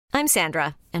I'm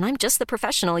Sandra, and I'm just the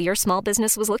professional your small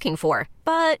business was looking for.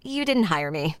 But you didn't hire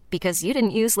me because you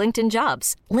didn't use LinkedIn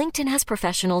Jobs. LinkedIn has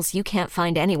professionals you can't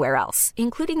find anywhere else,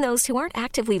 including those who aren't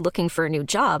actively looking for a new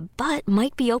job, but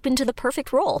might be open to the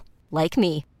perfect role, like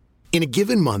me. In a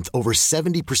given month, over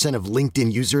 70% of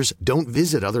LinkedIn users don't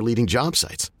visit other leading job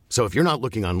sites. So if you're not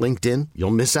looking on LinkedIn,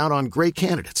 you'll miss out on great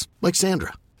candidates like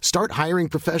Sandra. Start hiring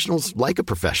professionals like a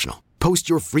professional. Post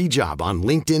your free job on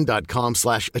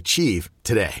linkedin.com/achieve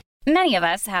today. Many of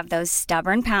us have those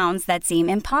stubborn pounds that seem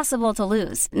impossible to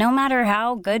lose, no matter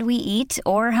how good we eat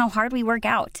or how hard we work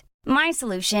out. My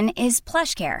solution is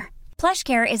PlushCare.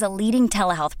 PlushCare is a leading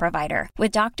telehealth provider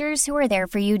with doctors who are there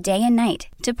for you day and night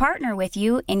to partner with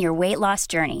you in your weight loss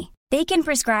journey. They can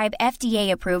prescribe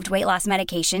FDA-approved weight loss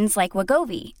medications like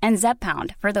Wegovy and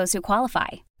Zepbound for those who qualify.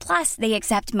 Plus, they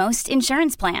accept most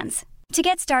insurance plans. To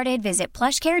get started, visit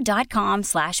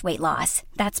plushcare.com/weightloss.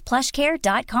 That's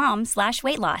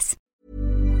plushcare.com/weightloss.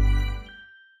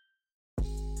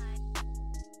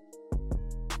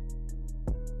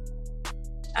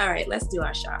 All right, let's do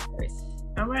our shot first.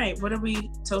 All right, what are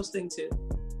we toasting to?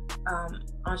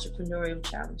 Entrepreneurial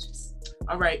challenges.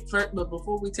 All right, but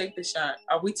before we take the shot,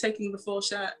 are we taking the full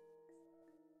shot?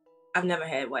 I've never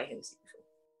had white Hennessy before.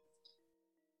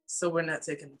 So we're not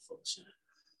taking the full shot.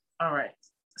 All right.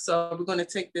 So we're going to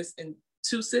take this in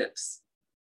 2 sips?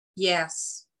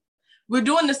 Yes. We're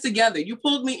doing this together. You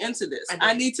pulled me into this.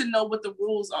 I need to know what the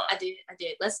rules are. I did.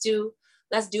 Let's do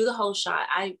the whole shot.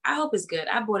 I hope it's good.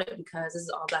 I bought it because this is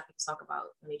all Black people talk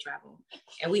about when they travel.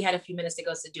 And we had a few minutes to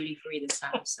go to duty free this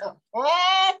time. So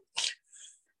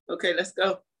okay, let's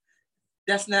go.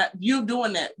 That's not you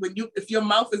doing that. If your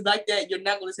mouth is like that, you're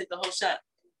not going to take the whole shot.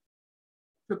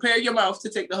 Prepare your mouth to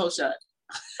take the whole shot.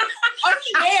 I'm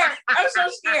scared. I'm so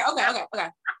scared. Okay.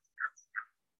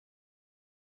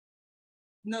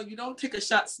 No, you don't take a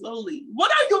shot slowly.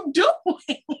 What are you doing?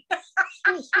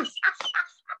 I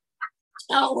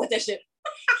don't want that shit.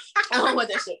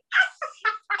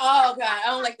 Oh God, I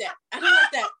don't like that. I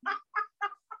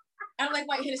don't like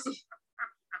white Hennessy.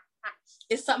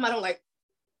 It's something I don't like.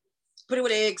 Put it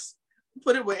with eggs.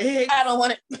 I don't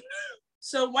want it.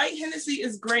 So white Hennessy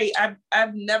is great.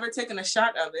 I've never taken a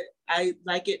shot of it. I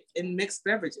like it in mixed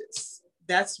beverages.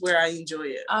 That's where I enjoy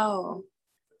it. Oh.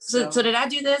 So did I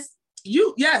do this?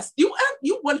 You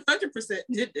 100%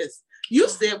 did this. You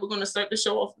said we're going to start the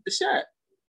show off with the shot.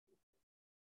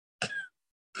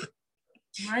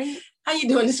 Right? How you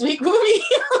doing this week, Ruby?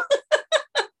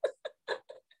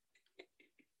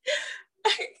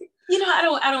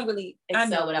 I don't really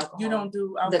excel with alcohol. You don't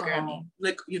do alcohol. Liquor, I mean.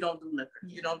 You don't do liquor.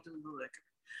 You don't do the liquor.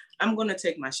 I'm going to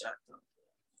take my shot, though.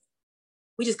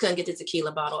 We just couldn't get the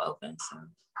tequila bottle open, so.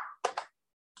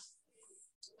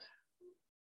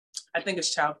 I think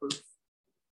it's childproof.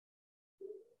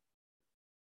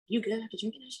 You good after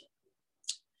drinking that shit?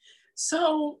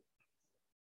 So,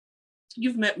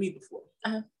 you've met me before.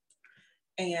 Uh-huh.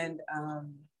 And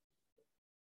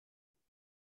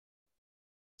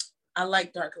I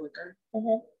like dark liquor.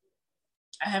 Mm-hmm.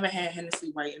 I haven't had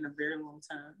Hennessy White in a very long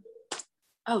time.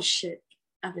 Oh, shit.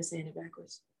 I've been saying it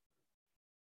backwards.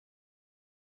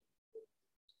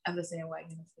 I've been saying white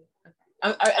Hennessy. Okay.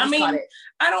 I mean,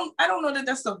 I don't know that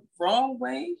that's the wrong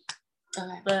way.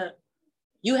 Okay. But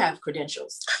you have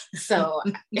credentials. So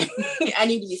I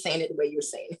need to be saying it the way you're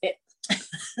saying it.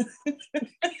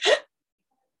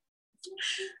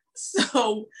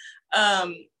 So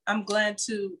I'm glad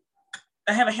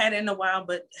I haven't had it in a while,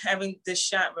 but having this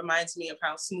shot reminds me of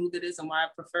how smooth it is and why I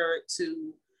prefer it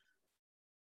to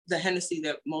the Hennessy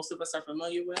that most of us are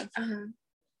familiar with. Uh-huh.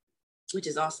 Which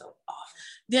is also awful.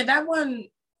 Yeah, that one,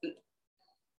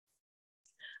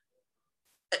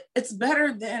 it's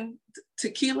better than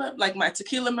tequila, like my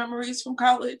tequila memories from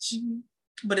college,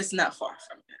 but it's not far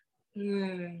from it.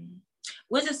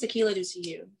 What does tequila do to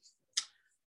you?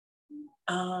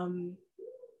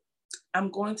 I'm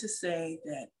going to say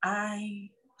that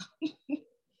I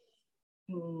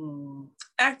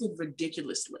acted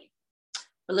ridiculously.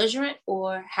 Belligerent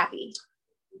or happy?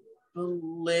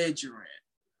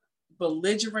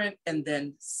 Belligerent and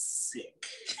then sick.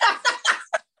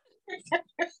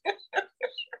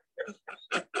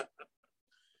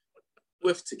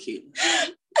 With tequila.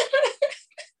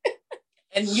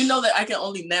 And you know that I can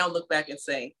only now look back and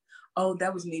say, oh,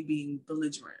 that was me being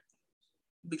belligerent.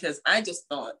 Because I just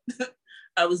thought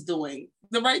I was doing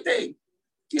the right thing,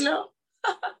 you know?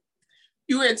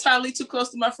 You were entirely too close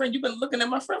to my friend. You've been looking at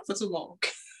my friend for too long.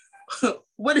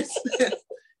 What is this?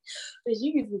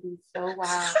 You get to be so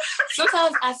wild.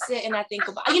 Sometimes I sit and I think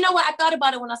about, you know what? I thought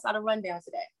about it when I saw the rundown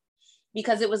today.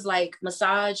 Because it was like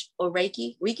massage or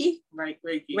Reiki. Right,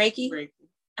 Reiki. Reiki.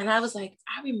 And I was like,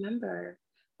 I remember,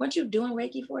 weren't you doing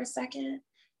Reiki for a second?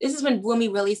 This is when we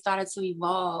really started to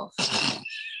evolve.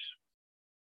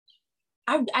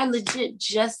 I legit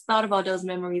just thought about those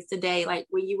memories today. Like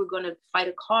when you were going to fight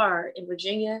a car in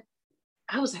Virginia,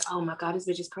 I was like, oh my God, this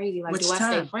bitch is crazy. Like, do I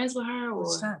stay friends with her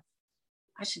or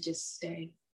I should just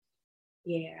stay?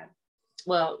 Yeah.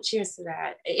 Well, cheers to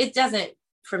that. It doesn't,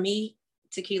 for me,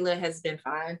 tequila has been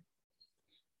fine.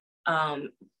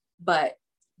 But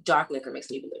dark liquor makes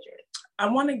me belligerent.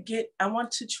 I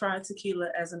want to try tequila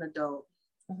as an adult.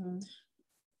 Mm-hmm.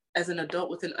 As an adult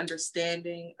with an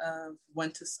understanding of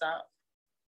when to stop.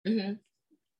 Mm-hmm.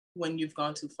 When you've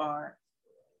gone too far.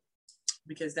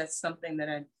 Because that's something that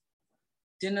I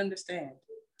didn't understand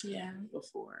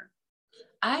before.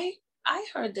 I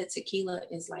heard that tequila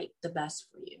is like the best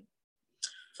for you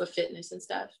for fitness and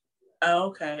stuff. Oh,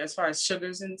 okay. As far as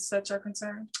sugars and such are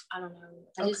concerned? I don't know.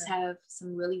 I just have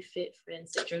some really fit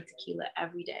friends that drink tequila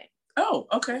every day. Oh,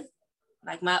 okay.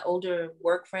 Like my older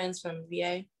work friends from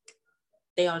VA,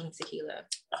 they all drink tequila.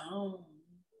 Oh.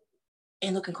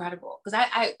 And look incredible. Because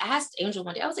I asked Angel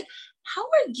one day, I was like, how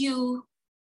are you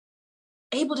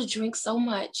able to drink so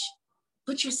much,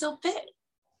 but you're so fit?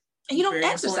 And you don't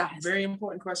exercise. Very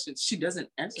important question. She doesn't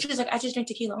exercise. She was like, I just drink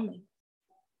tequila only.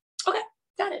 Okay,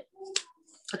 got it.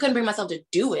 I couldn't bring myself to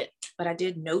do it, but I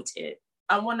did note it.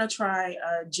 I want to try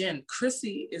gin.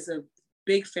 Chrissy is a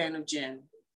big fan of gin.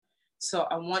 So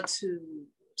I want to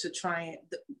try it.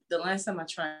 The last time I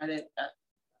tried it,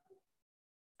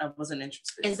 I wasn't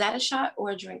interested. Is that a shot or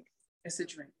a drink? It's a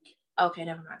drink. Okay,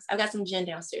 never mind. I've got some gin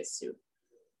downstairs too.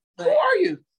 But, who are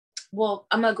you? Well,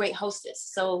 I'm a great hostess.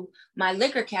 So my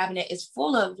liquor cabinet is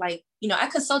full of like, I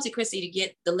consulted Chrissy to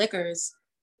get the liquors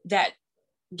that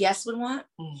guests would want.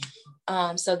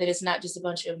 So that it's not just a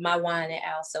bunch of my wine and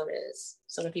Al sodas.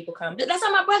 So when people come, that's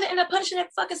how my brother ended up punishing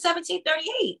at fucking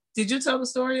 1738. Did you tell the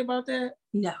story about that?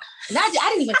 No. And I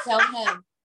didn't even tell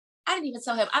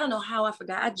him. I don't know how I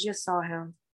forgot. I just saw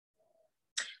him.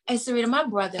 Hey, Sarita, my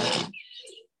brother.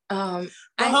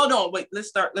 Hold on. Wait, let's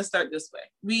start this way.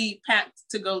 We packed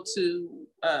to go to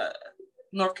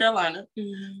North Carolina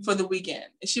for the weekend.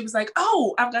 And she was like,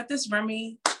 oh, I've got this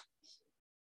Remy.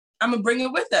 I'm going to bring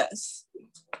it with us.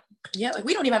 Yeah, like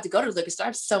we don't even have to go to the liquor store. I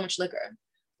have so much liquor.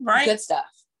 Right. Good stuff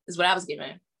is what I was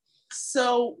getting.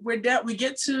 So we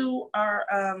get to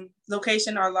our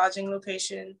location, our lodging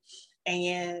location,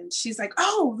 and she's like,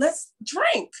 oh, let's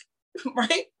drink.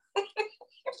 Right?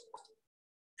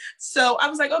 So I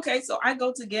was like, okay. So I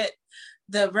go to get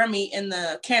the Remy in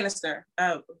the canister.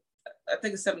 I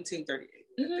think it's 1738.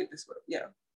 I think that's what, yeah.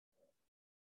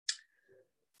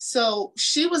 So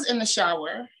she was in the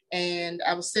shower and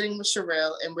I was sitting with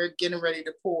Sherelle and we're getting ready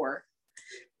to pour.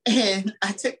 And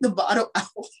I take the bottle out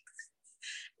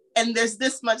and there's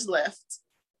this much left.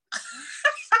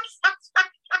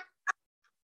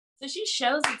 So she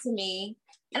shows it to me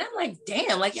and I'm like,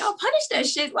 damn, like y'all punished that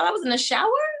shit while I was in the shower?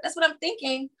 That's what I'm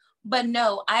thinking. But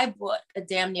no, I brought a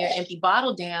damn near empty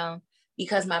bottle down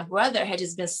because my brother had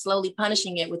just been slowly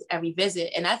punishing it with every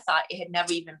visit. And I thought it had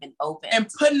never even been opened. And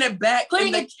putting it back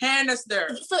in the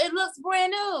canister. So it looks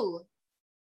brand new.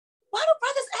 Why do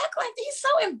brothers act like he's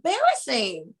so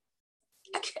embarrassing?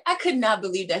 I could not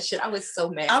believe that shit. I was so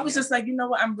mad. I was just like, you know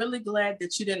what? I'm really glad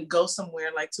that you didn't go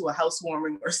somewhere like to a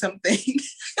housewarming or something.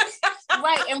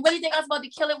 Right. And really think I was about to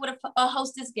kill it with a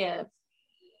hostess gift.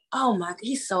 Oh my God.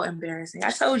 He's so embarrassing.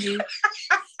 I told you.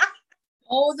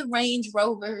 All the Range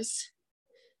Rovers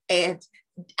and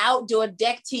outdoor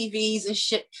deck TVs and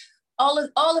shit. All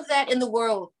of that in the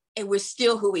world. And we're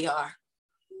still who we are.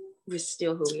 We're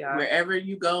still who we are. Wherever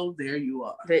you go, there you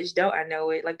are. Bitch, don't I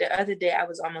know it? Like the other day, I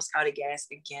was almost out of gas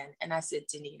again. And I said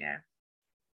to Nina,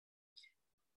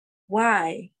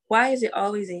 why? Why is it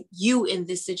always you in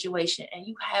this situation? And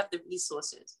you have the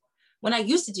resources. When I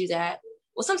used to do that,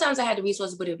 well, sometimes I had the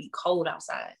resources, but it would be cold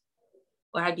outside.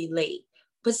 Or I'd be late.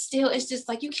 But still, it's just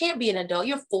like, you can't be an adult.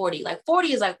 You're 40. Like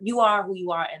 40 is like, you are who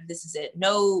you are. And this is it.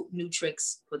 No new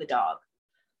tricks for the dog.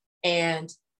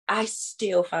 And I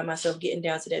still find myself getting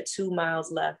down to that 2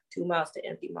 miles left, 2 miles to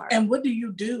empty mark. And what do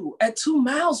you do at 2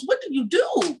 miles? What do you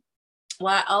do?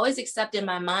 Well, I always accept in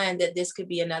my mind that this could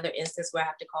be another instance where I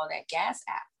have to call that gas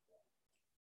app.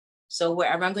 So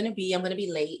wherever I'm going to be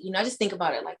late. I just think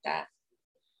about it like that.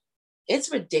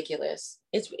 It's ridiculous.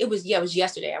 It was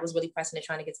yesterday. I was really pressing it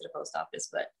trying to get to the post office.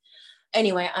 But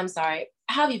anyway, I'm sorry.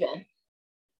 How have you been?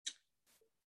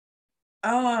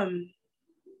 That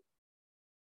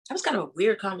was kind of a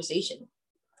weird conversation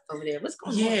over there. What's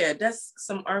going on? Yeah, that's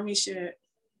some army shit.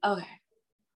 Okay.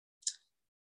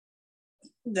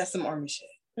 That's some army shit.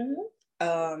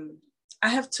 Mm-hmm. I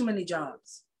have too many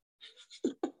jobs.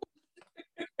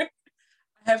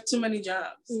 I have too many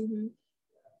jobs. Mm-hmm.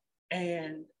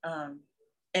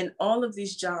 And all of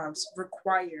these jobs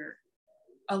require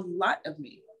a lot of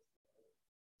me.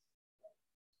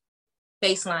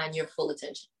 Baseline, your full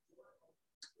attention.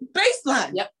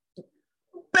 Baseline. Yep.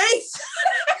 Base.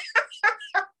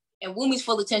 And Wumi's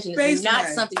full attention is Baseline. not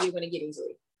something you're going to get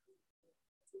easily.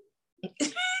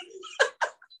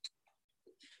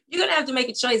 You're going to have to make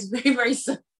a choice very, very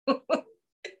soon.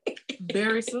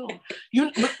 Very soon.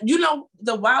 You know,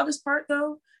 the wildest part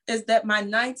though is that my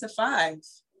 9 to 5,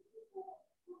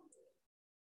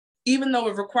 even though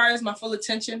it requires my full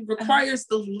attention, requires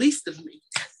the least of me.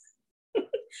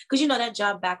 Because you know that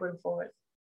job backward and forward.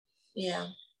 Yeah.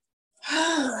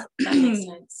 That makes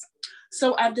sense.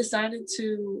 So I've decided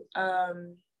to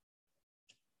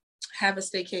have a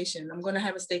staycation. I'm going to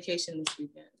have a staycation this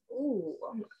weekend. Ooh,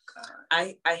 oh my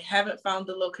God. I haven't found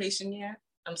the location yet.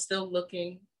 I'm still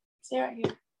looking. Stay right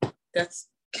here. That's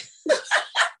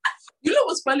you know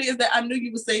what's funny is that I knew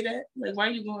you would say that. Like, why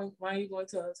are you going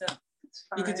to a hotel?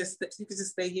 You could just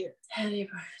stay here.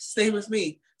 Stay with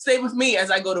me. Stay with me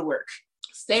as I go to work.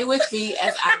 Stay with me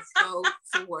as I go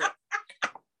to work.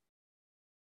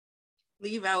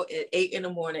 Leave out at 8 in the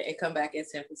morning and come back at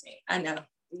 10:15. I know.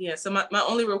 Yeah. So my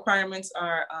only requirements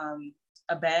are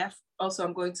a bath. Also,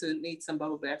 I'm going to need some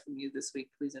bubble bath from you this week,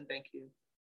 please and thank you.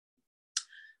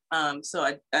 So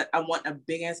I want a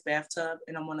big ass bathtub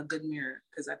and I want a good mirror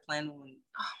because I plan on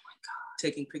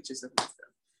taking pictures of myself.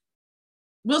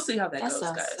 We'll see how that goes,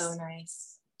 guys. That sounds so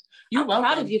nice. I'm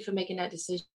proud of you for making that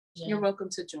decision. You're welcome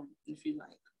to join if you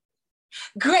like.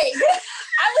 Great.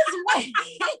 I was waiting.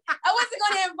 I wasn't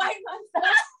going to invite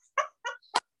myself.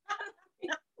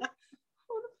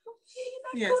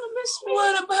 Yes.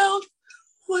 What about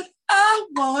what I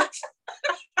want?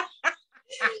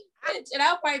 And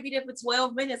I'll probably be there for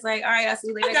 12 minutes. Like, all right, I'll see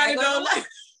you later. I gotta go.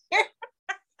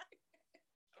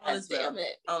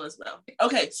 All is well.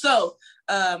 Okay, so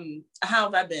how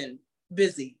have I been?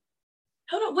 Busy.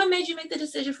 Hold on. What made you make the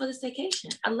decision for this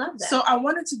vacation? I love that. So I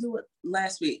wanted to do it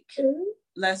last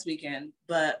weekend,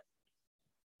 but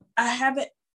I haven't.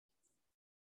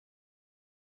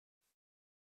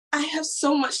 I have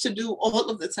so much to do all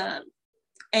of the time.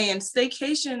 And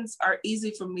staycations are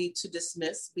easy for me to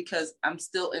dismiss because I'm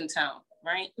still in town,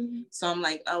 right? Mm-hmm. So I'm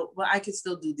like, oh, well, I can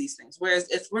still do these things. Whereas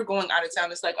if we're going out of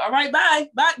town, it's like, all right, bye,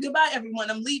 goodbye,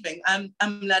 everyone. I'm leaving. I'm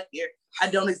not here. I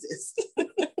don't exist.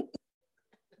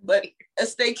 But a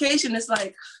staycation is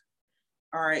like,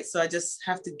 all right, so I just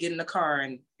have to get in the car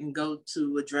and go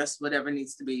to address whatever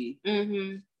needs to be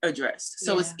addressed.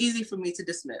 So it's easy for me to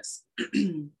dismiss.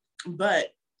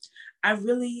 But I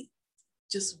really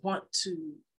just want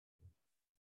to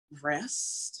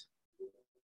rest.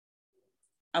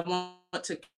 I want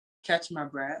to catch my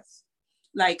breath.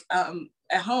 Like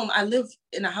at home, I live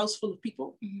in a house full of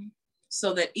people. Mm-hmm.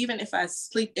 So that even if I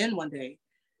sleep in one day,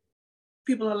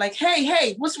 people are like,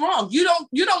 hey, what's wrong? You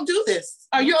don't do this.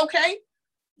 Are you okay?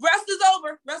 Rest is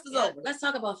over. Rest is over. Let's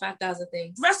talk about 5,000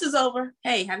 things. Rest is over.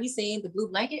 Hey, have you seen the blue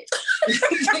blanket?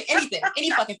 Anything,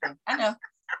 any fucking thing. I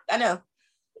know.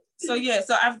 So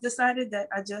so I've decided that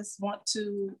I just want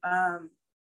to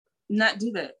not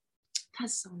do that.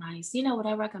 That's so nice. You know what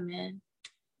I recommend?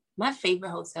 My favorite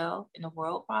hotel in the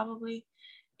world probably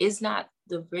is not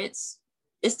the Ritz.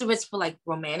 It's the Ritz for like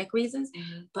romantic reasons,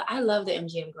 but I love the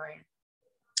MGM Grand.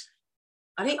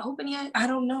 Are they open yet? I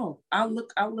don't know. I'll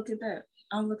look at that.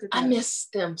 I miss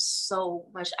them so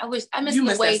much. I miss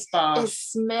the way it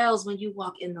smells when you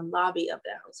walk in the lobby of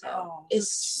that hotel. Oh,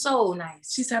 it's so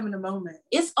nice. She's having a moment.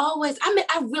 It's always,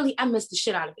 I miss the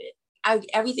shit out of it.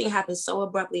 Everything happened so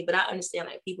abruptly, but I understand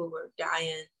like people were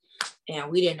dying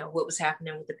and we didn't know what was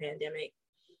happening with the pandemic.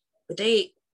 But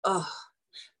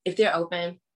if they're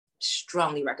open,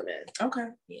 strongly recommend. Okay.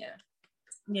 Yeah.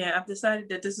 Yeah, I've decided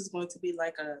that this is going to be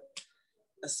like a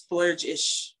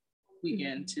splurge-ish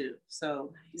weekend too.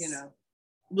 So, nice.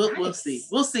 We'll see.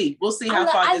 We'll see how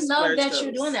far this splurge goes. I love that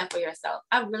you're doing that for yourself.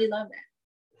 I really love that.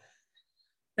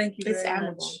 Thank you very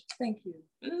admirable. Much. Thank you.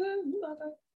 Mm-hmm. You're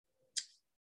welcome.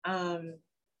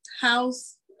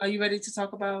 Are you ready to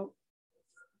talk about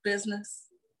business?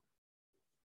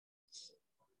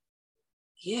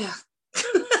 Yeah.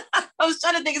 I was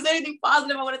trying to think, is there anything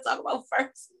positive I want to talk about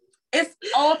first? It's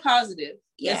all positive.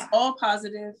 Yeah. It's all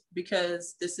positive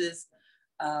because this is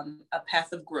a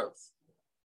path of growth,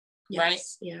 right?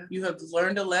 Yeah. You have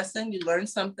learned a lesson. You learned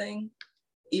something,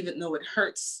 even though it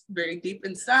hurts very deep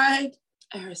inside.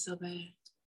 It hurts so bad.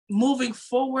 Moving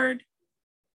forward,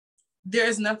 there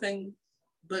is nothing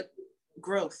but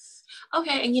growth.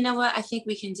 Okay, and you know what? I think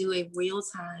we can do a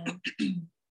real-time,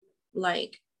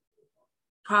 like,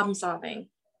 problem-solving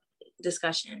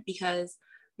discussion because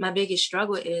my biggest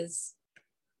struggle is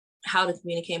how to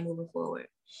communicate moving forward.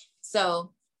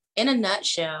 So in a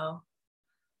nutshell,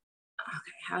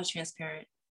 okay, how transparent?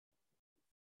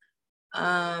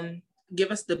 Give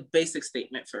us the basic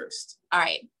statement first. All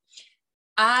right.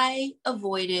 I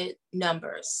avoided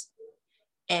numbers,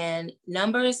 and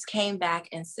numbers came back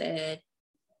and said,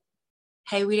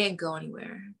 hey, we didn't go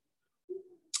anywhere.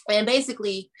 And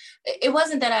basically, it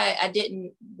wasn't that I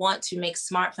didn't want to make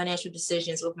smart financial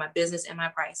decisions with my business and my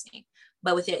pricing,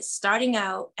 but with it starting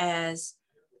out as,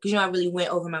 because, I really went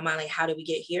over my mind, like, how did we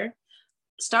get here?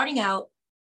 Starting out,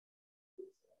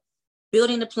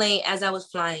 building the plane as I was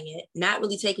flying it, not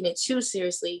really taking it too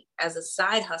seriously as a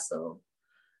side hustle.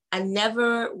 I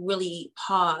never really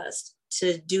paused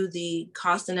to do the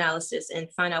cost analysis and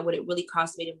find out what it really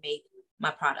cost me to make my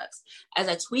products. As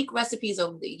I tweak recipes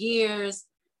over the years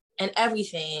and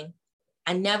everything,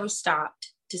 I never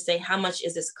stopped to say, how much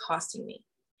is this costing me?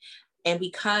 And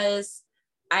because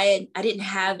I didn't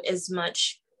have as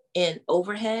much in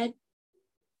overhead,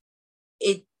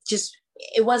 it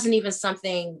wasn't even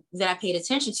something that I paid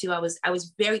attention to. I was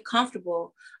very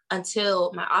comfortable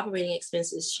until my operating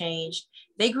expenses changed.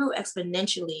 They grew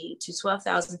exponentially to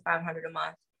 $12,500 a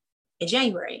month in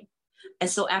January. And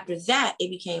so after that, it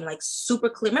became like super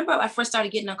clear. Remember, I first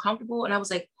started getting uncomfortable and I was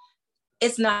like,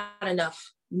 it's not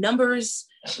enough numbers.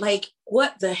 Like,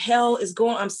 what the hell is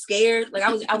going on? I'm scared. Like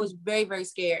I was very, very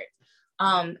scared.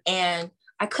 And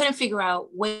I couldn't figure out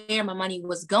where my money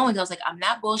was going. I was like, I'm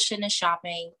not bullshitting and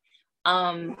shopping.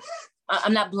 I'm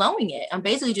not blowing it. I'm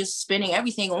basically just spending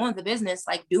everything on the business,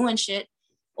 like doing shit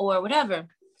or whatever.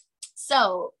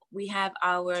 So we have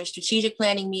our strategic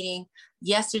planning meeting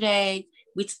yesterday.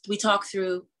 We talked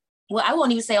through, well, I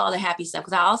won't even say all the happy stuff,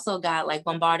 because I also got like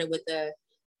bombarded with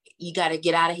you got to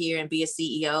get out of here and be a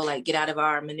CEO, like get out of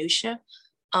our minutia,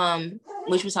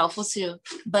 which was helpful too.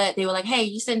 But they were like, hey,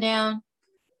 you sit down,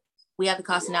 we have the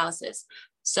cost analysis.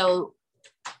 So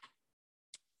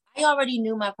I already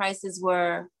knew my prices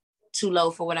were too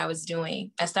low for what I was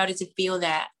doing. I started to feel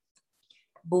that.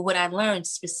 But what I learned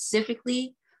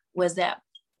specifically was that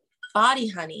Body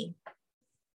Honey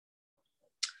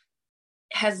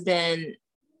has been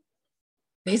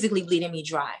basically bleeding me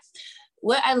dry.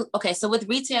 So with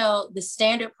retail, the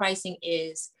standard pricing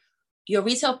is your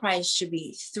retail price should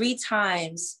be 3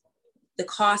 times the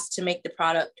cost to make the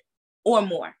product or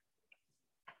more.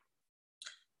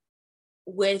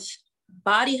 With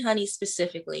Body Honey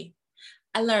specifically,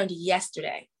 I learned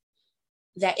yesterday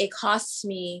that it costs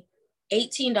me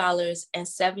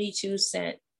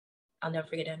 $18.72. I'll never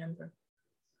forget that number,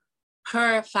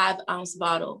 per 5-ounce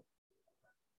bottle.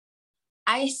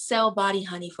 I sell Body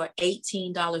Honey for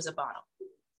 $18 a bottle.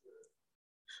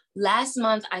 Last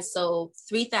month, I sold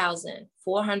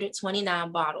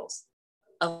 3,429 bottles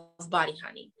of Body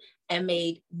Honey and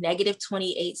made negative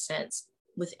 28 cents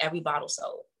with every bottle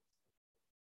sold.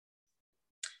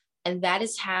 And that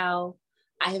is how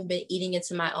I have been eating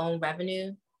into my own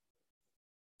revenue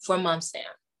for months now.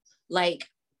 Like,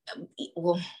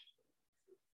 well,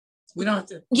 we don't have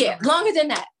to. Yeah, longer than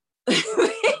that.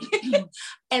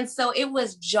 And so it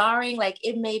was jarring. Like,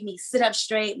 it made me sit up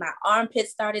straight. My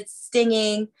armpits started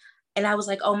stinging. And I was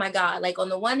like, oh my God. Like, on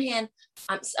the one hand,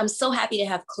 I'm so happy to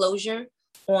have closure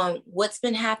on what's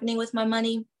been happening with my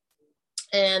money.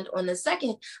 And on the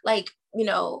second, like,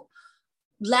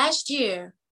 last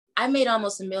year, I made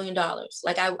almost $1 million.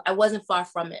 Like, I wasn't far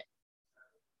from it.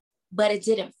 But it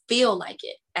didn't feel like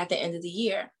it at the end of the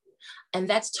year. And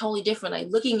that's totally different. Like,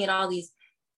 looking at all these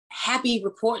happy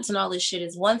reports and all this shit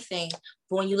is one thing,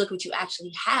 but when you look what you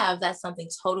actually have, that's something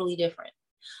totally different.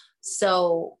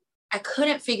 So I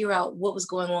couldn't figure out what was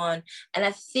going on. And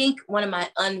I think one of my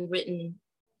unwritten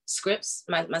scripts,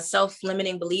 my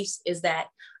self-limiting beliefs, is that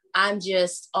I'm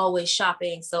just always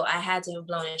shopping. So I had to have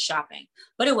blown in shopping,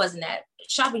 but it wasn't that.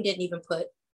 Shopping didn't even put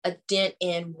a dent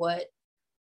in what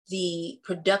the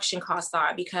production costs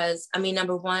are, because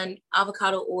number one,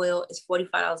 avocado oil is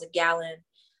 $45 a gallon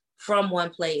from one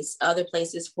place. Other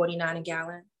places, $49 a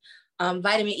gallon.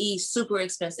 Vitamin E, super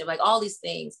expensive. Like, all these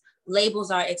things. Labels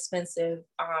are expensive.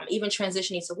 Even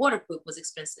transitioning to waterproof was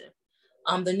expensive.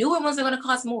 The newer ones are going to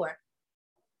cost more.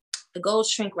 The gold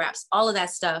shrink wraps, all of that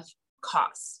stuff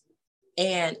costs.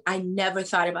 And I never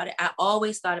thought about it. I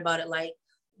always thought about it like,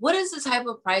 what is the type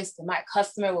of price that my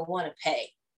customer would want to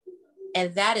pay?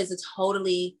 And that is a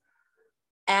totally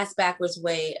ass backwards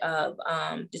way of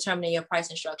determining your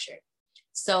pricing structure.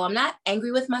 So I'm not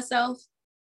angry with myself,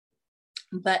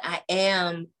 but I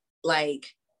am like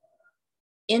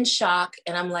in shock.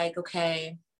 And I'm like,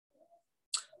 okay,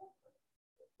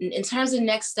 in terms of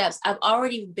next steps, I've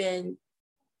already been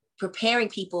preparing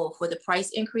people for the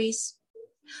price increase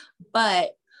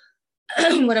But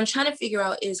what I'm trying to figure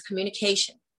out is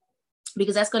communication,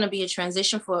 because that's going to be a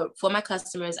transition for my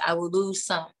customers. I will lose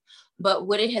some, but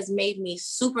what it has made me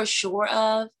super sure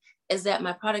of is that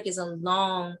my product is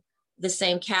along the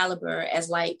same caliber as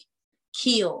like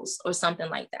Kiehl's or something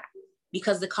like that,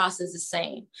 because the cost is the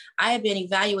same. I have been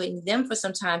evaluating them for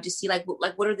some time to see like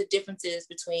what are the differences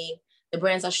between the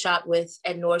brands I shop with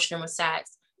at Nordstrom or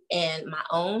Saks and my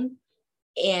own.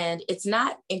 And it's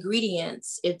not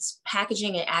ingredients, it's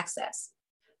packaging and access.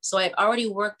 So I've already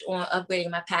worked on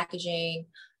upgrading my packaging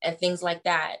and things like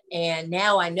that. And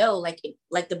now I know like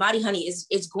the Body Honey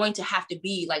is going to have to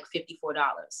be like $54.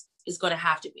 It's going to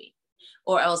have to be,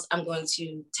 or else I'm going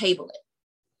to table it.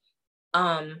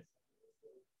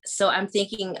 So I'm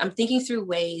thinking through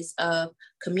ways of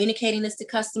communicating this to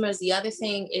customers. The other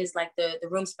thing is like the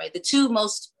room spray. The two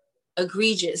most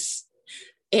egregious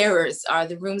errors are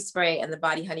the room spray and the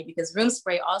Body Honey, because room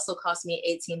spray also cost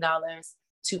me $18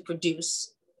 to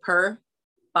produce per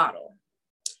bottle,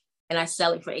 and I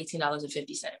sell it for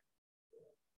 $18.50.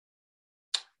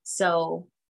 So,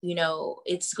 you know,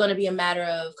 it's going to be a matter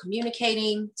of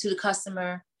communicating to the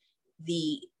customer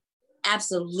the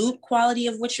absolute quality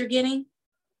of what you're getting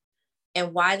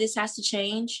and why this has to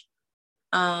change.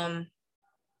 But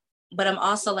I'm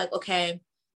also like, okay,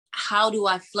 how do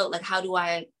I float? Like, how do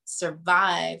I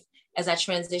survive as I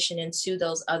transition into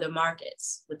those other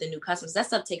markets with the new customers? That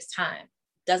stuff takes time,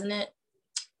 doesn't it?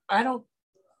 I don't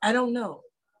know.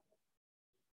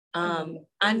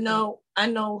 I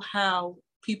know how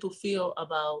people feel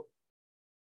about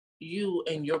you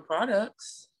and your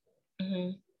products.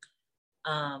 Mm-hmm.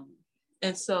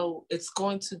 And so it's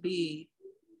going to be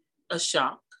a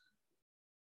shock.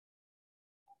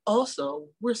 Also,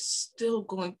 we're still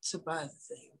going to buy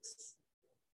things.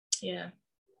 Yeah.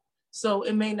 So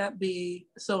it may not be,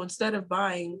 so instead of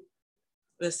buying,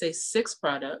 let's say 6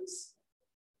 products,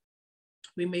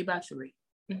 we may buy 3.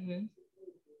 Mm-hmm.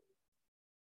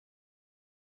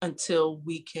 Until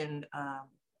we can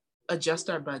adjust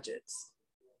our budgets.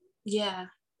 Yeah.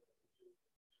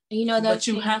 You know, but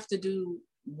you have to do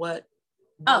what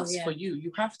works for you.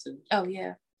 You have to. Oh,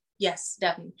 yeah. Yes,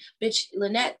 definitely. Bitch,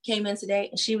 Lynette came in today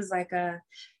and she was like,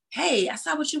 hey, I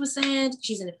saw what you were saying.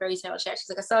 She's in the fairy tale chat. She's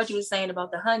like, I saw what you were saying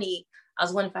about the honey. I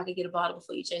was wondering if I could get a bottle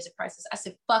before you change the prices. I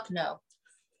said, fuck no.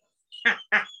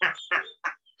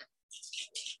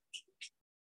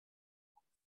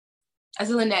 I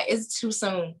said, Lynette, it's too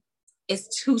soon.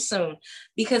 It's too soon.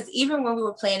 Because even when we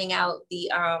were planning out the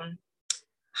I'm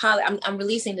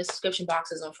releasing the subscription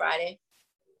boxes on Friday,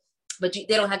 but they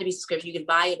don't have to be subscription. You can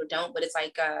buy it or don't, but it's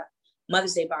like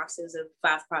Mother's Day boxes of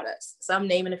 5 products. So I'm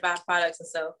naming the 5 products. And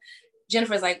so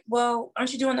Jennifer's like, well,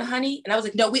 aren't you doing the honey? And I was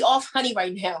like, no, we off honey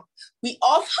right now. We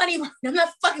off honey right now. I'm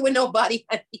not fucking with nobody,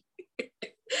 honey.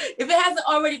 If it hasn't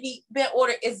already been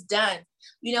ordered, it's done.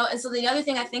 You know, and so the other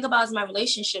thing I think about is my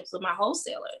relationships with my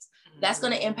wholesalers. That's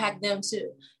going to impact them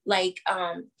too. Like,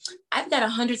 I've got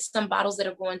 100 some bottles that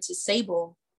are going to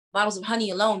Sable, bottles of honey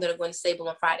alone that are going to Sable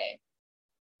on Friday.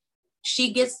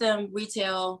 She gets them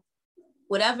retail,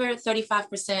 whatever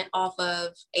 35% off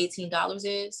of $18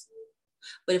 is.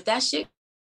 But if that shit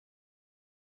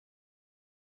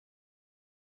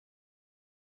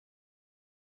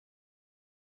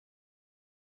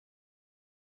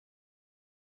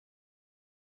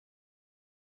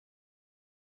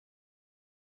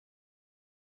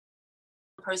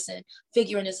person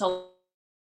figuring this whole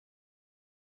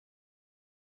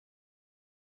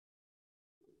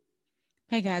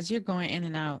Hey guys, you're going in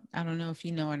and out. I don't know if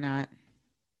you know or not.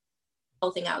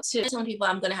 whole thing out too. Telling people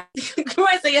I'm gonna have to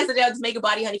I said yesterday, I'll just make a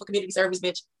body honey for community service,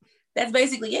 bitch. That's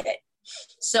basically it.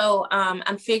 So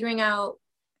I'm figuring out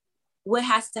what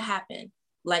has to happen.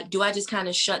 Like, do I just kind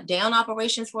of shut down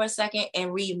operations for a second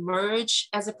and re-emerge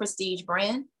as a prestige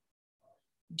brand?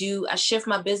 Do I shift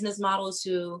my business model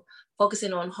to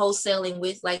focusing on wholesaling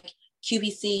with like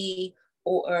QVC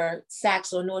or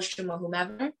Saks or Nordstrom or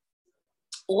whomever?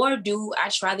 Or do I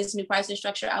try this new pricing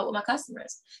structure out with my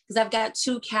customers? Because I've got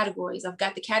 2 categories. I've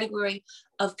got the category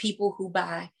of people who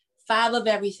buy 5 of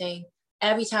everything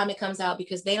every time it comes out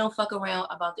because they don't fuck around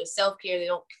about their self-care. They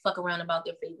don't fuck around about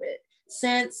their favorite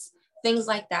scents, things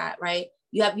like that, right?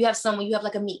 You have someone, you have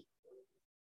like a me.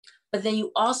 But then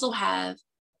you also have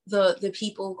the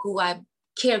people who I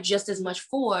care just as much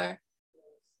for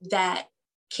that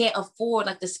can't afford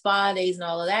like the spa days and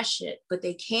all of that shit, but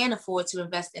they can afford to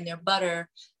invest in their butter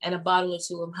and a bottle or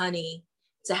 2 of honey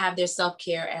to have their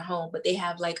self-care at home, but they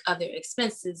have like other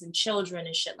expenses and children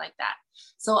and shit like that.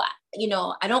 So, you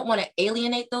know, I don't want to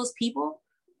alienate those people,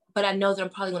 but I know that I'm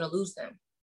probably going to lose them.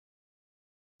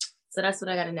 So that's what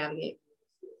I got to navigate.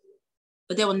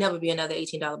 but there will never be another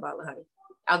 $18 bottle of honey.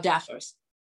 I'll die first.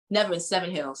 Never in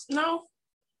 7 Hills. No.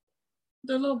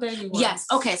 The little baggy ones. Yes.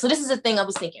 Okay. So this is the thing I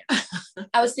was thinking.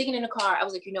 I was thinking in the car, I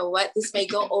was like, you know what? This may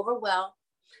go over well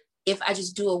if I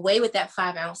just do away with that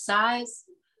 5-ounce size,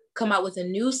 come out with a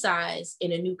new size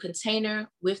in a new container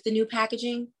with the new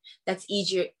packaging that's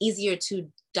easier to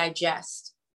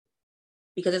digest.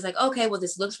 Because it's like, okay, well,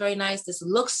 this looks very nice. This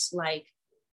looks like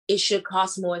it should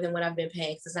cost more than what I've been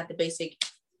paying because it's not the basic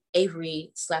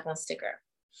Avery slap-on sticker.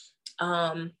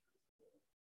 I'm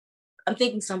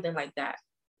thinking something like that.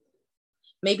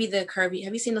 Maybe the Kirby,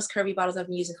 have you seen those Kirby bottles I've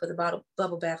been using for the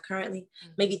bubble bath currently?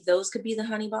 Mm-hmm. Maybe those could be the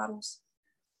honey bottles.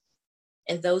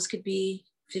 And those could be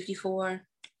 54.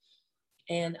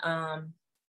 And I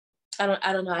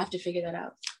don't know. I have to figure that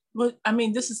out. But I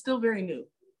mean, this is still very new.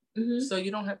 Mm-hmm. So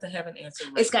you don't have to have an answer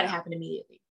right It's got to happen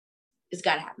immediately. It's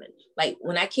got to happen. Like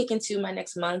when I kick into my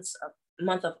next month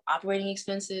of operating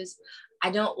expenses,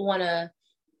 I don't want to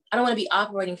be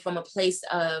operating from a place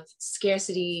of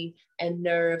scarcity and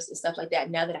nerves and stuff like that.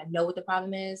 Now that I know what the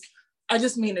problem is. I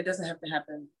just mean it doesn't have to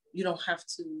happen. You don't have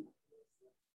to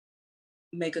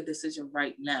make a decision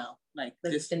right now. Like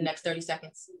this in the next 30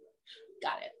 seconds.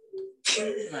 Got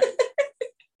it. Right.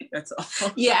 That's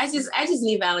all. Yeah, I just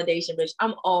need validation, bitch.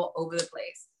 I'm all over the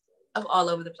place.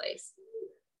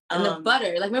 And the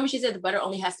butter, like remember she said the butter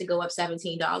only has to go up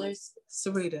 $17?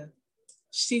 Sarita,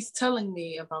 she's telling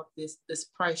me about this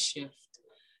price shift.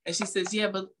 And she says, yeah,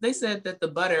 but they said that the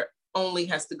butter only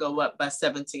has to go up by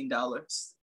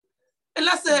 $17. And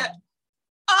I said,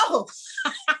 oh,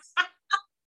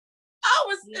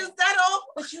 is that all?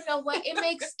 But you know what?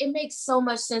 It makes so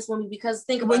much sense because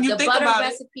think about the butter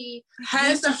recipe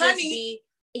has the honey.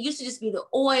 It used to just be the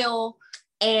oil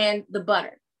and the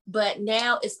butter. But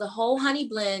now it's the whole honey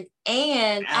blend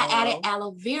and I added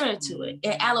aloe vera to it.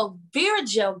 And aloe vera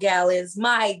gel gal is,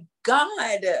 my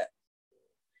God.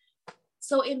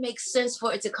 So it makes sense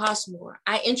for it to cost more.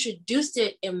 I introduced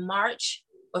it in March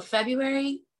or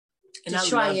February to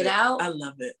try it out. I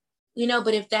love it. You know,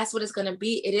 but if that's what it's going to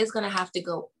be, it is going to have to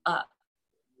go up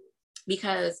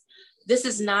because this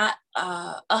is not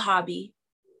a hobby.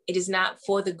 It is not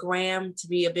for the gram to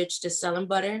be a bitch just selling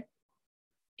butter.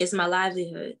 It's my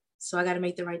livelihood. So I got to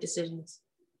make the right decisions.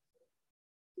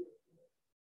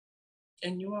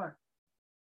 And you are.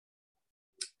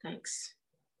 Thanks.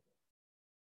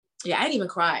 Yeah, I didn't even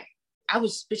cry. I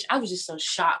was just so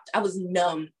shocked. I was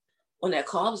numb on that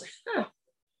call. I was like, huh.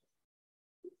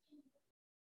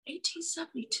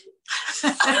 1872.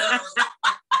 You're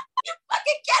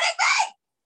fucking kidding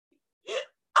me?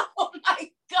 Oh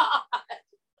my God.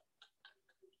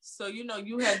 So,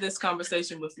 you had this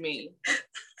conversation with me.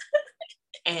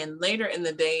 And later in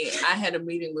the day, I had a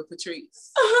meeting with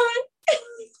Patrice. Uh-huh.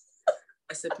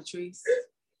 I said, Patrice,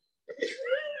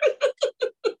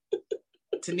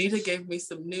 Tanita gave me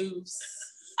some news.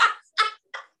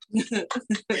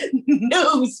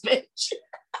 News, bitch.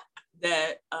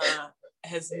 That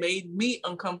has made me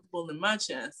uncomfortable in my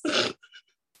chest.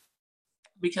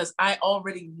 Because I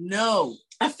already know.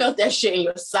 I felt that shit in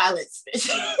your silence, bitch.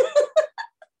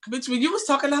 Bitch, when you was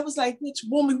talking, I was like, bitch,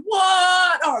 woman,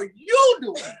 what are you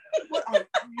doing? What are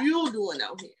you doing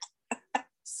out here?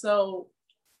 So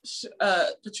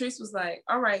Patrice was like,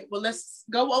 all right, well, let's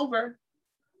go over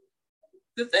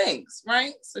the things,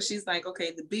 right? So she's like,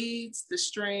 okay, the beads, the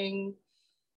string.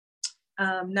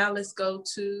 Now let's go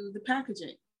to the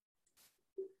packaging.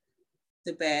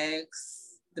 The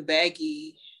bags, the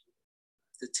baggie,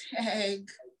 the tag,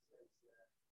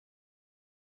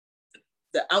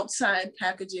 the outside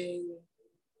packaging.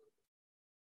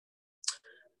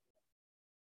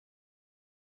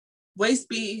 Waist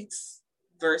beads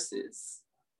versus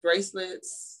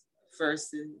bracelets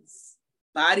versus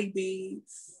body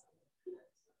beads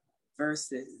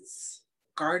versus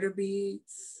garter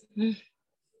beads. Mm-hmm.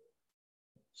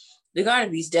 The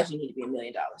garter beads definitely need to be $1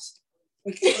 million.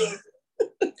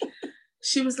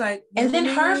 She was like, and then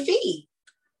her fee.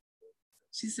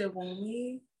 She said,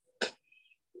 Wumi,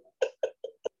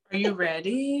 are you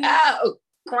ready? Oh,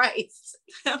 Christ.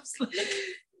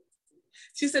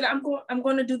 She said, I'm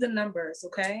going to do the numbers,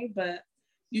 okay? But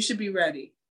you should be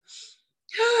ready.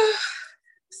 I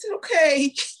said,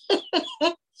 okay.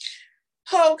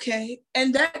 Okay.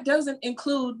 And that doesn't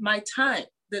include my time,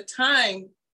 the time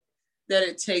that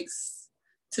it takes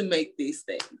to make these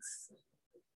things.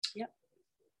 Yep.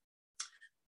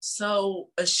 So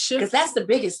a shift. Because that's the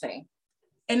biggest thing.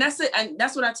 And that's it. And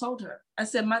that's what I told her. I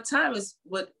said, my time is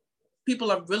what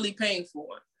people are really paying for.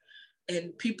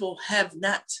 And people have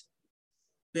not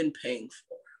been paying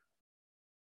for.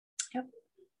 Yep.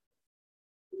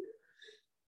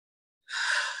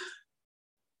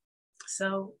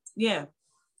 So yeah,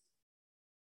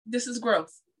 this is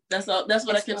growth. That's all. That's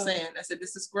what I kept saying. I said,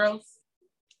 this is growth.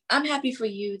 I'm happy for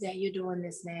you that you're doing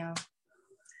this now.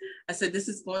 I said, this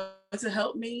is going to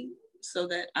help me so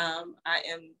that I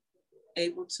am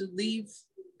able to leave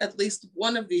at least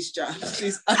one of these jobs,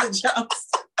 these other jobs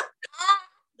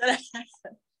that I have.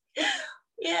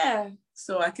 Yeah.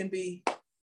 So I can be.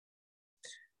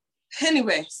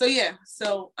 Anyway, so yeah.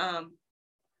 So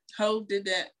Ho did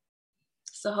that.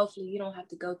 So hopefully you don't have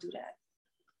to go through that.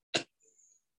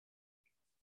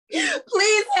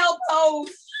 Please help Hov.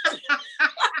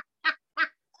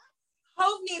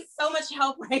 Hov needs so much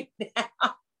help right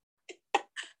now.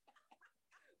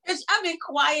 Bitch, I've been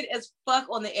quiet as fuck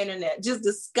on the internet, just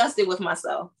disgusted with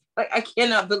myself. Like, I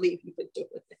cannot believe you've been doing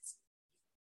this.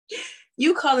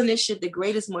 You calling this shit the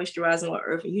greatest moisturizer on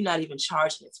earth, and you're not even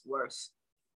charging its worth.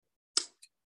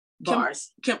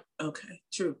 Bars. Okay,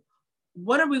 true.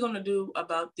 What are we gonna do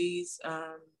about these?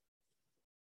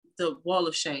 The wall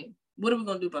of shame. What are we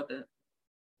gonna do about that?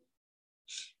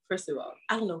 First of all,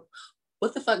 I don't know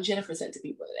what the fuck Jennifer sent to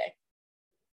people today.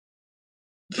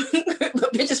 The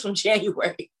bitches from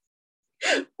January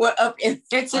were up in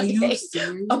there today. Are you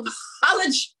serious?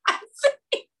 Apologizing.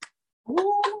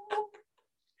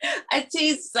 I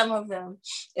teased some of them,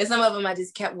 and some of them I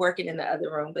just kept working in the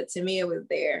other room. But to me, it was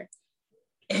there,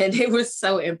 and they were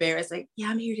so embarrassed. Like, yeah,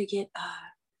 I'm here to get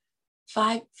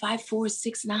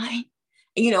 55469.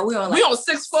 And you know, we on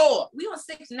 6'4". We on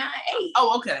 698.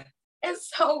 Oh, okay. And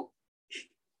so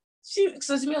to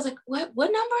me, I was like, what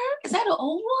number? Is that an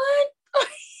old one?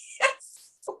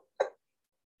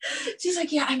 She's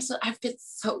like, yeah, I've been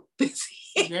so busy.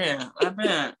 Yeah, I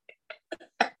bet.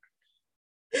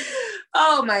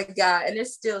 Oh my God. And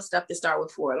there's still stuff to start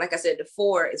with 4. Like I said, the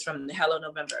 4 is from the Hello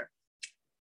November.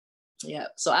 Yeah.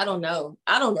 So I don't know.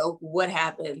 I don't know what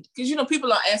happened. Because, you know,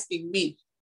 people are asking me.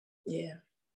 Yeah.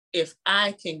 If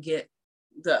I can get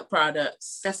the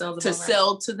products to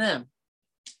sell to them.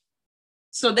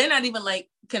 So they're not even like,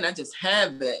 can I just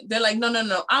have it? They're like,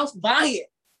 no, I'll buy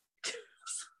it.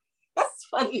 That's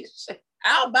funny as shit.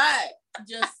 I'll buy it.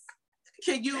 Just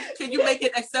can you make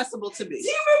it accessible to me? Do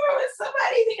you remember when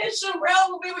somebody in Sherelle,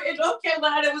 when we were in North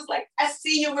Carolina, it was like, I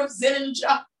see you representing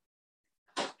John.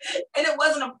 And it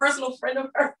wasn't a personal friend of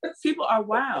hers. People are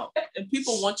wild, and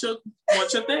people want your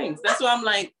things. That's why I'm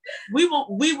like, we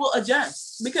will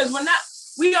adjust, because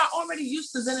we are already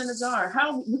used to Zen in a Jar.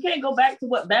 How we can't go back to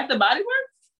what Bath and Body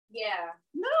Works? Yeah.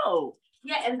 No.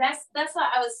 Yeah, and that's what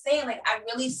I was saying. Like, I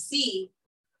really see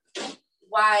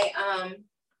why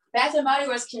Bath and Body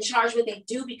Works can charge what they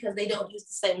do, because they don't use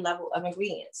the same level of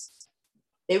ingredients.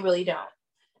 They really don't.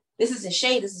 This isn't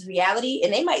shade, this is reality.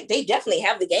 And they definitely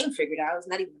have the game figured out. It's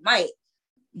not even might.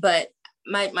 But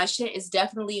my shit is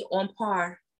definitely on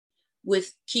par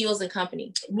with Kiehl's and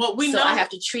Company. What we know, I have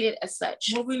to treat it as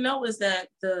such. What we know is that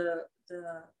the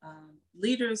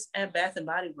leaders at Bath and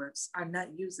Body Works are not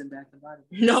using Bath and Body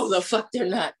Works. No, the fuck they're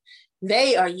not.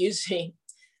 They are using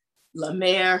La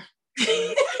Mer.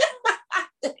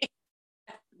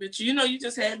 But you know, you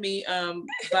just had me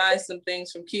buy some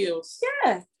things from Kiehl's.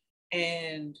 Yeah.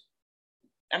 And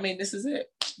I mean, this is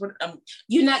it.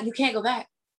 You can't go back.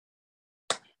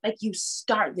 Like, you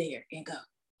start there and go.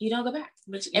 You don't go back.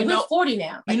 But and we're 40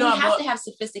 now. Like, you have to have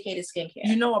sophisticated skincare.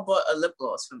 You know, I bought a lip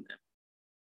gloss from them.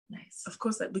 Nice. Of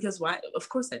course, because why? Of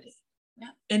course I did.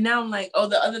 Yeah. And now I'm like, oh,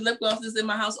 the other lip glosses in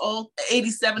my house, all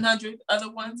 8,700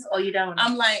 other ones. Oh, you're done with them.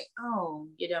 I'm like, oh,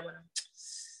 you're done with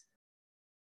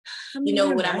them. You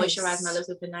know what I moisturize my lips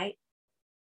with at night?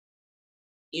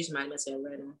 Use my mascara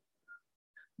right now.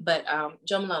 But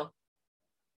Joe Malone.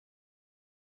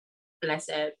 And I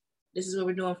said, this is what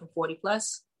we're doing from 40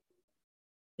 plus.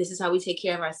 This is how we take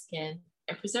care of our skin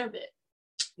and preserve it.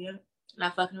 Yeah.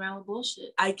 Not fucking around with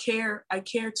bullshit. I care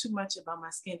too much about my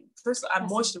skin. First, I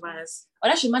moisturize. Oh,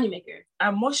 that's your moneymaker.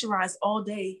 I moisturize all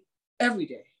day, every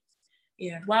day.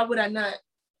 Yeah. Why would I not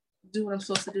do what I'm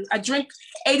supposed to do? I drink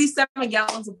 87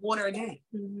 gallons of water a day.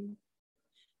 Mm-hmm.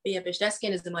 But yeah, bitch, that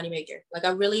skin is the moneymaker. Like,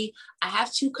 I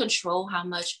have to control how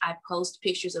much I post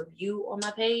pictures of you on my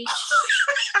page.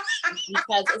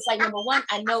 Because it's like, number one,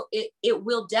 I know it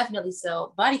will definitely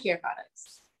sell body care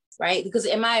products, right? Because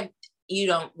you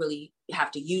don't really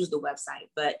have to use the website,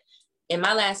 but in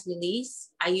my last release,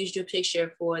 I used your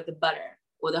picture for the butter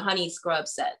or the honey scrub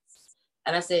sets.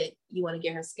 And I said, you want to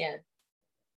get her skin?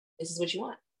 This is what you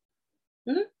want.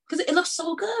 Because it looks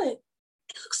so good.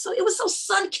 It was so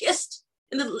sun-kissed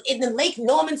in the Lake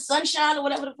Norman sunshine or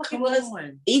whatever the fuck it was.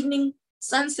 Evening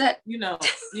sunset. You know,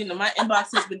 my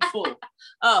inbox has been full.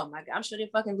 Oh my God, I'm sure they're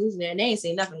fucking losing there and they ain't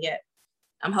seen nothing yet.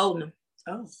 I'm holding them.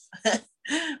 Oh.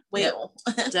 Well,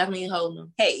 definitely holding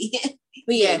them. hey.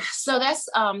 But yeah, so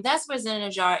that's where Zen in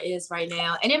a Jar is right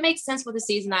now. And it makes sense for the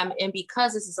season I'm in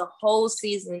because this is a whole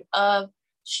season of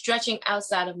stretching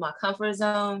outside of my comfort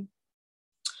zone.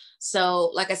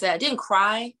 So, like I said, I didn't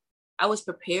cry. I was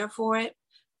prepared for it.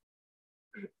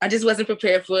 I just wasn't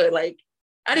prepared for it. Like,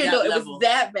 I didn't know it was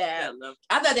that bad.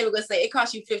 I thought they were going to say it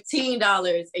cost you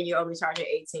 $15 and you're only charging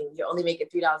 $18. You're only making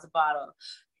 $3 a bottle.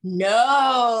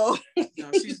 No.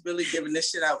 No, she's really giving this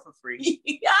shit out for free.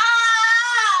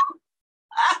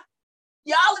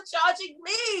 Y'all are charging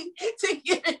me to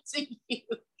give it to you.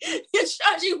 You're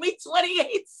charging me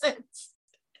 28 cents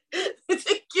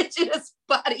to get you this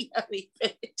body heavy,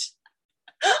 bitch.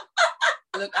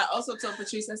 Look, I also told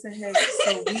Patrice, I said, hey,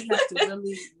 so we have to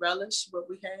really relish what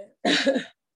we have.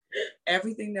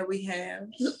 Everything that we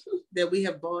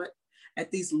have bought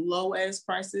at these low ass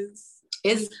prices.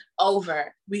 It's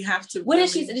over. We have to. What did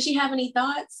she say? Did she have any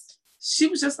thoughts? She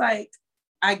was just like,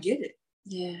 I get it.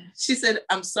 Yeah. She said,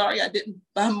 I'm sorry I didn't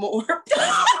buy more.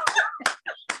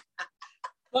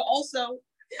 But also,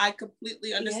 I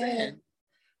completely understand.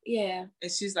 Yeah.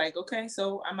 And she's like, okay,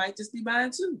 so I might just be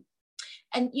buying too.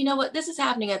 And you know what? This is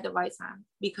happening at the right time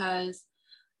because,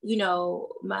 you know,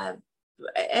 my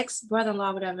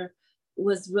ex-brother-in-law, whatever,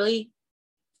 was really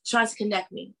trying to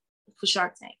connect me for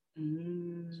Shark Tank.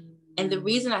 And the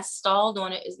reason I stalled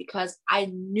on it is because I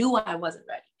knew I wasn't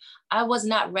ready. I was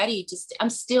not ready to, I'm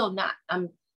still not, I'm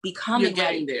becoming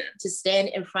ready to stand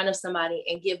in front of somebody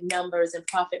and give numbers and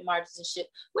profit margins and shit.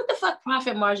 What the fuck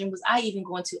profit margin was I even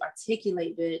going to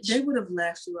articulate, bitch? They would have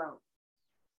laughed you out.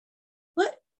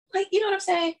 What? Like, you know what I'm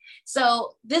saying?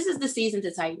 So this is the season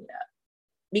to tighten it up.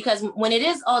 Because when it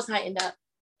is all tightened up,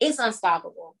 it's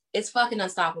unstoppable. It's fucking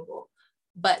unstoppable.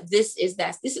 But this is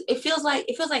that. It feels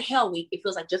like Hell Week. It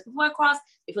feels like just before I crossed.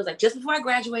 It feels like just before I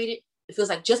graduated. It feels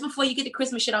like just before you get the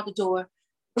Christmas shit out the door.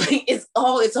 Like it's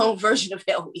all its own version of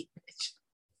Hell Week.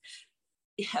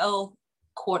 Hell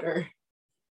quarter.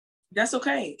 That's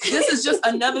okay. This is just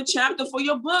another chapter for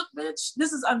your book, bitch.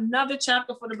 This is another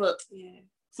chapter for the book. Yeah.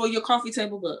 For your coffee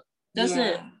table book. That's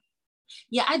it.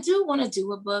 Yeah, I do want to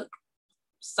do a book.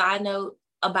 Side note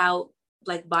about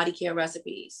like body care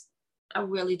recipes. I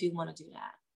really do want to do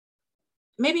that.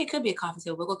 Maybe it could be a coffee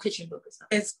table book or kitchen book or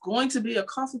something. It's going to be a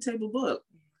coffee table book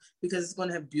because it's going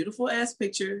to have beautiful ass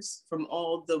pictures from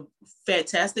all the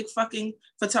fantastic fucking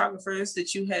photographers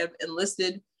that you have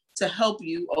enlisted to help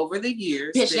you over the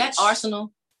years. Bitch, that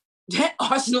arsenal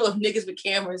of niggas with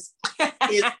cameras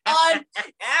is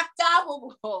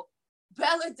unstoppable.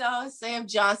 Bella Dawn, Sam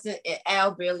Johnson, and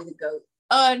Al Bailey the GOAT.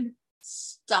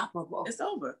 Unstoppable. It's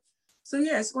over. So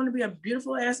yeah, it's going to be a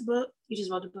beautiful ass book. You just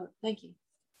wrote the book. Thank you.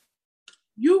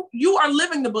 You are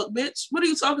living the book, bitch. What are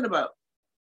you talking about?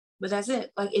 But that's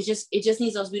it. Like it just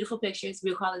needs those beautiful pictures.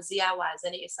 We'll call it ZIY.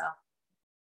 Zen it yourself.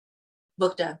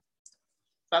 Book done.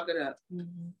 Fuck it up.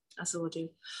 Mm-hmm. That's what we'll do.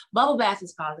 Bubble bath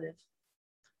is positive.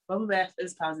 Bubble bath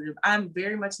is positive. I'm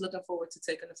very much looking forward to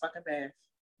taking a fucking bath.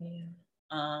 Yeah.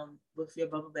 With your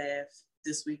bubble bath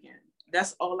this weekend.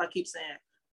 That's all I keep saying.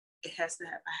 I have to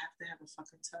have a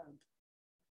fucking tub.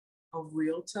 A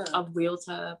real tub. A real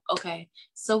tub. Okay.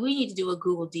 So we need to do a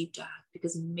Google deep dive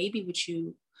because maybe what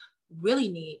you really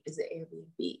need is an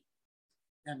Airbnb.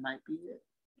 That might be it.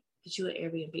 Get you an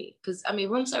Airbnb. Because I mean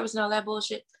room service and all that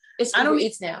bullshit. It's Uber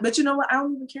Eats now. But you know what? I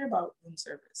don't even care about room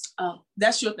service. Oh.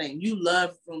 That's your thing. You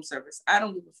love room service. I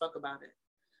don't give a fuck about it.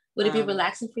 Would it be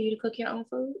relaxing for you to cook your own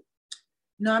food?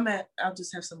 No, I'll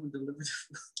just have someone deliver the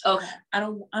food. Okay. I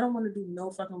don't want to do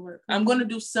no fucking work. I'm going to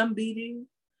do some beating.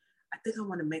 I think I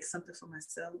want to make something for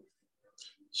myself.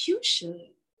 You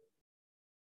should.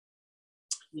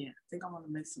 Yeah, I think I want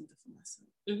to make something for myself.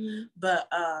 Mm-hmm. But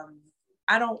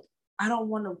I don't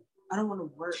want to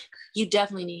work. You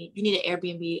definitely need an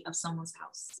Airbnb of someone's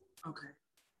house. Okay.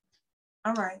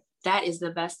 All right. That is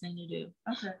the best thing to do.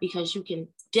 Okay. Because you can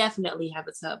definitely have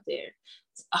a tub there.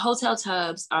 Hotel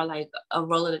tubs are like a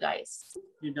roll of the dice.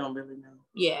 You don't really know.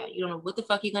 Yeah, you don't know what the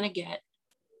fuck you're gonna get.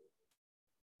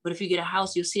 But if you get a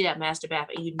house, you'll see that master bath,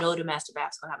 and you know the master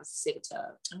bath's gonna have a sick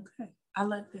tub. Okay, I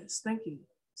like this. Thank you.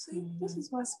 See, this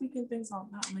is why speaking things out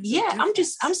loud makes yeah,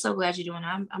 I'm so glad you're doing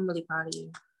it. I'm really proud of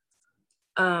you.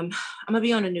 I'm gonna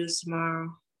be on the news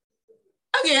tomorrow.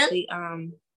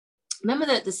 Again.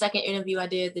 Remember the second interview I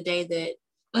did the day that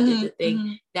I did the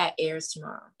thing that airs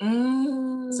tomorrow.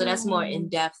 So that's more in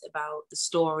depth about the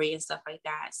story and stuff like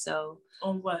that. So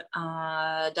on what?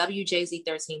 WJZ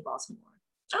 13 Baltimore.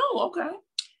 Oh, okay.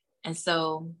 And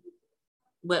so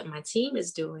what my team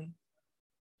is doing,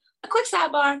 a quick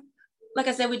sidebar. Like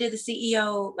I said, we did the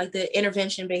CEO, like the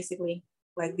intervention basically,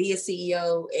 like be a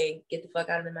CEO and get the fuck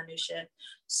out of the minutia.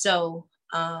 So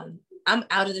I'm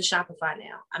out of the Shopify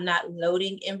now. I'm not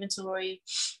loading inventory.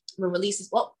 When releases,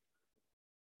 well,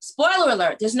 spoiler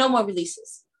alert, there's no more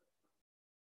releases.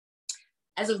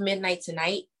 As of midnight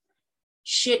tonight,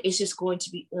 shit is just going to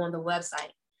be on the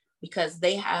website because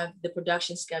they have the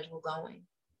production schedule going.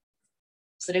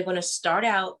 So they're going to start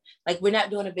out, like, we're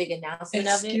not doing a big announcement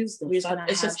of it.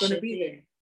 It's just going to be there.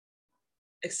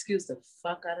 Excuse the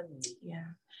fuck out of me. Yeah.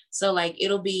 So like,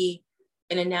 it'll be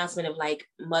an announcement of like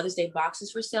Mother's Day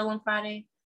boxes for sale on Friday,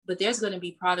 but there's going to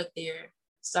be product there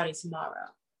starting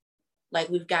tomorrow. Like,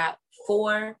 we've got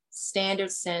 4 standard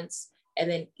scents,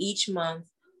 and then each month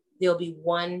there'll be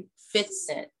 1 5th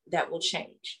scent that will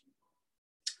change.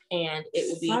 And it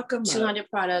will be 200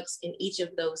 products in each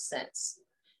of those scents.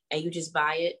 And you just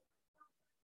buy it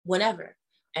whenever.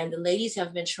 And the ladies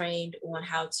have been trained on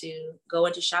how to go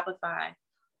into Shopify,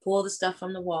 pull the stuff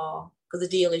from the wall, because the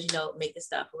deal is, make the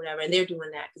stuff or whatever. And they're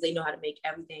doing that because they know how to make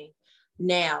everything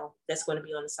now that's going to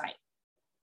be on the site.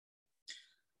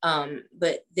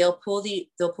 But they'll pull the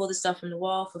stuff from the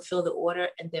wall, fulfill the order,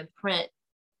 and then print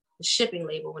the shipping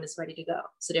label when it's ready to go.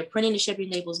 So they're printing the shipping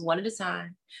labels one at a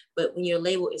time. But when your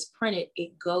label is printed,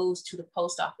 it goes to the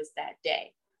post office that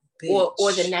day. Or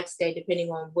the next day,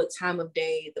 depending on what time of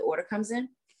day the order comes in.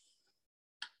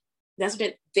 That's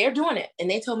what they're doing it. And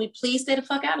they told me, please stay the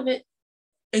fuck out of it.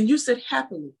 And you said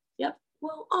happily. Yep.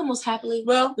 Well, almost happily.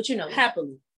 Well, but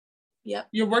happily. Yep.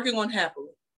 You're working on happily.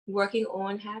 Working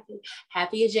on happy.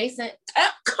 Happy adjacent.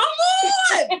 Come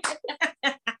on!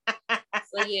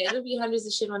 So yeah, it'll be hundreds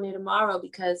of shit on there tomorrow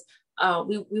because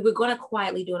we were going to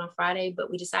quietly do it on Friday,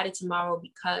 but we decided tomorrow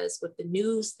because with the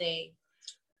news thing,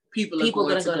 people are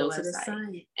going to go to the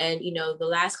website. And, the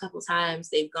last couple of times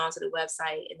they've gone to the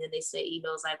website and then they say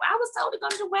emails like, well, I was told to go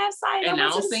to the website. And I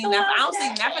don't see nothing. I don't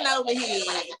see nothing over here.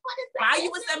 Why you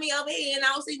would send me over here and I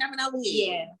don't see nothing over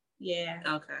here? Yeah.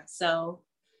 Okay. So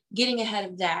getting ahead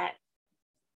of that,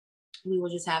 we will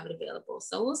just have it available.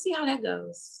 So we'll see how that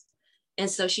goes. And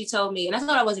so she told me, and I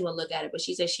thought I wasn't going to look at it, but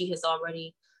she said she has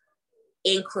already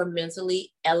incrementally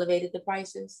elevated the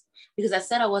prices because I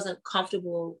said I wasn't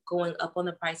comfortable going up on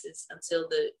the prices until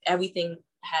everything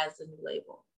has a new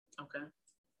label. Okay.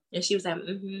 And she was like,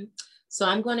 So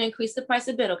I'm going to increase the price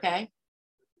a bit, okay?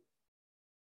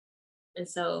 And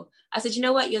so I said, you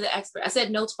know what? You're the expert. I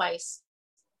said no twice.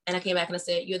 And I came back and I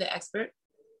said, you're the expert.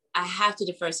 I have to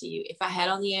defer to you. If I had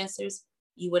all the answers,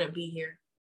 you wouldn't be here.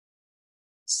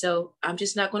 So I'm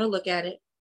just not going to look at it.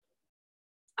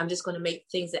 I'm just going to make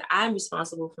things that I'm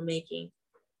responsible for making.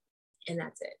 And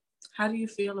that's it. How do you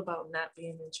feel about not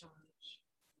being in charge?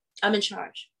 I'm in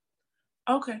charge.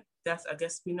 Okay. I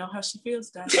guess we know how she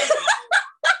feels, guys.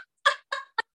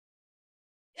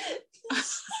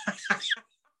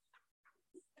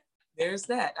 There's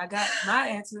that. I got my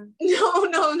answer. No.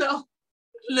 No.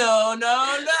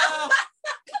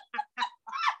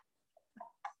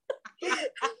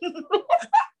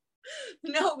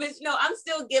 No, bitch. No, I'm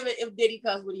still giving. If Diddy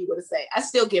comes, what are you going to say? I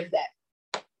still give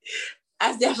that.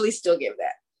 I definitely still give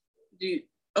that. Dude.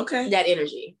 Okay. That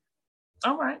energy.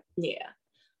 All right. Yeah.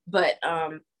 But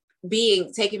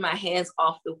taking my hands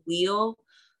off the wheel,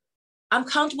 I'm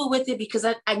comfortable with it because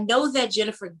I know that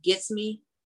Jennifer gets me.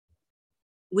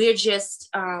 We're just,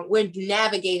 we're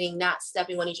navigating, not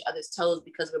stepping on each other's toes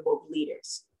because we're both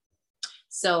leaders.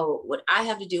 So what I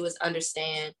have to do is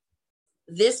understand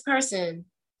this person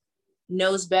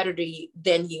knows better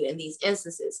than you in these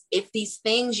instances. If these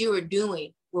things you were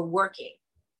doing were working,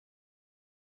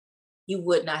 you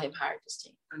would not have hired this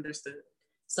team. Understood.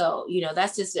 So,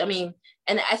 that's just, and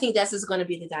I think that's just going to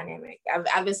be the dynamic.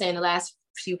 I've been saying the last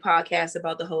few podcasts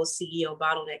about the whole CEO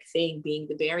bottleneck thing being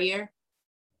the barrier.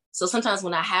 So sometimes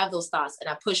when I have those thoughts and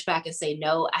I push back and say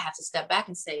no, I have to step back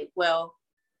and say, well,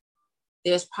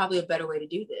 there's probably a better way to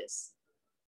do this.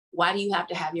 Why do you have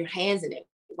to have your hands in it?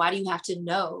 Why do you have to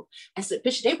know? I said,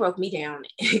 bitch, they broke me down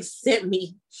and sent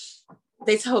me.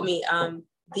 They told me,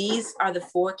 these are the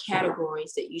 4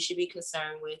 categories that you should be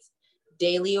concerned with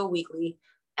daily or weekly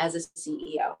as a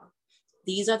CEO.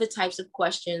 These are the types of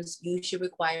questions you should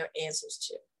require answers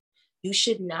to. You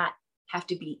should not have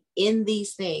to be in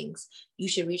these things. You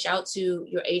should reach out to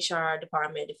your HR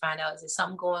department to find out, is there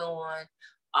something going on?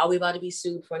 Are we about to be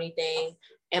sued for anything?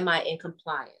 Am I in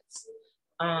compliance?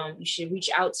 You should reach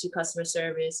out to customer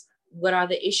service. What are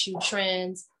the issue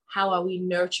trends? How are we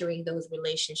nurturing those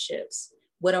relationships?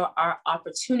 What are our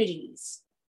opportunities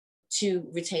to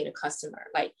retain a customer?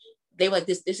 Like, they were like,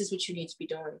 this is what you need to be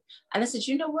doing. And I said,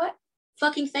 you know what?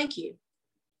 Fucking thank you.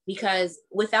 Because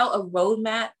without a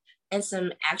roadmap and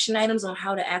some action items on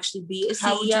how to actually be a CEO,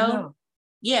 how would you know?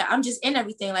 Yeah, I'm just in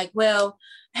everything like, well,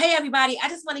 hey, everybody, I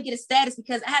just want to get a status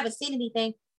because I haven't seen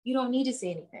anything. you don't need to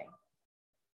say anything.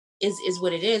 Is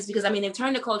what it is. Because I mean, they've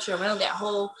turned the culture around. That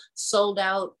whole sold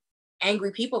out,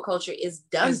 angry people culture is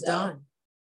done. It's done.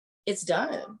 It's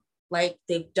done. Like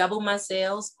they've doubled my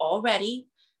sales already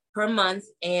per month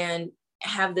and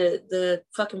have the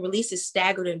fucking releases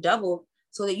staggered and doubled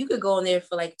so that you could go in there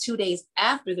for like 2 days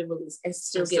after the release and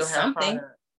still get something.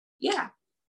 Yeah.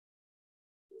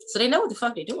 So they know what the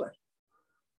fuck they're doing.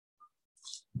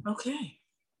 Okay.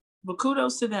 Well,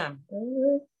 kudos to them.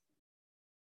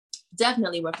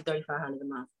 Definitely worth the $3,500 a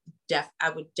month. I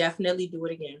would definitely do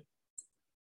it again.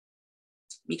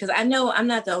 Because I know I'm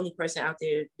not the only person out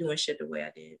there doing shit the way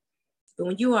I did. But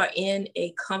when you are in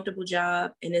a comfortable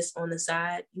job and it's on the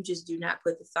side, you just do not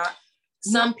put the thought.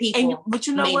 Some people, but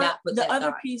you know may what? not put The that other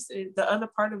thought. piece, the other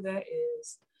part of that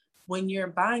is when you're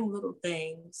buying little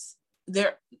things,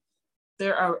 there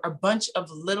are a bunch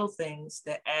of little things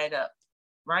that add up,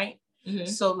 right? Mm-hmm.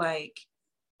 So like,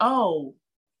 oh,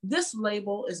 this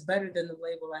label is better than the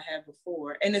label I had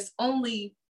before, and it's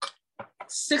only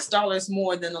 $6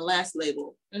 more than the last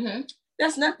label. Mm-hmm.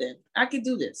 That's nothing. I could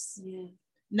do this. Yeah.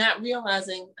 Not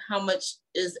realizing how much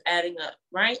is adding up,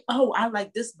 right? Oh, I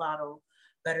like this bottle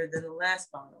better than the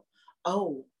last bottle.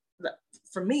 Oh,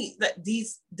 for me,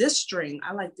 this string,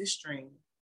 I like this string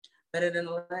better than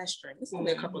the last string. It's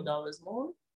only a couple dollars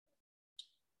more.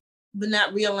 But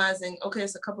not realizing, okay,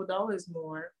 it's a couple dollars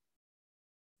more,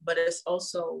 but it's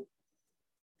also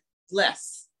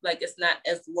less. Like it's not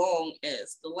as long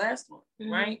as the last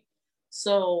one, right?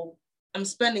 So I'm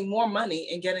spending more money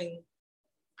and getting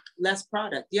less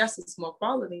product. Yes, it's more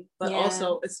quality, but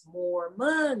also it's more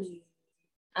money.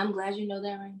 I'm glad you know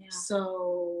that right now.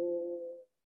 So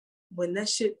when that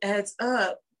shit adds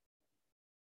up,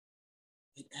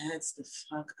 it adds the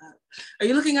fuck up. Are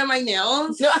you looking at my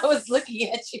nails? No, I was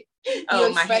looking at you. Oh,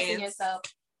 you my expressing hands. yourself.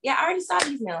 Yeah, I already saw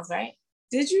these nails, right?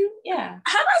 Did you? Yeah. Have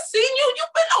I seen you?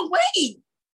 You've been away.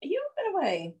 You've been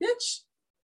away. Bitch.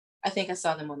 I think I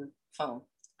saw them on the phone.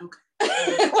 Okay.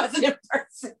 It wasn't in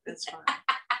person. That's fine.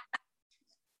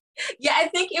 Yeah, I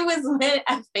think it was when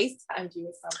I FaceTimed you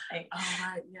or something. All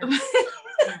right, yeah.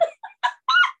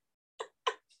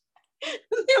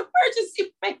 The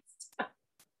emergency FaceTime.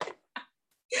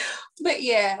 But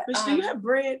yeah. Bitch, do you have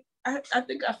bread? I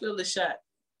think I feel the shot.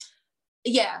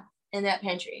 Yeah, in that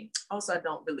pantry. Also, I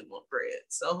don't really want bread.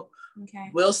 So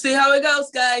okay, we'll see how it goes,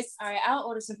 guys. All right, I'll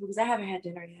order some food because I haven't had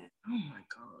dinner yet. Oh my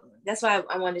God. That's why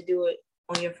I wanted to do it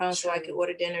on your phone so I could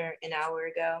order dinner an hour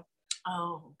ago.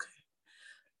 Oh, okay.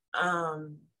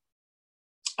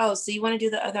 Oh, so you want to do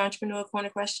the other entrepreneur corner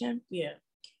question? Yeah.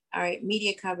 All right,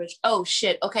 media coverage. Oh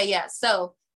shit. Okay, yeah.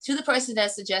 So to the person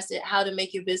that suggested how to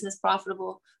make your business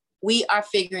profitable, we are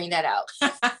figuring that out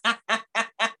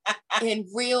in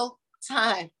real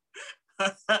time.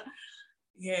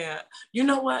 Yeah. You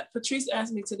know what? Patrice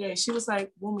asked me today. She was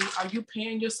like, "Woman, are you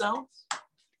paying yourself?"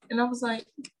 And I was like,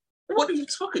 "What are you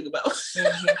talking about?"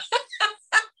 Mm-hmm.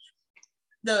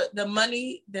 The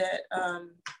money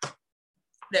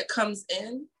that comes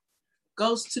in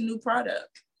goes to new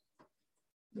product.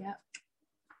 Yeah.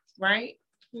 Right?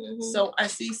 Mm-hmm. So I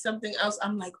see something else.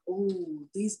 I'm like, oh,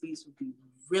 these beads would be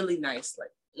really nice,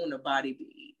 like on a body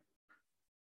bead.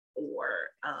 Or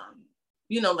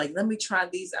like, let me try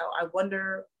these out. I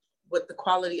wonder what the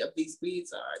quality of these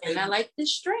beads are. And I like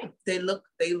this string. They look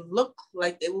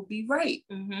like they will be right.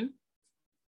 Mm-hmm.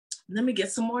 Let me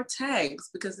get some more tags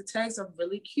because the tags are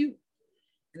really cute.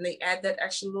 And they add that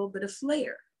extra little bit of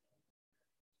flair.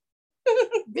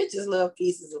 Bitches love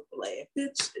pieces of flair.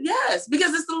 Bitch, yes,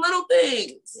 because it's the little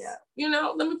things.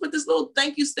 Yeah. Let me put this little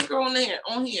thank you sticker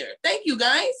on here. Thank you,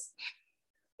 guys.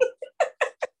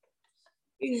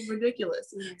 It's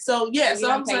ridiculous. Yeah. So yeah,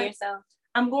 so I'm like,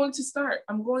 I'm going to start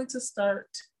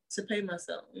to pay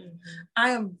myself. Mm-hmm.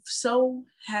 I am so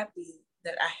happy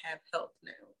that I have help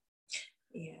now.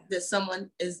 Yeah. That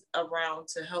someone is around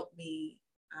to help me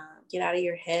get out of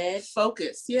your head.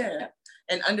 Focus, yeah.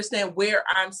 And understand where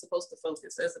I'm supposed to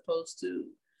focus as opposed to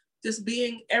just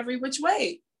being every which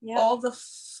way all the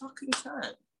fucking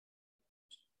time.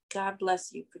 God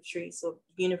bless you, Patrice, or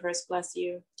universe bless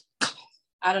you.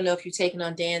 I don't know if you're taking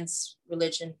on Dan's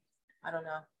religion. I don't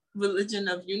know. Religion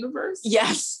of universe?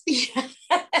 Yes. Yes.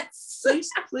 Please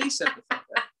shut the fuck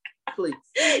up. Please.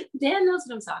 Dan knows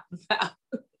what I'm talking about.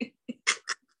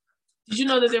 Did you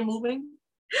know that they're moving?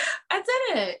 I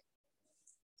didn't.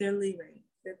 They're leaving.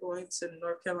 They're going to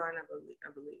North Carolina, I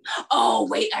believe. Oh,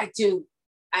 wait, I do.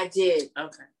 I did.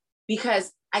 Okay.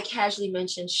 Because I casually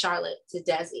mentioned Charlotte to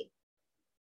Desi.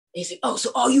 He said, oh,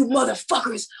 so all you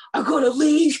motherfuckers are going to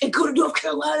leave and go to North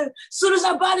Carolina as soon as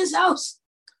I buy this house.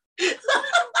 Is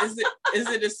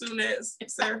it as soon as,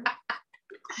 sir?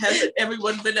 Has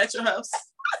everyone been at your house?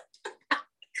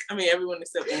 I mean, everyone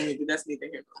except Amy, but that's neither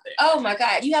here nor there. Oh my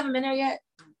God. You haven't been there yet?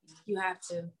 You have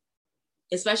to.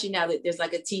 Especially now that there's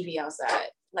like a TV outside.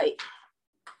 Like,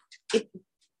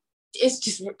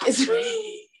 it's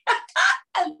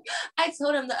I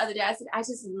told him the other day, I said, I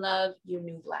just love your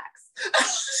new blacks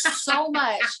so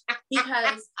much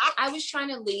because I was trying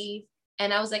to leave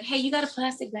and I was like, hey, you got a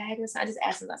plastic bag? And so I just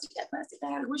asked him, I said, you got a plastic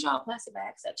bag? Where's y'all plastic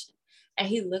bag section? And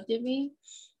he looked at me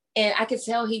and I could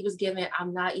tell he was giving,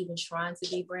 I'm not even trying to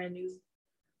be brand new,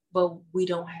 but we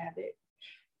don't have it.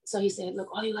 So he said, look,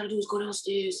 all you got to do is go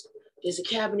downstairs. There's a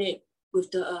cabinet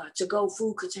with the to-go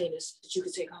food containers that you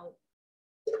can take home.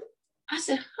 I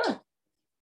said, huh.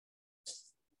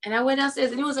 And I went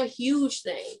downstairs and it was a huge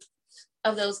thing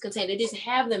of those containers. They just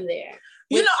have them there.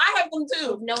 You know, I have them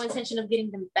too. With no intention of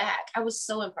getting them back. I was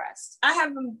so impressed. I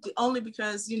have them only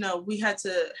because, you know, we had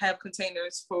to have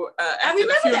containers for I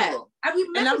remember that. I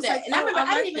remember and I was that. like, and I remember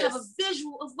I didn't even this. have a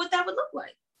visual of what that would look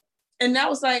like. And that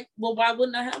was like, well, why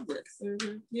wouldn't I have this?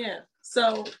 Mm-hmm. Yeah.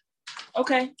 So,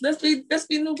 okay, let's be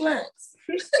new blacks.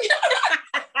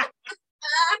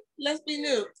 Let's be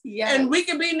new. Yeah. And we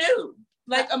can be new.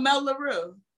 Like Amel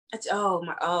LaRue.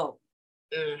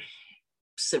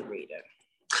 Sabrina.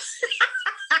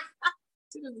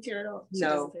 She doesn't care at all.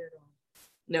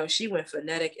 No, she went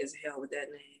phonetic as hell with that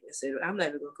name. I said, I'm not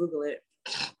even gonna Google it.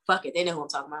 Fuck it, they know who I'm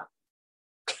talking about.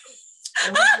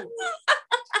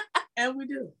 And we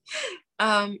do.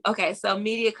 Okay, so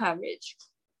media coverage.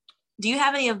 Do you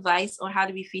have any advice on how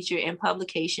to be featured in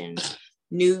publications,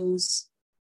 news,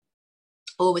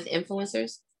 or with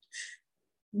influencers?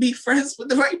 Be friends with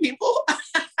the right people.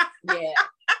 Yeah. I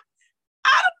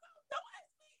don't know.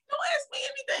 Don't ask me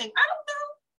anything. I don't know.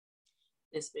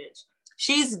 This bitch.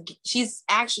 She's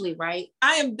actually right.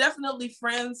 I am definitely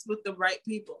friends with the right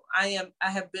people. I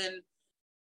have been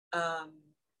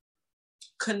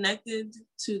connected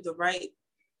to the right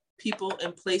people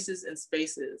and places and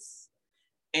spaces.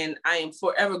 And I am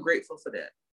forever grateful for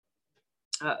that.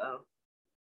 Uh-oh.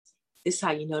 This is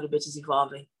how you know the bitch is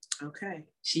evolving. Okay.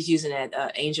 She's using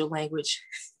that angel language.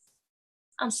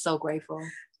 I'm so grateful.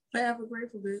 Forever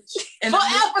grateful, bitch. And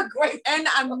Forever grateful. And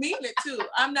I mean it too.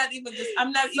 I'm not even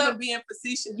being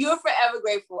facetious. You're forever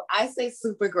grateful. I say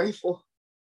super grateful.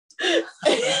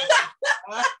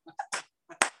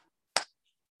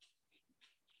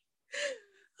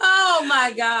 Oh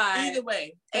my God. Either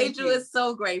way. Angel is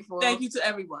so grateful. Thank you to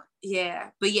everyone. Yeah.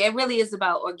 But yeah, it really is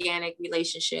about organic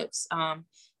relationships. At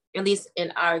least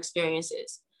in our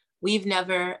experiences. We've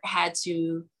never had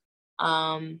to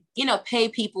pay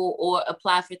people or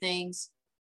apply for things.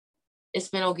 It's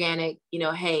been organic,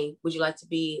 hey, would you like to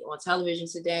be on television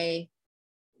today?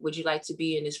 Would you like to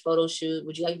be in this photo shoot?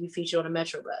 Would you like to be featured on a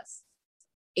Metro bus?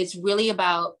 It's really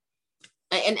about,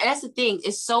 and that's the thing,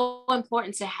 it's so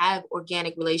important to have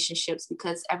organic relationships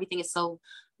because everything is so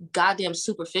goddamn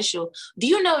superficial. Do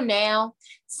you know now,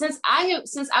 since I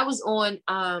was on,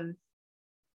 I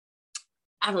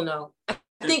don't know,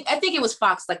 I think it was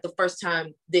Fox like the first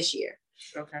time this year.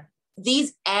 Okay.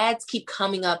 These ads keep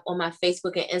coming up on my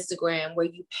Facebook and Instagram where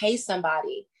you pay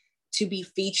somebody to be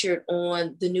featured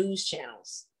on the news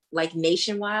channels, like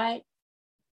nationwide.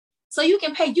 So you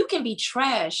can be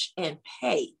trash and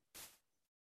pay.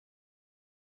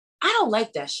 I don't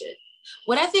like that shit.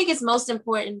 What I think is most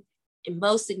important and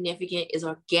most significant is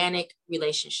organic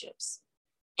relationships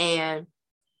and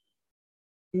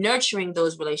nurturing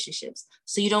those relationships.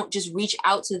 So you don't just reach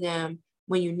out to them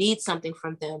when you need something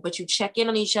from them, but you check in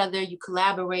on each other, you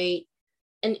collaborate,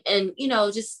 and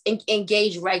just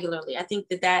engage regularly. I think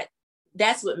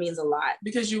that's what means a lot.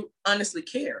 Because you honestly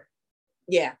care.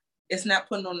 Yeah. It's not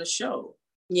putting on a show.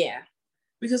 Yeah.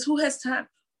 Because who has time?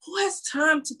 Who has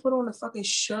time to put on a fucking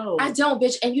show? I don't,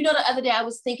 bitch. And the other day I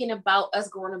was thinking about us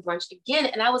going to brunch again,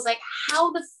 and I was like,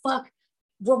 how the fuck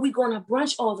were we going to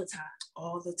brunch all the time?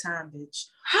 All the time, bitch.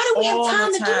 How do we have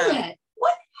time to do that?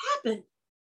 What happened?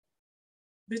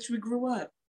 Bitch, we grew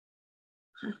up.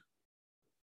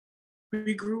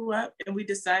 We grew up and we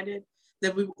decided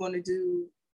that we were going to do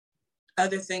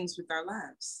other things with our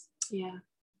lives. Yeah.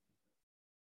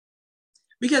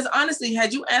 Because honestly,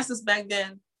 had you asked us back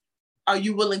then, are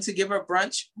you willing to give her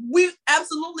brunch? We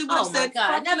absolutely would have said,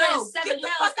 God, I never no, had 7 get the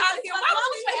mouths. fuck out of here. Why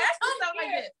would you ask us something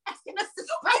like that? Asking us to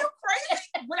Are you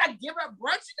crazy? Would I give her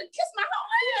brunch? You could kiss my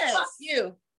whole ass. fuck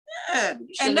you. Yeah.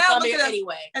 And now look at us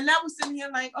anyway. And now we're sitting here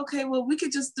like, okay, well, we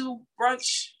could just do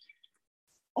brunch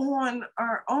on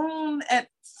our own at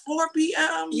 4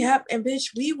 p.m. Yep, and bitch,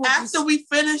 after we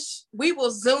finish, we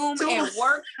will Zoom and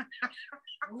work.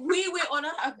 We went on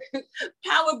a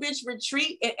power bitch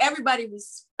retreat, and everybody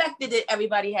respected it.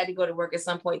 Everybody had to go to work at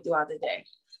some point throughout the day.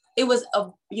 It was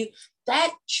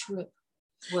that trip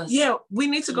was. Yeah, we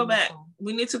need to go back. beautiful.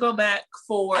 We need to go back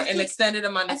for I an think- extended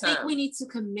amount I of time. think we need to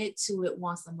commit to it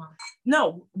once a month.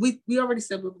 No, we already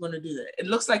said we were going to do that. It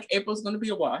looks like April's going to be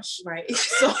a wash. Right.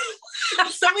 So,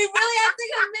 So we really have to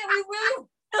commit. We really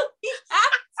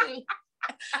have to.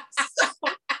 so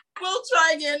we'll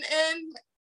try again. And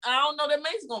I don't know that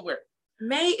May's going to work.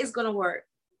 May is gonna work.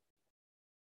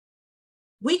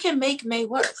 We can make May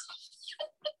work.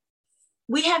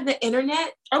 We have the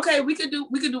internet. Okay, we could do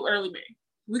early May.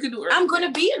 We could do early. I'm gonna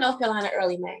be in North Carolina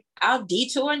early May. I'll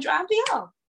detour and drive to y'all.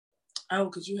 Oh,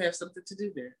 because you have something to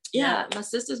do there. Yeah, my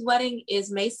sister's wedding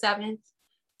is May 7th.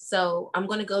 So I'm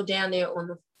gonna go down there on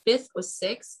the 5th or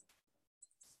 6th,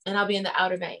 and I'll be in the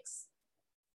Outer Banks.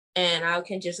 And I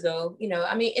can just go,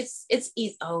 I mean, it's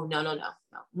easy. Oh, no.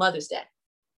 Mother's Day.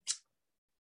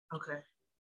 Okay.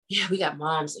 Yeah, we got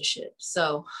moms and shit.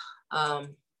 So, after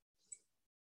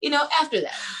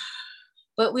that.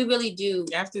 But we really do.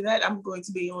 After that, I'm going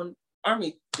to be on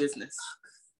Army business.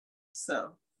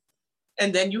 So,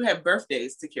 and then you have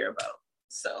birthdays to care about.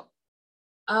 So.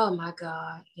 Oh my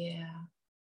God. Yeah.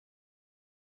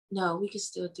 No, we can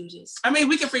still do this. I mean,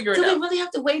 we can figure it Do out. we really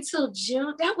have to wait till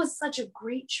June? That was such a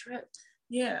great trip.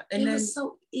 Yeah. And it then was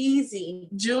so easy.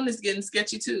 June is getting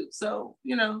sketchy too. So,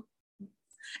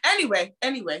 Anyway,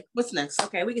 what's next?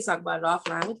 Okay, we can talk about it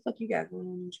offline. What the fuck you got going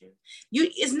on in June?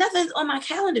 It's nothing on my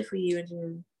calendar for you in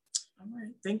June. All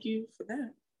right. Thank you for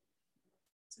that.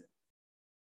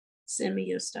 Send me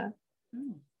your stuff.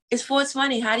 Oh. It's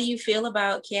 420. How do you feel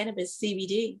about cannabis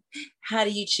CBD? How do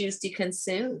you choose to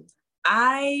consume?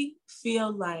 I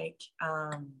feel like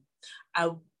I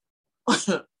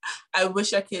I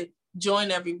wish I could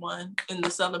join everyone in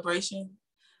the celebration.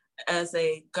 As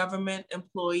a government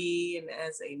employee and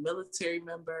as a military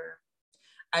member,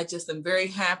 I just am very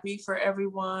happy for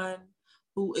everyone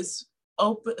who is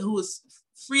open, who is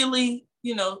freely,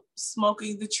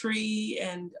 smoking the tree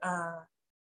and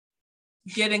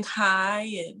getting high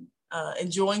and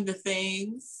enjoying the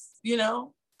things,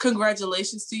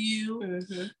 Congratulations to you.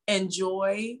 Mm-hmm.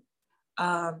 Enjoy.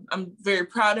 I'm very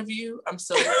proud of you. I'm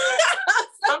so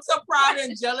proud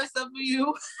and jealous of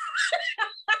you.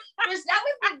 That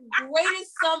was the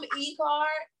greatest some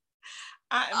e-card.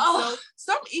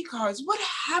 Some e-cards, what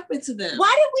happened to them?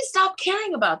 Why did we stop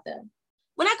caring about them?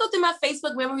 When I go through my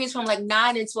Facebook memories from like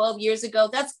 9 and 12 years ago,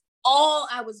 that's all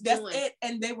I was doing. That's it.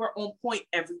 And they were on point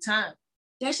every time.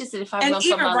 That's just it. If I run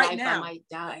for my life, I might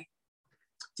die.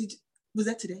 Was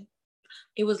that today?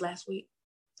 It was last week.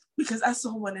 Because I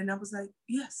saw one and I was like,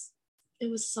 yes. It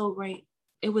was so great.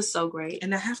 It was so great.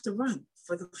 And I have to run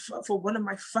for one of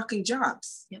my fucking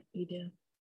jobs. Yep, you do.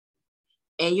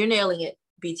 And you're nailing it,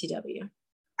 BTW.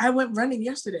 I went running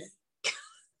yesterday.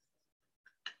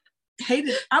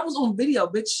 Hated. I was on video,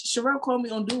 bitch. Sherelle called me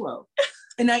on Duo.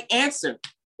 And I answered.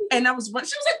 And I was running.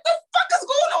 She was like, the fuck is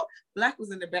going on? Black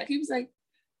was in the back. He was like,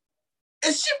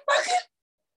 is she fucking?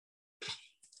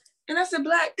 And I said,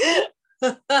 Black,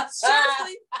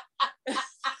 seriously?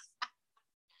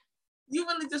 You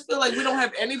really just feel like we don't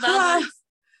have any boundaries?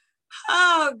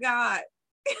 Oh, God.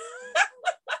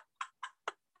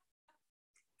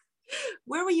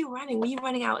 Where were you running? Were you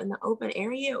running out in the open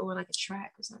area or like a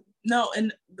track or something? No,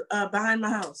 and behind my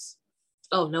house.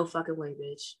 Oh, no fucking way,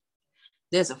 bitch.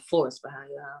 There's a forest behind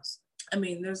your house. I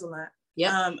mean, there's a lot.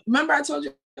 Yeah. Remember I told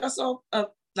you I saw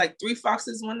like 3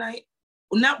 foxes one night?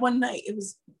 Well, not one night. It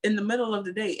was in the middle of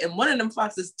the day. And one of them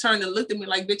foxes turned and looked at me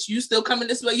like, bitch, you still coming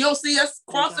this way? You don't see us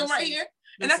crossing right here?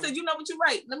 And I said, you know what, you're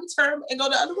right. Let me turn and go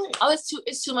the other way. Oh,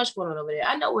 it's too much going on over there.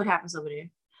 I know what happens over there.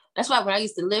 That's why when I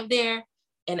used to live there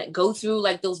and go through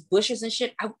like those bushes and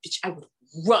shit, I would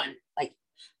run like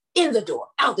in the door,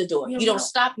 out the door. Yeah, you don't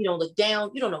stop. You don't look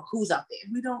down. You don't know who's out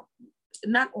there. We don't,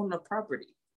 not on the property.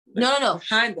 No.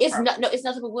 Behind the property. It's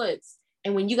nothing but woods.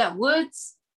 And when you got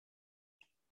woods,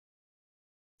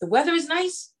 the weather is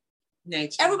nice.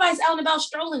 Nature. Everybody's out and about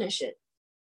strolling and shit.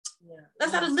 Yeah.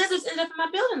 That's how the lizards ended up in my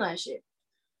building last year.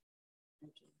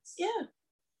 Yeah.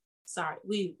 Sorry,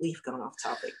 we've gone off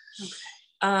topic.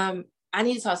 Okay. I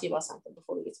need to talk to you about something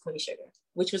before we get to Queen Sugar,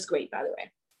 which was great, by the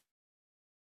way.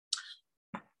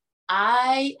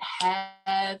 I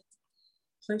have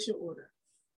Place your order.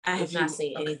 I have not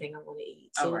seen anything I want to eat.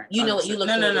 So right. you know what you look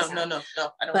for. No. I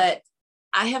don't. But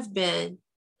I have been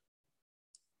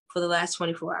for the last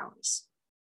 24 hours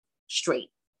straight,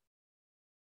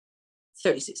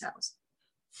 36 hours,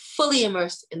 fully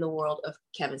immersed in the world of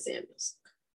Kevin Samuels.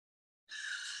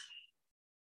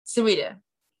 Sarita,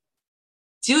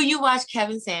 do you watch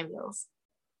Kevin Samuels?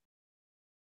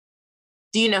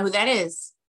 Do you know who that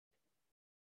is?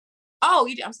 Oh,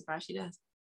 you do. I'm surprised she does.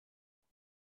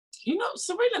 You know,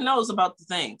 Serena knows about the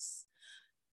things.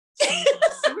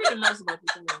 Serena knows about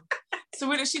the things.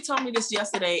 Serena, she told me this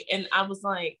yesterday, and I was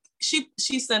like,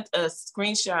 she sent a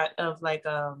screenshot of like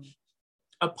a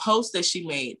post that she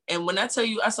made. And when I tell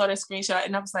you, I saw that screenshot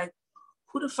and I was like,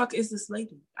 who the fuck is this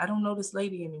lady? I don't know this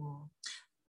lady anymore.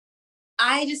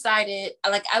 I decided,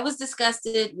 like, I was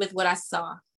disgusted with what I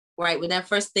saw, right, when that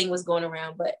first thing was going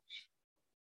around, but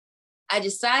I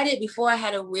decided before I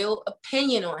had a real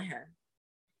opinion on her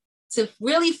to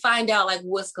really find out, like,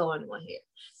 what's going on here.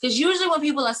 Because usually when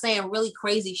people are saying really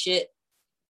crazy shit,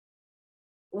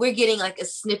 we're getting like a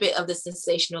snippet of the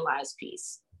sensationalized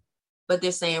piece, but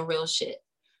they're saying real shit.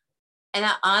 And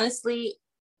I honestly,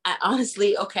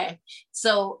 okay.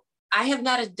 So I have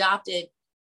not adopted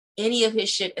any of his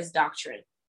shit as doctrine,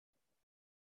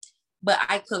 but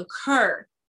I concur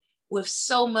with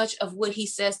so much of what he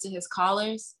says to his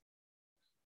callers.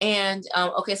 And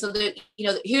okay, so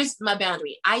here's my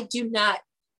boundary. I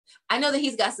know that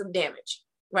he's got some damage,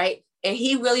 right? And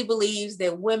he really believes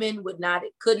that women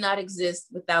could not exist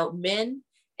without men,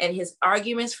 and his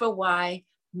arguments for why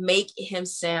make him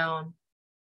sound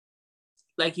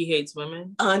like he hates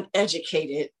women,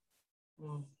 uneducated.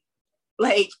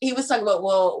 Like he was talking about,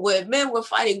 well, when men were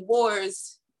fighting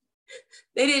wars,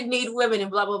 they didn't need women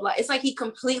and blah, blah, blah. It's like he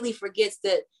completely forgets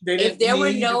that if there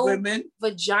were no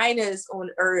vaginas on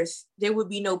earth, there would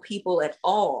be no people at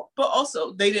all. But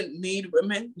also, they didn't need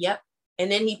women. Yep.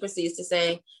 And then he proceeds to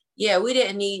say, yeah, we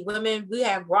didn't need women. We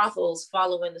have brothels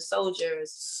following the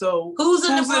soldiers. So who's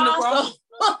in the brothel?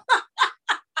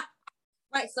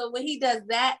 Right. So when he does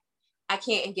that, I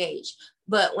can't engage.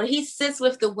 But when he sits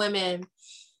with the women,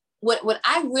 what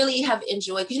I really have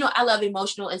enjoyed, because, I love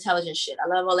emotional intelligence shit. I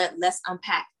love all that. Let's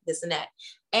unpack this and that.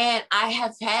 And I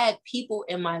have had people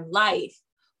in my life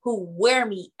who wear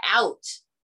me out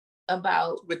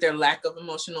about with their lack of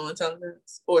emotional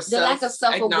intelligence or the lack of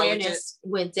self-awareness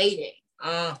when dating.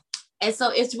 And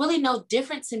so it's really no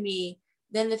different to me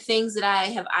than the things that I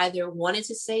have either wanted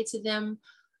to say to them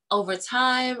over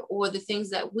time or the things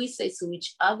that we say to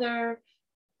each other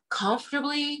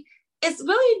comfortably. It's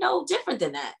really no different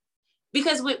than that.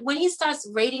 Because when he starts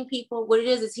rating people, what it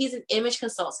is he's an image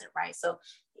consultant, right? So,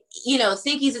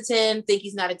 think he's a 10, think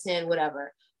he's not a 10,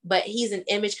 whatever. But he's an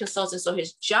image consultant. So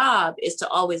his job is to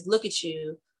always look at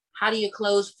you. How do your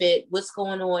clothes fit? What's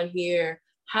going on here?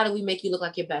 How do we make you look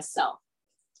like your best self?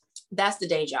 That's the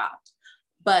day job.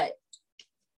 But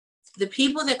the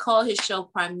people that call his show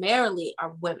primarily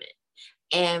are women.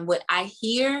 And what I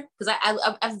hear, because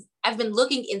I've been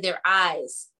looking in their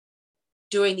eyes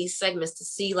during these segments to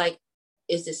see, like,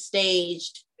 is this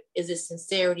staged? Is this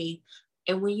sincerity?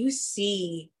 And when you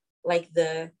see like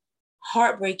the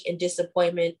heartbreak and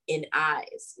disappointment in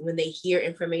eyes, when they hear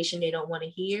information they don't want to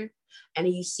hear, and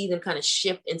then you see them kind of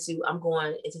shift into, I'm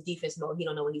going into defense mode. He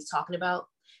don't know what he's talking about.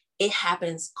 It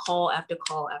happens call after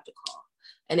call after call.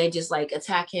 And they just like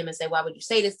attack him and say, why would you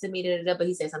say this to me? But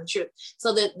he says, I'm true.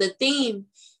 So the theme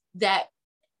that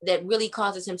really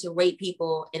causes him to rate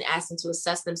people and ask them to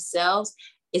assess themselves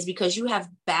is because you have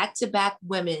back-to-back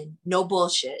women, no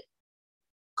bullshit,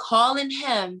 calling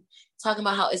him, talking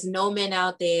about how it's no men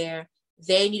out there.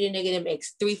 They need a nigga that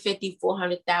makes $350,000,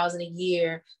 $400,000 a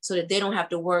year so that they don't have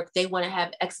to work. They want to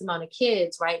have X amount of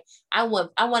kids, right? I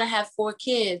want to have 4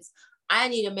 kids. I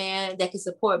need a man that can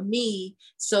support me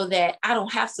so that I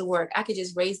don't have to work. I could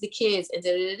just raise the kids and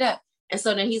da-da-da-da. And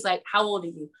so then he's like, how old are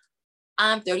you?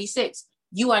 I'm 36.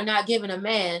 You are not giving a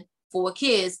man 4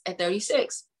 kids at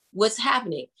 36. What's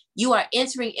happening? You are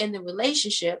entering in the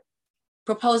relationship,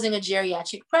 proposing a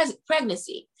geriatric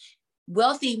pregnancy.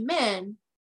 Wealthy men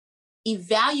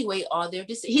evaluate all their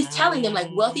decisions. He's telling them, like,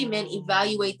 wealthy men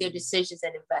evaluate their decisions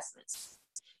and investments.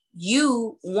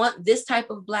 You want this type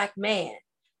of Black man.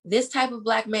 This type of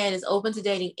Black man is open to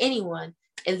dating anyone.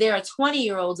 And there are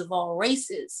 20-year-olds of all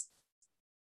races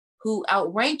who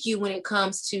outrank you when it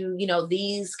comes to,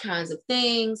 these kinds of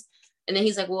things. And then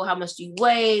he's like, well, how much do you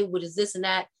weigh? What is this and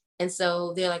that? And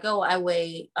so they're like, oh, I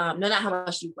weigh, no, not how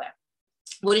much do you weigh.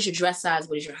 What is your dress size?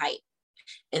 What is your height?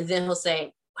 And then he'll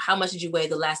say, how much did you weigh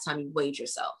the last time you weighed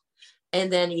yourself?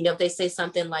 And then, if they say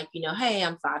something like, hey,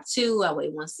 I'm 5'2", I weigh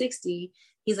 160.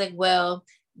 He's like, well,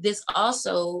 this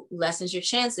also lessens your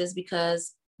chances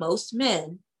because most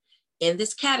men in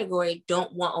this category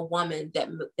don't want a woman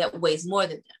that weighs more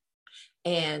than them.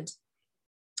 And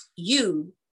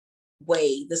you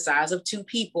weigh the size of 2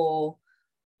 people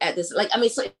at this,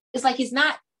 so it's like he's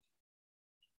not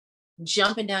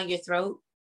jumping down your throat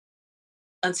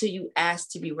until you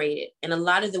ask to be rated. And a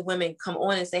lot of the women come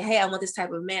on and say, hey, I want this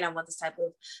type of man. I want this type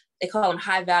of, they call them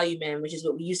high value men, which is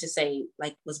what we used to say,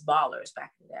 like, was ballers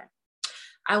back in the day.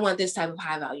 I want this type of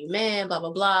high value man, blah,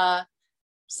 blah, blah.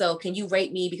 So can you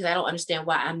rate me? Because I don't understand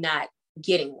why I'm not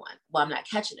getting one, why I'm not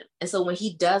catching him. And so when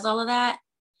he does all of that,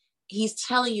 he's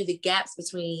telling you the gaps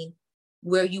between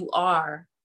where you are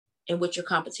and what your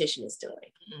competition is doing.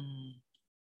 Mm.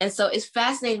 And so it's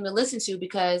fascinating to listen to,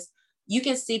 because you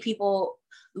can see people.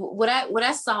 What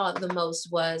I saw the most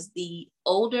was the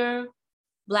older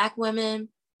Black women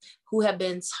who have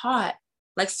been taught,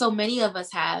 like so many of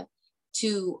us have,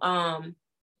 to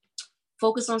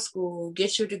focus on school,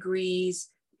 get your degrees,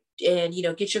 and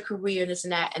get your career, this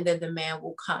and that, and then the man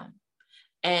will come.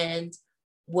 And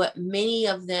what many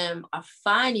of them are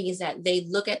finding is that they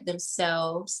look at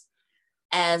themselves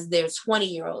as their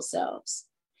 20-year-old selves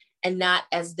and not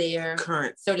as their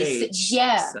current 36.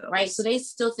 Yeah, selves. Right. So they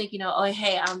still think, oh,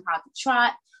 hey, I'm about to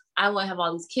trot. I want to have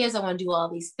all these kids. I want to do all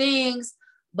these things.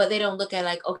 But they don't look at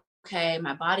like, okay,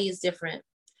 my body is different.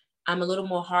 I'm a little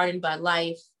more hardened by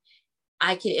life.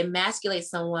 I can emasculate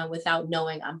someone without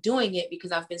knowing I'm doing it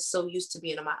because I've been so used to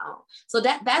being on my own. So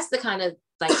that's the kind of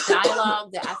like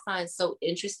dialogue that I find so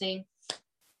interesting.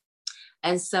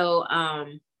 And so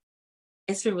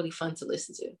it's been really fun to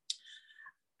listen to.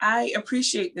 I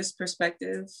appreciate this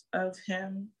perspective of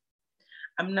him.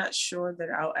 I'm not sure that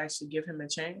I'll actually give him a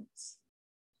chance.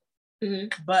 Mm-hmm.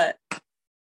 But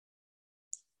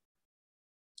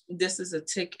this is a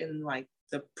tick in like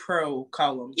the pro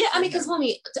column. Yeah, I mean, because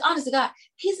honest to God,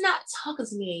 he's not talking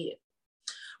to me.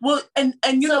 Well, and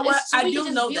you know what? I do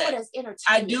know that.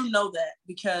 I do know that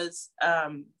because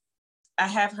I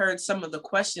have heard some of the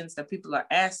questions that people are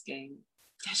asking.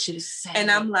 That shit is sad. And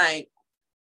I'm like,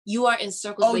 you are in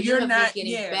circles where you're not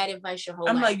getting bad advice your whole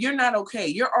life. I'm like, you're not okay.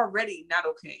 You're already not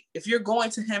okay. If you're going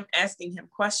to him, asking him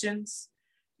questions,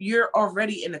 you're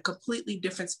already in a completely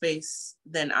different space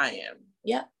than I am.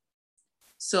 Yeah.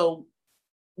 So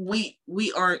we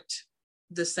aren't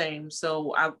the same.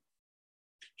 So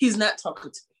he's not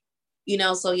talking to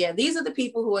me. So yeah, these are the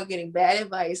people who are getting bad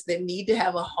advice that need to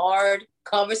have a hard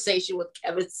conversation with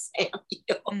Kevin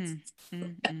Samuels.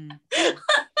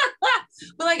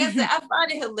 But like I said, I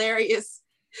find it hilarious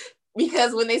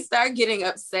because when they start getting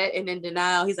upset and in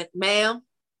denial, he's like, ma'am,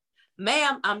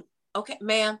 I'm okay,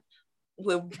 ma'am.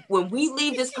 When we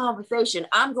leave this conversation,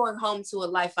 I'm going home to a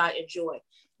life I enjoy.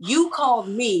 You called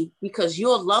me because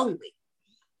you're lonely.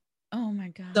 Oh my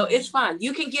God. So it's fine.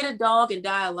 You can get a dog and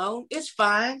die alone. It's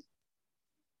fine.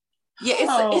 Yeah,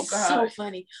 it's so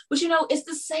funny. But it's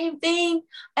the same thing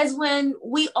as when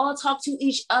we all talk to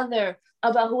each other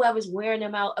about whoever's wearing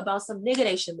them out about some nigga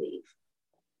they should leave.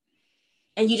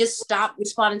 And you just stop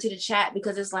responding to the chat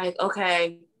because it's like,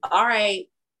 okay, all right.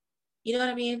 You know what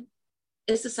I mean?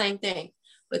 It's the same thing.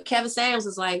 But Kevin Samuels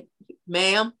is like,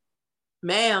 ma'am,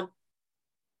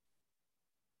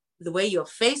 the way your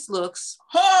face looks.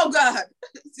 Oh God.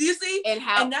 You see?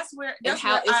 And that's where it's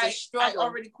a struggle I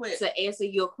already quit to answer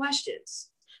your questions.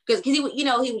 Because he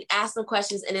would ask them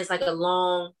questions and it's like a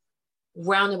long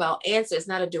roundabout answer. It's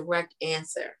not a direct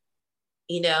answer.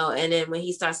 And then when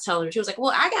he starts telling her, she was like,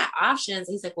 well, I got options.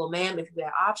 And he's like, well, ma'am, if you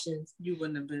had options, you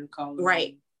wouldn't have been calling.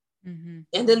 Right. Mm-hmm.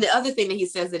 And then the other thing that he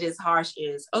says that is harsh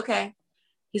is, okay.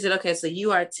 He said, okay, so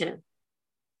you are 10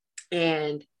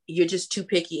 and you're just too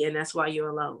picky and that's why you're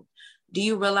alone. Do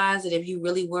you realize that if you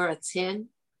really were a 10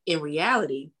 in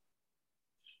reality,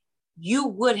 you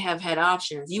would have had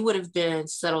options. You would have been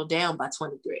settled down by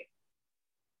 23.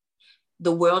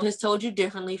 The world has told you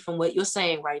differently from what you're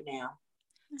saying right now.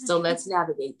 So let's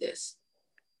navigate this.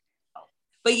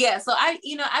 But yeah, so I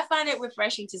find it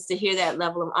refreshing to hear that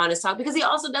level of honest talk because he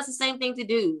also does the same thing to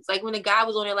dudes. Like when the guy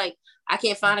was on there, like, I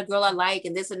can't find a girl I like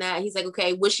and this and that. He's like,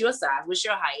 okay, what's your size? What's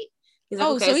your height? He's like,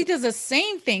 okay, so he does the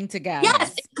same thing to guys.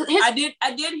 Yes. I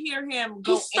did hear him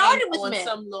go on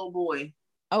some little boy.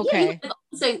 Okay. Yeah,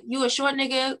 say you a short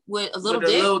nigga with a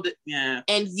little dick. Yeah.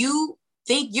 And you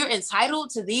think you're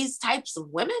entitled to these types of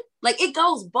women? Like it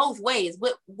goes both ways.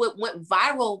 What went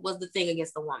viral was the thing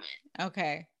against the woman.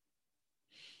 Okay.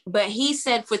 But he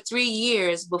said for 3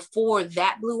 years before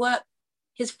that blew up,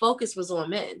 his focus was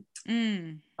on men.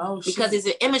 Because he's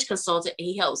an image consultant and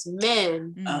he helps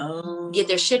men get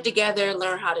their shit together,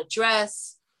 learn how to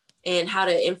dress and how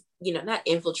to, not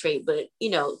infiltrate, but,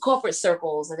 corporate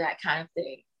circles and that kind of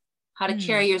thing. How to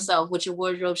carry yourself, what your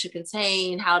wardrobe should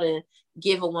contain, how to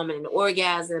give a woman an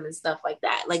orgasm and stuff like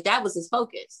that. Like that was his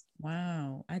focus.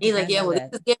 Wow. He's like, yeah, well, this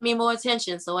is getting me more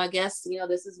attention. So I guess,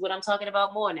 this is what I'm talking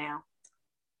about more now.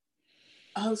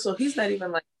 Oh, so he's not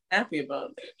even like happy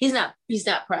about it. He's not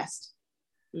pressed.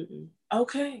 Mm-mm.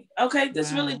 Okay.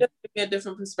 This really does give me a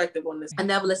different perspective on this. I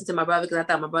never listened to my brother because I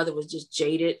thought my brother was just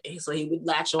jaded, and so he would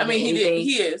latch on. I mean,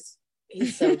 he is.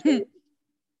 He's so jaded.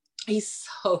 He's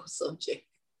so jaded.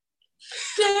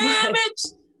 Damage.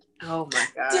 Oh my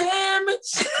God.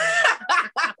 Damage.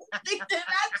 I think that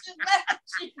I should let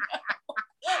you know.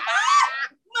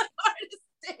 My heart is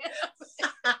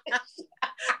damaged.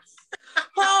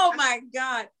 Oh my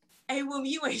God. Hey, Womb,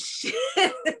 you ain't shit.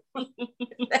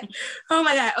 Oh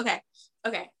my God.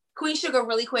 Okay. Queen Sugar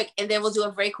really quick, and then we'll do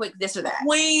a very quick this or that.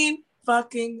 Queen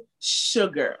fucking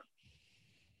Sugar.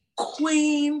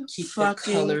 Queen Keep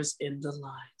fucking the colors in the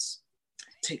lines.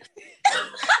 Take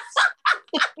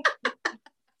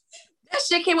That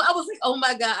shit came. I was like, oh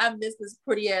my God, I missed this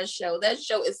pretty ass show. That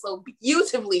show is so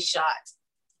beautifully shot.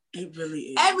 It really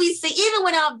is. Every scene, even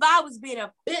when Alva was being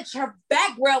a bitch, her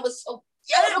background was so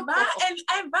beautiful.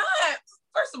 And Vi,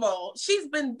 first of all, she's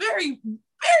been very,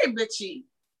 very bitchy.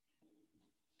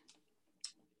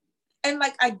 And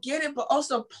like, I get it, but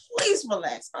also please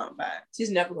relax, Aunt Vi. She's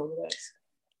never gonna relax.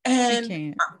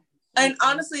 And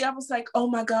honestly, I was like, oh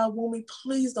my God, Wumi,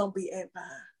 please don't be Aunt Vi.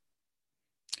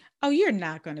 Oh, you're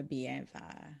not going to be Aunt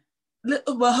Vi.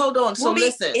 Well, hold on. So Wumi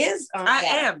listen, is I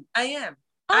am.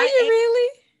 Are you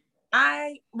really?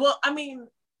 I mean,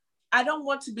 I don't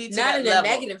want to be to not that in level.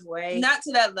 a negative way. Not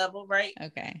to that level, right?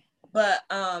 Okay. But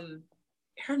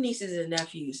her nieces and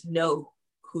nephews know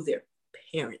who their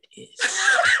parent is.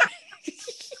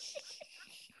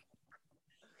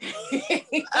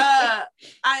 I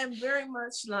am very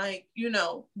much like,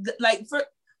 like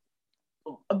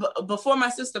before my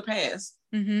sister passed,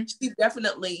 she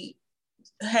definitely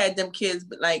had them kids,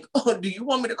 but like, oh, do you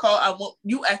want me to call? I want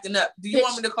you acting up. Do you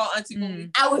want me to call Auntie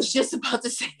Wumi? I was just about to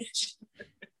say it.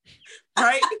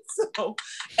 Right? So,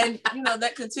 and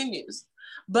that continues.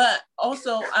 But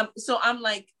also, I'm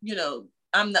like,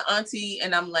 I'm the auntie,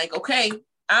 and I'm like, okay,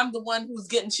 I'm the one who's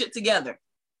getting shit together.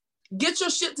 Get your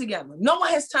shit together. No one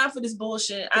has time for this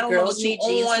bullshit. I don't know what you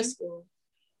on.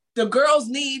 The girls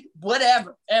need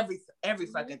whatever, every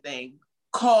fucking thing.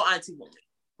 Call Auntie Wumi,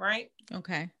 right?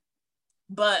 Okay.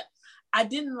 But I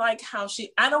didn't like how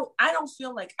I don't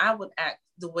feel like I would act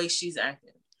the way she's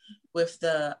acting with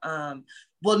the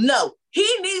well, no, he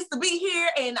needs to be here,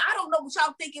 and I don't know what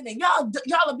y'all thinking, and y'all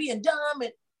are being dumb,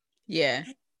 and yeah.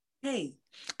 Hey,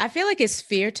 I feel like it's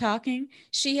fear talking.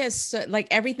 She has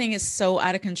everything is so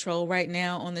out of control right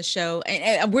now on the show,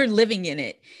 and we're living in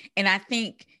it. And I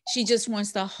think she just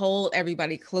wants to hold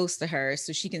everybody close to her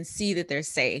so she can see that they're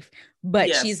safe,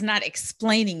 but she's not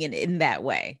explaining it in that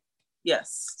way.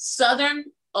 Yes. Southern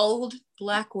old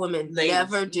Black women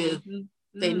never do.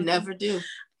 Mm-hmm. They never do.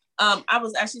 I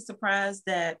was actually surprised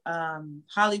that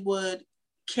Hollywood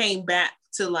came back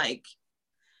to like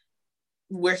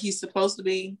where he's supposed to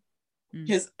be,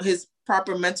 his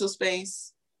proper mental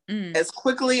space as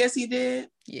quickly as he did.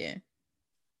 Yeah.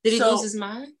 Did he lose his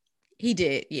mind? He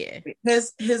did, yeah.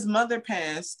 His mother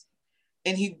passed,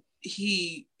 and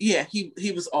he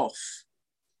was off.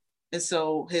 And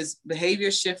so his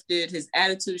behavior shifted, his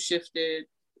attitude shifted.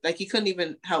 Like, he couldn't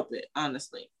even help it,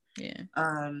 honestly. Yeah.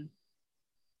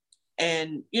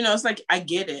 And it's like, I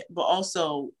get it, but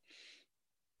also,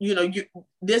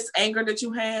 this anger that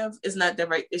you have is not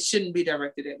direct. It shouldn't be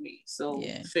directed at me. So,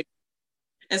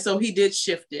 and so he did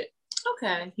shift it.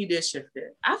 Okay. He did shift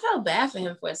it. I felt bad for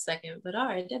him for a second, but all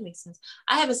right, that makes sense.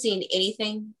 I haven't seen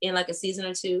anything in like a season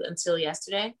or two until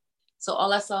yesterday. So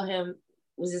all I saw him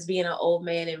was just being an old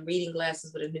man in reading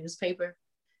glasses with a newspaper.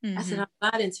 Mm-hmm. I said,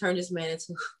 I didn't turn this man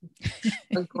into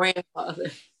a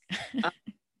grandfather.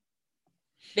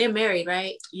 They're married,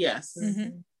 right? Yes.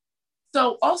 Mm-hmm.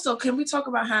 So also, can we talk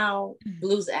about how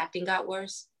Blue's acting got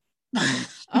worse?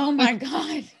 Oh my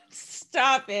God.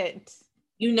 Stop it.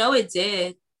 It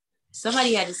did.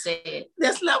 Somebody had to say it.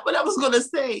 That's not what I was going to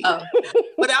say. Oh.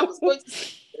 What I was going to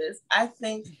say is, I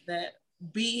think that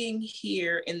being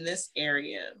here in this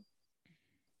area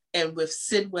and with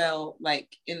Sidwell,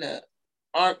 like an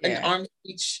arm's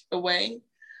reach away,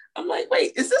 I'm like,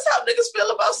 wait, is this how niggas feel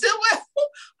about Sidwell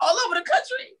all over the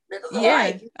country? Niggas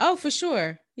right. Oh, for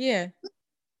sure. Yeah.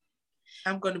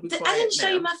 I'm going to be quiet I didn't show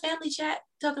you my family chat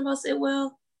talking about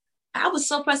Sidwell. I was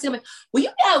so pressed. Well, you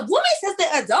got woman sister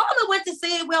Adama went to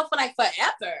Sidwell for like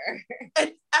forever.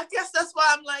 And I guess that's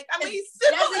why I'm like,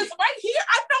 Sidwell is right here.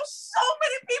 I know so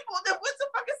many people that went to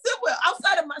fucking Sidwell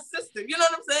outside of my sister. You know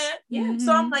what I'm saying? Yeah. Mm-hmm.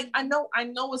 So I'm like, I know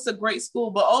it's a great school,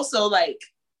 but also like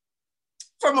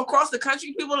from across the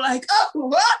country, people are like, oh,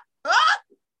 what?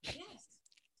 Yes.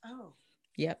 Oh.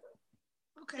 Yep.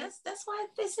 Okay. That's why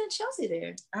they sent Chelsea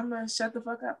there. I'm gonna shut the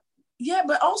fuck up. Yeah,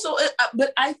 but also,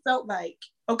 but I felt like,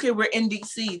 okay, we're in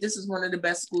DC. This is one of the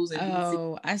best schools in DC.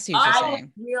 Oh, I see what you're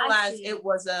saying. I realized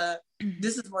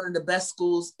this is one of the best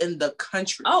schools in the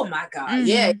country. Oh my God. Mm-hmm.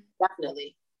 Yeah,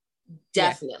 definitely.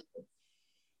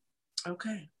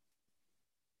 Okay.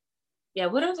 Yeah,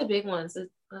 what are the big ones?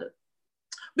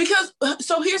 Because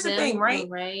so here's the thing,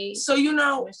 right? So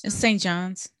it's St.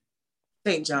 John's.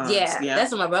 St. John's. Yeah,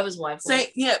 that's what my brother's wife was.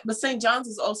 But St. John's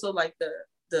is also like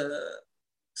the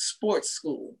sports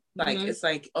school. Like it's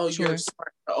like, oh, you're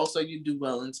smart, but also you do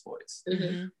well in sports.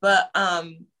 But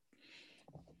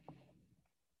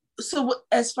so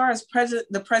as far as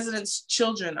the president's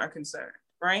children are concerned,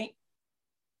 right?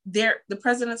 The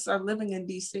presidents are living in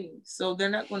DC, so they're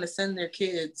not going to send their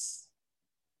kids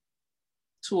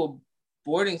to a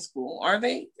boarding school, are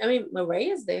they? I mean, Murray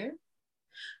is there.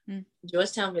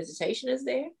 Georgetown Visitation is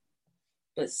there,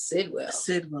 but Sidwell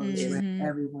is where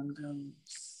everyone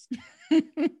goes.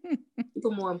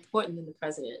 People more important than the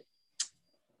president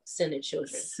send their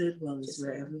children. Sidwell is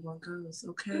where everyone goes.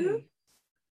 Okay.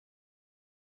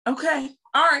 Okay.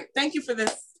 All right. Thank you for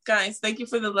this, guys. Thank you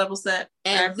for the level set.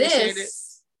 And I appreciate it.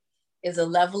 Is a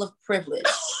level of privilege.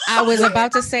 I was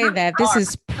about to say that this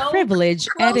is privilege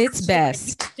at its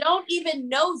best. You don't even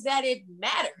know that it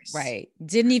matters. Right.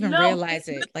 Didn't even realize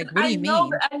it. Like, what do you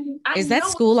mean? Is that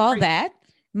school all that?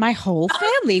 My whole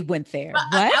family went there.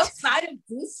 What? Outside of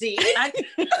DC.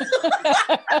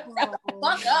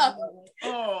 Fuck up.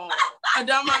 Oh,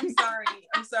 Adama, I'm sorry.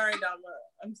 I'm sorry, Adama.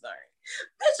 I'm sorry.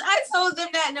 Bitch, I told them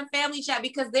that in a family chat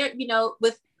because they're,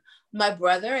 with my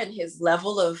brother and his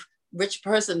level of rich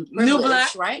person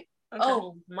privilege, right? Okay.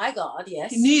 Oh my God,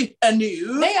 yes. They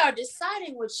are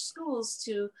deciding which schools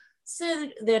to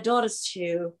send their daughters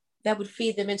to that would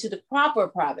feed them into the proper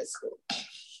private school.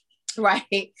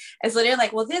 Right. And so they're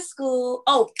like, well, this school,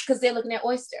 because they're looking at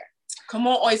Oyster. Come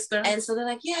on, Oyster. And so they're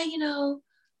like, yeah,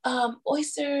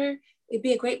 Oyster, it'd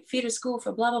be a great feeder school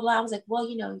for blah, blah, blah. I was like, well,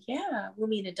 yeah,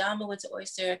 Wumi and Adama went to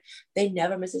Oyster. They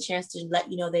never miss a chance to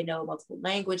let you know they know multiple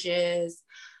languages.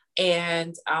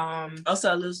 And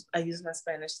also I used my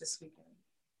Spanish this weekend.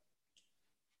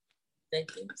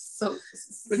 Thank you. So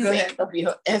go ahead.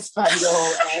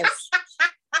 Espanol ass.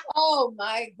 Oh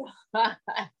my God.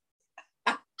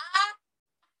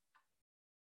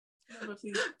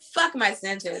 Fuck my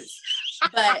sentence.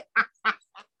 But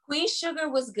Queen Sugar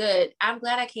was good. I'm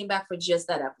glad I came back for just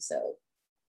that episode.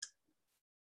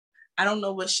 I don't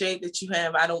know what shade that you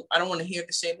have. I don't want to hear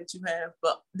the shade that you have,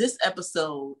 but this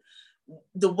episode,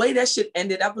 the way that shit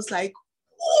ended, I was like,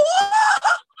 what?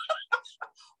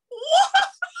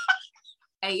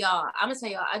 Hey y'all, I'm gonna tell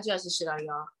y'all, I judged the shit on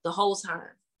y'all the whole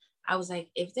time. I was like,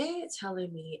 if they're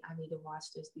telling me I need to watch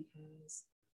this because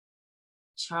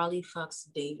Charlie fucks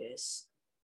Davis,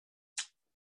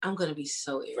 I'm gonna be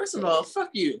so irritated. First of all, fuck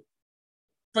you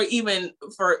for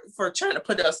trying to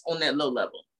put us on that low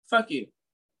level. Fuck you.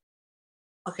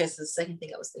 Okay, so the second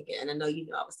thing I was thinking, and I know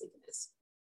I was thinking this.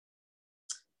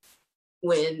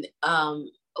 When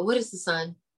what is the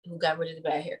son who got rid of the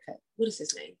bad haircut? What is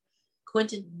his name?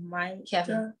 Quentin?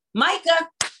 Kevin? Micah.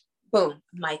 Boom,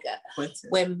 Micah.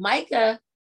 Quentin. When Micah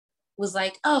was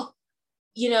like, I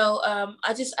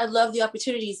love the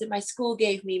opportunities that my school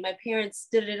gave me. My parents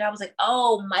did it. I was like,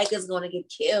 oh, Micah's going to get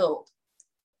killed.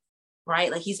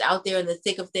 Right? Like he's out there in the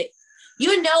thick of things.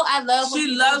 I love when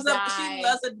she loves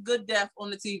a good death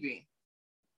on the TV.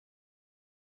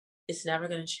 It's never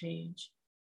going to change.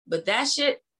 But that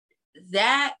shit,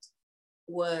 that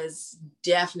was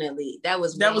definitely, that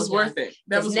was worth it.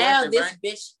 That was now worth it, this right?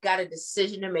 Bitch got a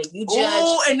decision to make. You judge.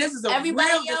 Oh, and this is everybody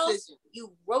real else. Decision.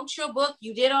 You wrote your book.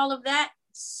 You did all of that.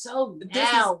 So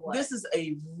this is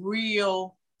a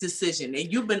real decision,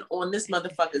 and you've been on this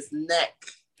motherfucker's neck.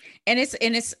 And it's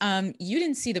you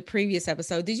didn't see the previous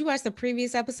episode. Did you watch the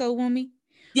previous episode, Wumi?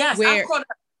 Yes.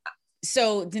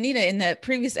 So Danita, in the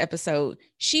previous episode,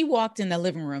 she walked in the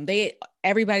living room.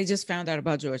 Everybody just found out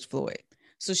about George Floyd.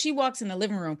 So she walks in the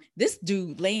living room. This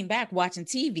dude laying back watching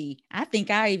TV. I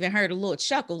think I even heard a little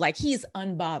chuckle, like he's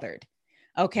unbothered.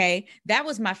 Okay. That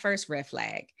was my first red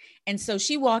flag. And so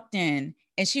she walked in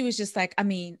and she was just like, I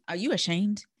mean, are you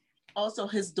ashamed? Also,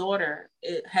 his daughter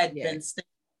had been staying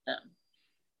with them.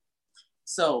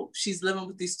 So she's living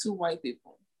with these two white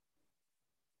people.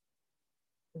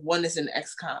 One is an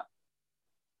ex-cop.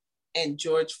 And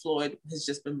George Floyd has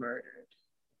just been murdered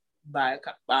by a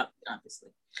cop, obviously.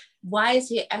 Why is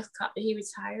he an ex-cop? Did he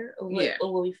retire? Or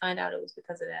will we find out it was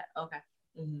because of that? Okay.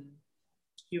 Mm-hmm.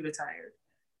 He retired.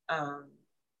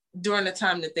 During the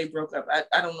time that they broke up,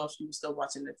 I don't know if you were still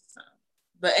watching at the time.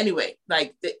 But anyway,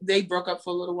 like they broke up for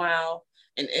a little while.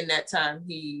 And in that time,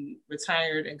 he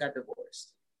retired and got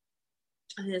divorced.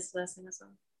 His last thing I saw.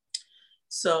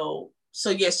 So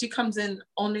yeah, she comes in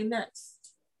on their necks.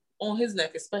 On his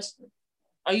neck especially.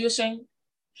 Are you ashamed?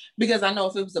 Because I know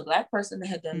if it was a Black person that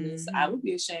had done this, I would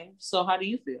be ashamed. So how do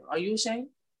you feel? Are you ashamed?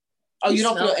 Oh, you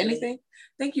don't feel anything?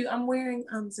 Thank you. I'm wearing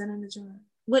Zen in the jar.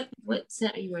 What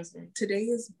set are you wearing today? Today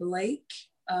is Blake.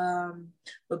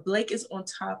 But Blake is on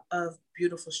top of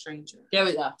Beautiful Stranger. There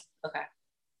we go. Okay.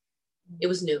 It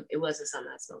was new. It wasn't something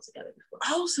I smelled together before.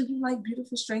 Oh, so you like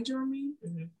Beautiful Stranger on me?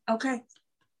 Mm-hmm. Okay.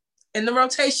 In the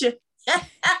rotation. I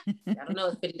don't know.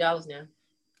 It's $50 now.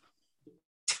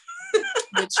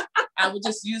 Which I would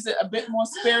just use it a bit more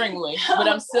sparingly, but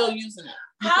I'm still using it.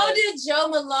 How did Jo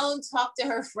Malone talk to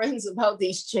her friends about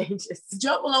these changes?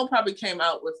 Jo Malone probably came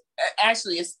out with,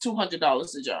 actually, it's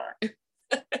 $200 a jar.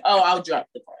 Oh, I'll drop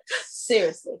the price.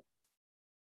 Seriously.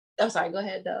 I'm sorry. Go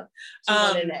ahead, though.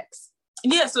 Next.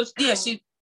 Yeah. So yeah, she.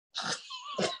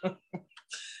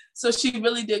 So she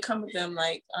really did come with them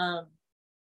like,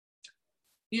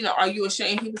 you know, are you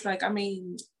ashamed? He was like, I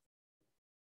mean,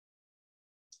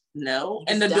 no.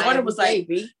 And the daughter was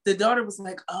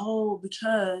like, oh,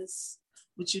 because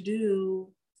what you do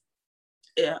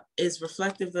is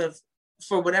reflective of,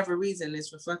 for whatever reason,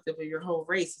 is reflective of your whole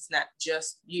race. It's not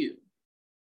just you.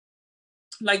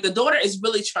 Like the daughter is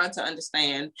really trying to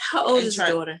understand. How old is the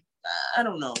daughter? I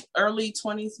don't know, early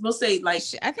 20s. We'll say like,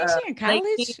 I think she's in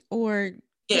college or.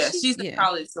 Yeah, she's in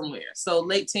college somewhere. So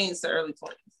late teens to early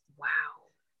 20s.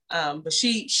 Wow. But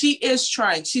she is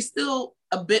trying. She's still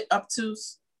a bit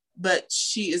obtuse, but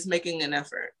she is making an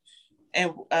effort.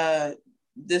 And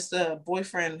this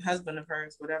husband of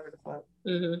hers, whatever the fuck,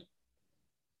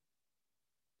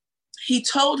 he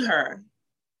told her.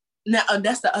 Now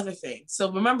that's the other thing.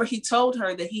 So remember, he told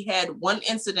her that he had one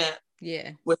incident,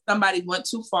 where somebody went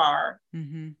too far.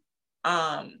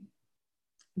 But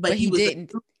he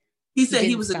didn't. He said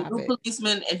he was a new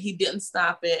policeman and he didn't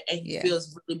stop it, and he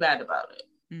feels really bad about it.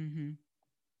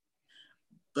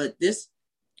 But this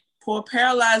poor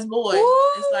paralyzed boy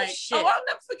is like, shit. Oh, I'll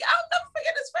never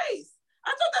forget his face. I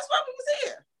thought that's why we was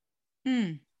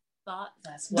here. Thought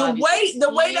that's why the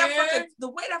way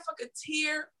that fucking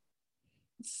tear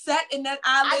sat in that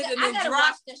eyelid and then I gotta dropped.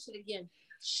 watch that shit again.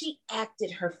 She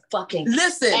acted her fucking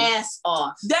ass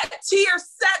off. That tear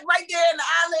sat right there in the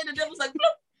eyelid and then was like,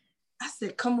 bloop. I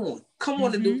said, come on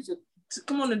and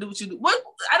do what you do. What?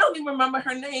 I don't even remember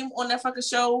her name on that fucking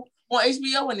show on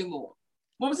HBO anymore.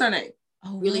 What was her name?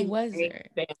 Oh, really? Was her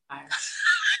vampire?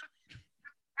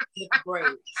 With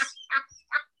braids,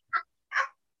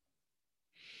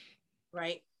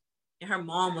 right? And her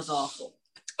mom was awful.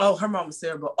 Oh, her mom was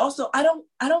terrible. Also, I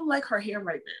don't like her hair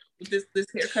right now with this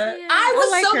haircut. Yeah, I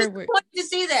was so disappointed to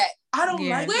see that. I don't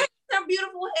like Where's her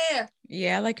beautiful hair?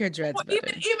 Yeah, I like her dreads better.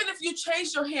 Even if you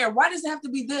change your hair, why does it have to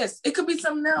be this? It could be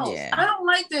something else. Yeah. I don't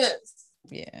like this.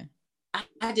 Yeah.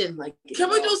 I didn't like it. Can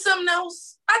we do something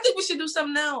else? I think we should do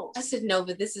something else. I said,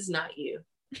 Nova, this is not you.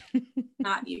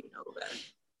 Not you, Nova.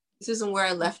 This isn't where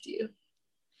I left you.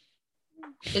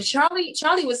 And Charlie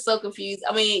was so confused.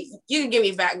 I mean, you can give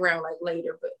me background like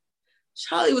later, but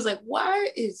Charlie was like, why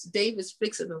is Davis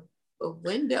fixing a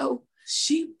window?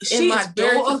 She in my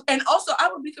door. And also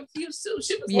I would be confused too.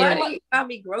 She was like, why do you buy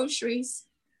me groceries?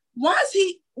 Why does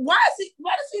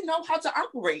he know how to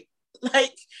operate?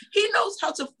 Like, he knows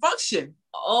how to function.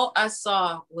 All I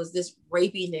saw was this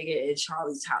rapey nigga in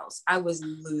Charlie's house. I was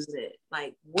losing it.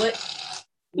 Like, what?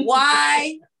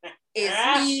 Why is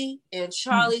he in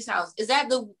Charlie's house? Is that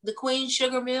the Queen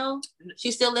Sugar Mill?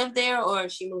 She still lived there, or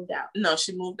she moved out? No,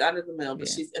 she moved out of the mill, but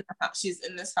she's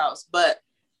in this house. But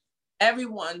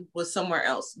everyone was somewhere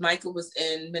else. Michael was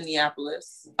in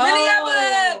Minneapolis.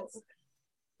 Minneapolis!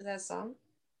 Is that a song?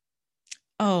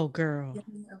 Oh, girl.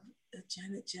 A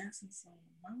Janet Jackson song.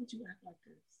 Why would you act like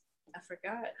this? I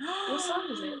forgot. What song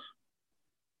is it?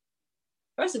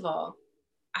 First of all,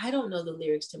 I don't know the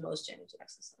lyrics to most Janet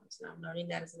Jackson songs, and I'm learning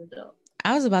that as an adult.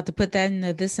 I was about to put that in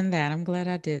the this and that. I'm glad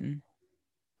I didn't.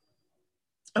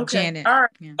 Okay. Janet. All right.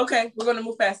 Yeah. Okay. We're gonna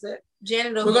move past it.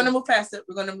 We're gonna move past it.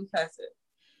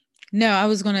 No, I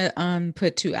was gonna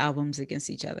put two albums against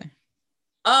each other.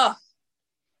 Oh,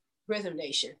 Rhythm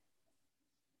Nation.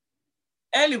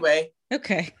 Anyway.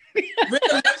 Okay.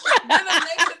 Rhythm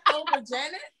Nation over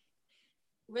Janet.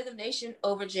 Rhythm Nation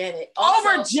over Janet.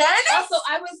 Over Janet? Also,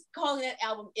 I was calling that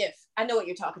album If. I know what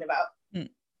you're talking about.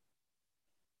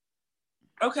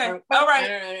 Okay. All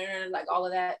right. Like all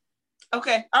of that.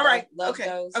 Okay. All right. Love okay.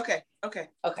 Those. Okay.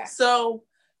 So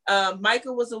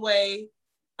Michael was away.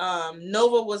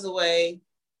 Nova was away.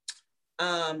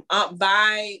 Aunt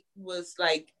Vi was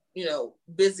like,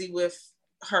 busy with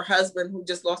her husband who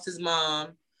just lost his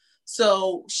mom.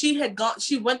 So she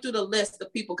went through the list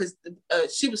of people because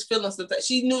she was feeling something.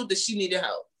 She knew that she needed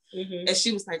help. Mm-hmm. And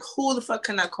she was like, who the fuck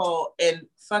can I call? And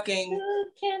fucking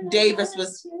Davis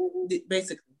was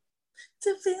basically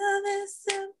to feel this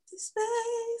empty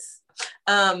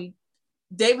space.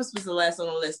 Davis was the last on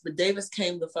the list, but Davis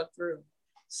came the fuck through.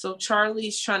 So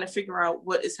Charlie's trying to figure out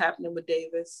what is happening with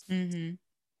Davis. Mm-hmm.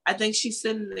 I think she's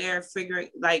sitting there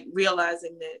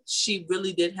realizing that she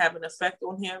really did have an effect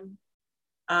on him,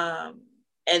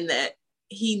 and that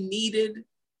he needed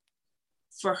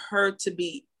for her to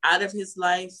be out of his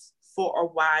life for a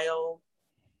while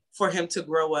for him to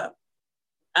grow up.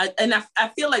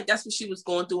 I feel like that's what she was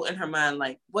going through in her mind.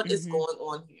 Like, what is going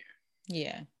on here?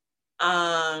 Yeah.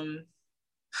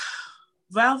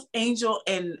 Ralph Angel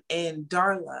and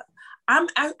Darla. I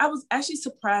was actually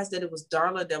surprised that it was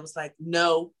Darla that was like,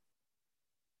 no,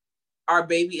 our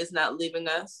baby is not leaving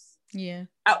us. Yeah.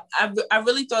 I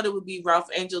really thought it would be Ralph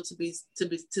Angel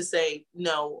to say,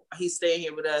 no, he's staying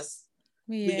here with us.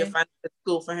 Yeah. We can find a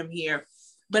school for him here.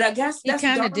 But I guess he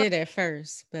kind of did at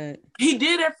first, but he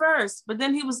did at first, but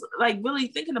then he was like really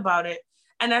thinking about it.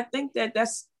 And I think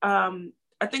that's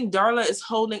I think Darla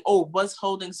was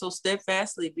holding so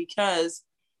steadfastly because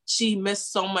she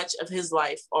missed so much of his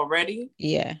life already.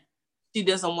 Yeah. She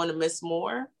doesn't want to miss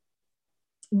more.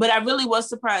 But I really was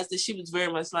surprised that she was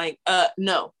very much like,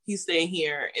 no, he's staying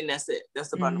here and that's it. That's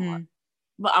the bottom line.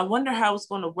 But I wonder how it's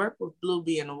going to work with Blue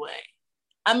being away.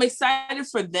 I'm excited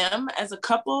for them as a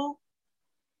couple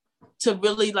to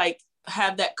really like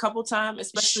have that couple time,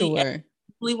 especially at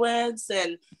newlyweds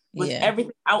and with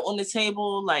everything out on the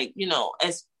table, like, you know,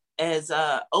 as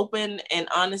open and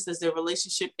honest as their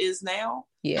relationship is now.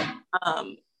 Yeah.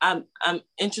 I'm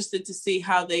interested to see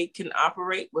how they can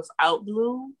operate without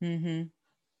Blue. Mm-hmm.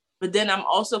 But then I'm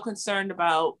also concerned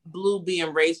about Blue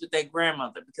being raised with that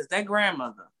grandmother, because that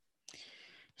grandmother,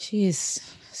 she is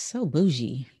so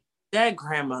bougie. That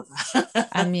grandmother.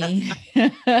 I mean,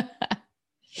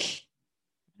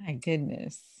 my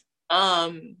goodness.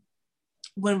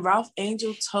 When Ralph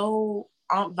Angel told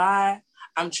Aunt Vi,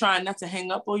 I'm trying not to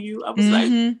hang up on you, I was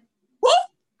like, what?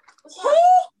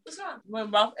 What's wrong?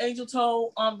 When Ralph Angel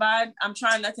told Aunt Vi, I'm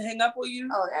trying not to hang up on you.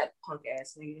 Oh, that punk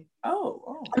ass nigga.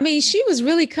 Oh. I mean, she was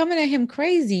really coming at him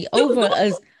crazy over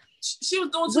us. She was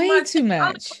doing way too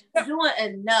much. Doing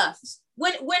enough.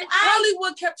 When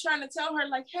Hollywood kept trying to tell her,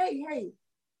 like, hey,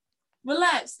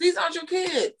 relax. These aren't your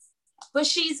kids. But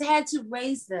she's had to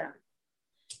raise them.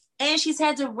 And she's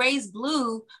had to raise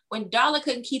Blue when Darla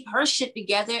couldn't keep her shit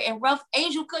together and Ralph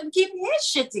Angel couldn't keep his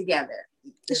shit together.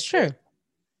 It's true.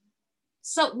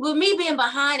 So with me being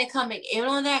behind and coming in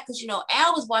on that, because, you know,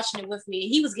 Al was watching it with me.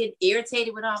 He was getting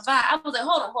irritated with Aunt Vi. I was like,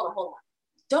 hold on.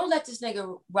 Don't let this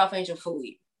nigga Ralph Angel fool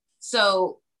you.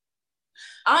 So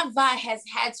Aunt Vi has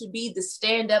had to be the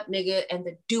stand-up nigga and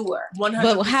the doer. 100%.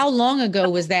 But how long ago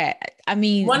was that? I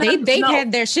mean, they've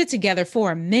had their shit together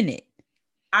for a minute.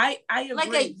 I agree.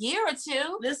 Like a year or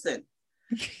two. Listen,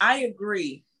 I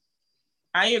agree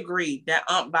that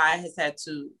Aunt Vi has had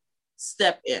to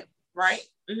step in, right?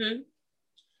 Mm-hmm.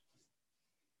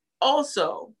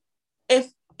 Also,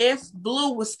 if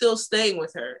Blue was still staying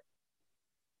with her,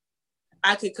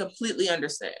 I could completely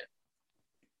understand.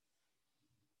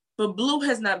 But Blue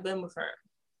has not been with her.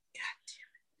 God damn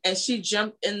it. And she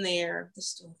jumped in there. The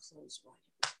store closed.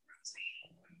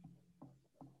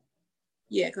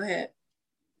 Yeah, go ahead.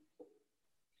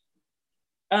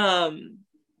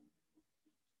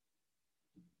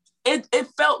 It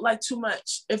felt like too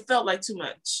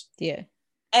much. Yeah.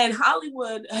 And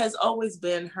Hollywood has always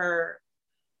been her,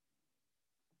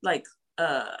 like,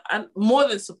 I'm more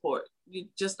than support. You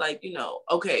just like, you know,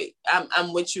 okay,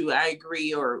 I'm with you. I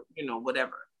agree, or, you know,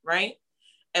 whatever, right?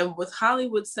 And with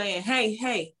Hollywood saying,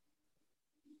 hey,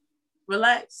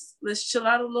 relax, let's chill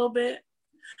out a little bit.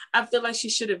 I feel like she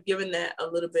should have given that a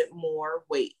little bit more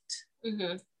weight.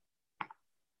 Mm-hmm.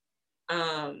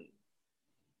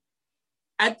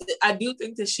 I do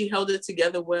think that she held it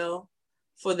together well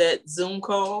for that Zoom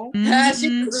call. Mm-hmm.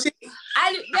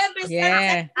 I knew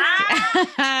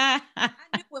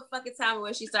what fucking time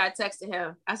when she started texting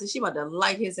him. I said, she about to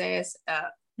light his ass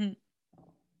up.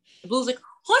 Blue's like,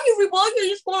 honey, everybody, I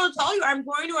just want to tell you I'm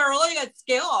going to a really good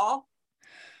skill. Oh,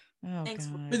 Thanks.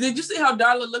 But did you see how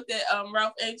Darla looked at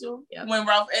Ralph Angel? Yeah. When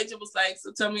Ralph Angel was like,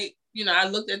 so tell me, you know, I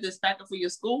looked at this packet for your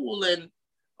school and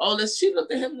all this. She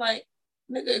looked at him like,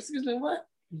 nigga, excuse me, what?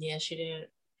 Yeah, she did.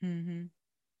 Mm-hmm.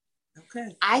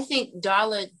 Okay. I think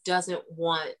Darla doesn't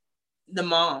want the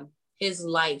mom,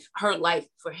 her life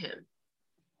for him.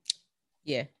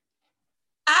 Yeah.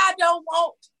 I don't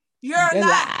want your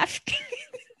life.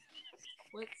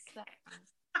 What's that?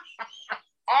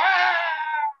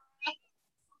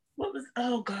 What was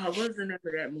the name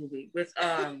of that movie? With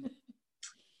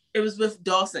it was with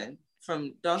Dawson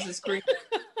from Dawson's Creek.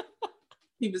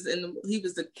 He's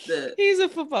a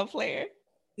football player.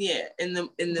 Yeah, in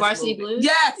this Varsity movie. Blues?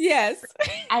 Yes.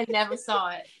 I never saw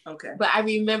it. Okay. But I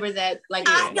remember that, like,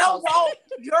 I don't want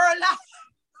your life.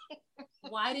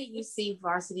 Why did you see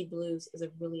Varsity Blues is a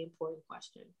really important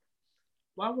question.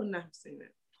 Why wouldn't I have seen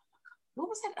it? What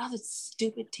was that other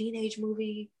stupid teenage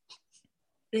movie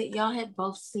that y'all had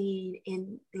both seen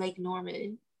in Lake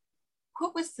Norman?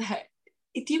 What was that?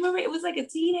 Do you remember? It was like a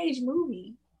teenage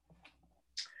movie.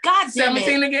 God damn it.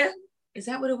 17 again? Is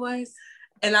that what it was?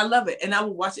 And I love it. And I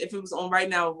would watch it. If it was on right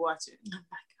now, I would watch it. Oh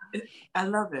my God. I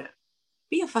love it.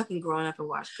 Be a fucking grown up and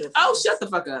watch Goodfellas. Oh, shut the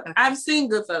fuck up. Okay. I've seen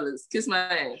Goodfellas. Kiss my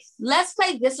ass. Let's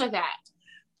play this or that.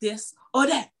 This or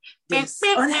that. This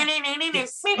or that.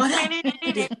 This or that.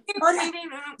 This or that.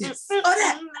 This or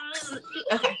that.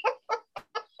 Okay.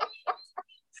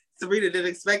 Sarita didn't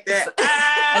expect that.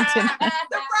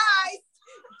 Surprise!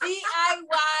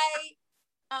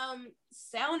 DIY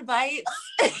sound bites.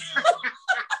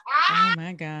 Oh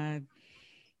my God.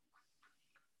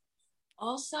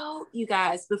 Also, you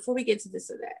guys, before we get to this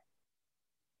or that,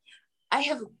 I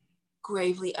have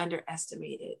gravely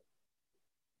underestimated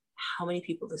how many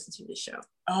people listen to this show.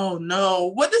 Oh no.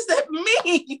 What does that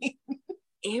mean?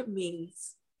 It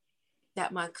means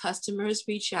that my customers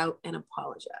reach out and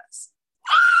apologize.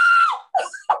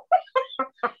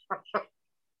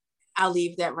 I'll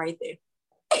leave that right there.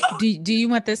 Do you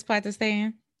want this part to stay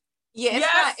in? Yeah, it's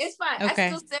Yes. fine. It's fine. Okay. I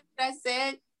still said what I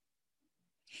said.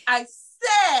 I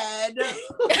said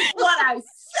what I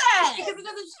said. Because it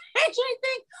doesn't change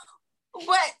anything.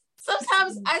 But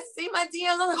sometimes I see my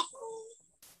DMs, I'm like, oh.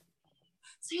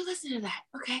 So you listen to that,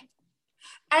 okay?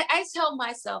 I tell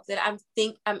myself that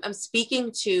I'm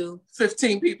speaking to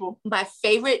 15 people. my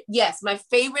favorite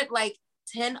like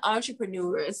 10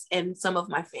 entrepreneurs and some of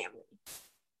my family.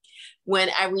 When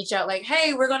I reach out like,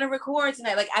 hey, we're going to record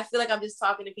tonight. Like, I feel like I'm just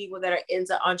talking to people that are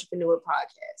into entrepreneur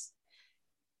podcasts.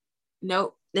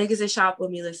 Nope. Niggas that shop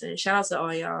with me listen. Shout out to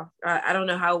all y'all. I don't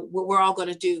know what we're all going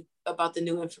to do about the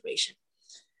new information.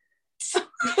 So,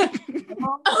 Honestly,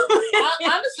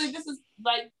 this is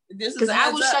because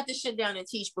I will shut this shit down and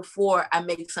teach before I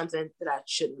make something that I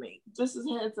shouldn't make. This is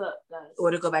heads up, guys. Or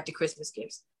to go back to Christmas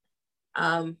gifts.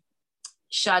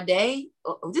 Sade,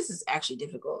 this is actually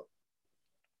difficult.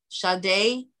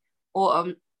 Sade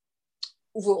or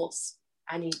rules.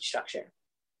 I need structure.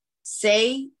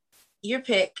 Say your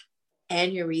pick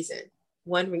and your reason.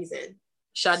 One reason.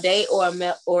 Sade or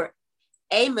Emil.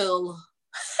 Emil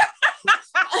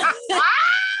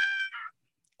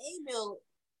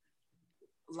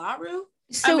Laru.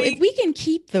 So if we can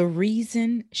keep the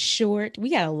reason short, we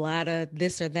got a lot of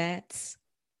this or that's.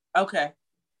 Okay.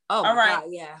 Oh, all right. God,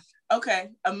 yeah.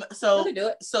 Okay. So we can do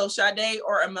it. So Sade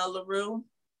or Amel LaRue.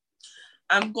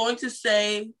 I'm going to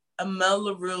say Amel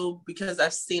LaRue because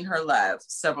I've seen her live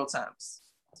several times.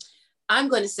 I'm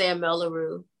going to say Amel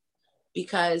LaRue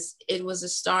because it was the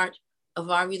start of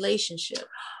our relationship.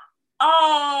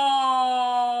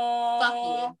 Oh, Fuck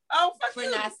you. Oh, fuck For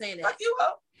you. not saying that. Fuck you,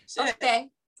 ho. Shit. Okay.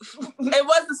 It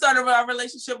was the start of our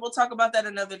relationship. We'll talk about that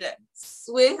another day.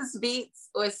 Swiss Beats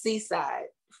or Seaside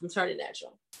from Turning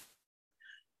Natural.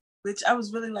 Which I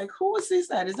was really like, who was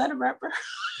Seaside? Is that a rapper?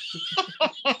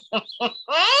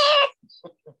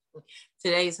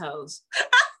 Today's hoes.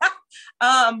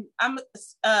 I'm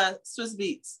Swiss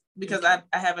Beats because I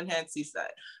haven't had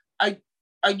Seaside. Are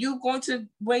you going to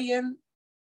weigh in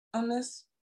on this?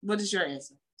 What is your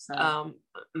answer? Sorry.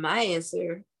 My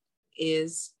answer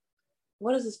is,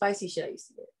 what is the spicy shit I used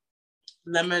to get?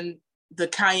 Lemon, the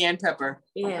cayenne pepper.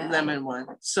 Yeah. Lemon one.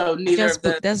 So neither of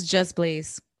the That's Just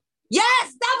Blaze.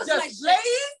 Yes, that was Just my Blaze?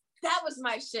 shit. That was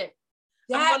my shit.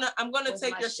 I'm gonna was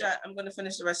take my your shit. shot. I'm gonna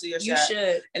finish the rest of your You shot.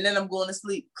 should. And then I'm going to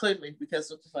sleep clearly because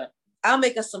what the fuck? I'll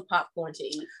make us some popcorn to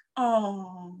eat.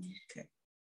 Oh, okay.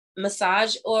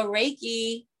 Massage or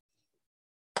Reiki?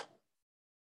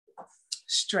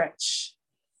 Stretch.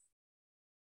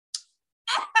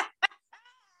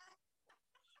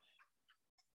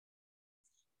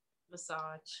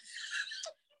 Massage.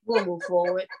 We'll move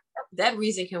forward. That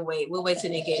reason can wait. We'll wait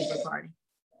till the engagement party.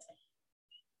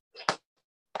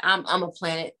 I'm a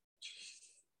planet.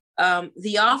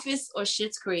 The Office or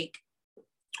Schitt's Creek?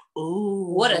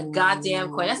 Ooh. What a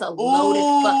goddamn question. That's a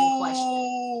loaded fucking question.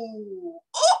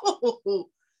 Ooh.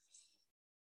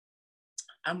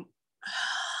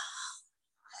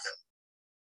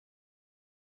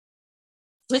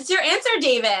 What's your answer,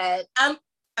 David? I'm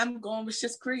going with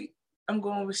Schitt's Creek. I'm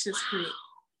going with Schitt's Creek.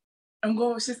 I'm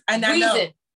going with Schitt's. And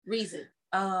I Reason.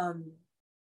 know.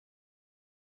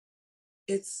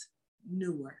 It's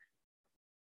newer.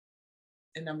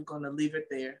 And I'm going to leave it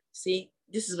there. See,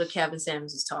 this is what Kevin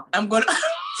Samuels is talking I'm going to.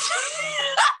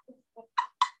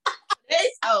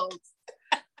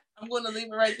 I'm going to leave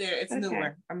it right there. It's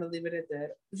newer. I'm going to leave it at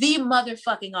that. The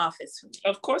motherfucking Office for me.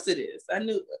 Of course it is.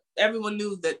 Everyone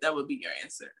knew that would be your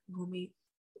answer.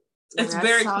 It's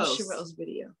very I close. saw Sherelle's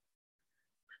video.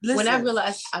 Listen, When I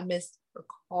realized I missed her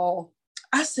call,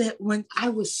 I said, when I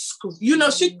was screaming. you know,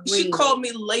 she called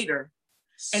me later,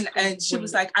 and she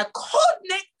was like, I called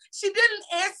Nick. She didn't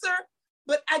answer,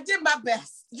 but I did my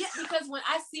best. Yeah, because when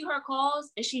I see her calls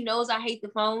and she knows I hate the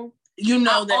phone, you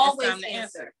know I that always it's time to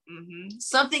answer. Mm-hmm.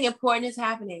 Something important is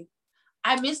happening.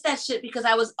 I missed that shit because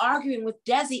I was arguing with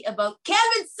Desi about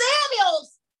Kevin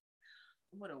Samuels.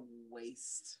 What a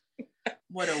waste.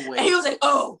 What a waste. And he was like,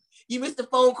 oh, you missed a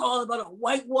phone call about a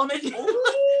white woman? Desi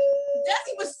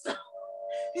was so,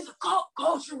 he's like, call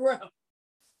Sherelle.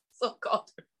 So called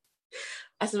her.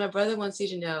 I said, my brother wants you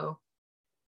to know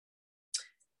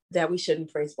that we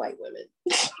shouldn't praise white women.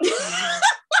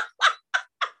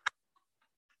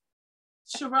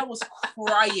 Sherelle was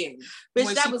crying when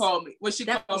she called me. When she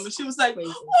called me, she was like, crazy.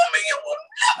 "Woman, you will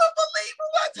never believe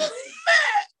what I just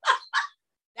met."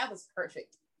 That was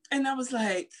perfect. And I was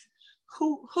like,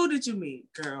 "Who did you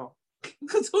meet, girl?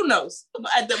 Because who knows?"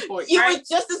 At that point, you were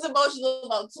just as emotional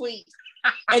about Tweet,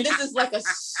 and this is like a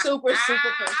super person.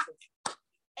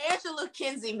 Angela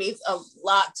Kinsey means a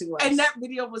lot to us. And that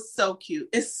video was so cute.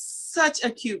 It's such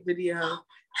a cute video.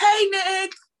 Hey,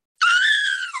 Nick.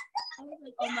 I was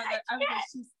like, oh my God. I was like,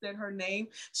 she said her name.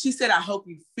 She said, I hope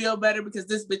you feel better, because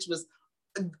this bitch was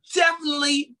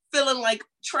definitely feeling like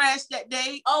trash that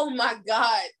day. Oh my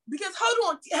God. Because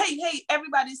hold on. Hey,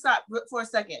 everybody stop for a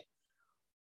second.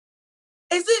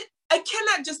 It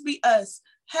cannot just be us.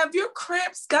 Have your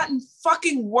cramps gotten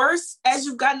fucking worse as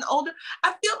you've gotten older?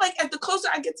 I feel like the closer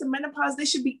I get to menopause, they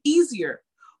should be easier.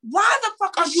 Why the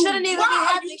fuck are you? Shouldn't even be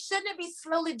happening. Shouldn't it be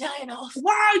slowly dying off?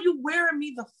 Why are you wearing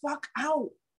me the fuck out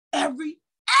every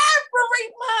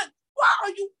month? Why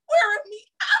are you wearing me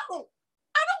out?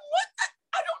 I don't want that.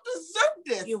 I don't deserve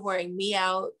this. You're wearing me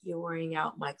out. You're wearing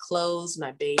out my clothes,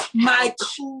 my beige My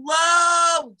pouch.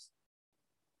 clothes.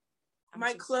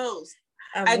 My clothes.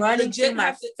 I'm running through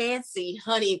my fancy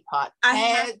honey pot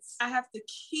pads. I have to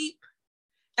keep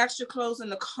extra clothes in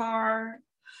the car.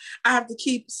 I have to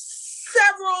keep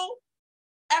several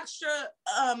extra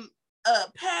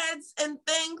pads and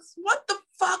things. What the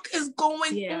fuck is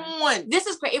going on? This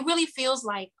is great. It really feels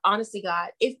like, honestly, God,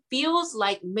 it feels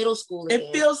like middle school again.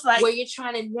 It feels like where you're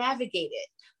trying to navigate it.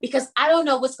 Because I don't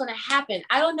know what's going to happen.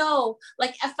 I don't know.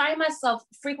 Like, I find myself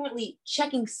frequently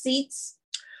checking seats.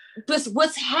 But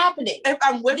what's happening? If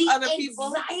I'm with other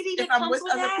people,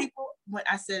 people, when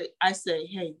I say,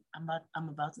 hey, I'm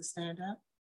about to stand up.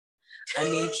 I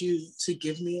need you to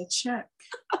give me a check.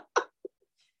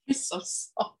 You're so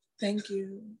soft. Thank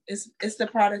you. It's the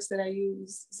products that I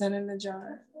use. Zen in the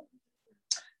jar.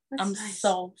 I'm nice.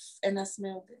 Soft and I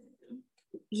smell good.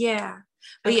 Yeah.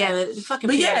 But the fucking.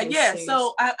 But yeah.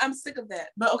 So I'm sick of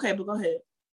that. But okay, but go ahead.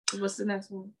 What's the next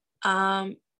one?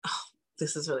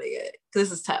 This is really good.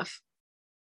 This is tough.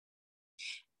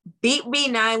 Beat me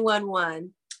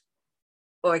 911,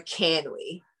 or can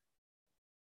we?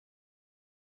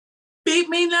 Beat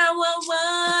me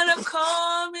 911 or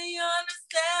call me on the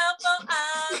cell phone.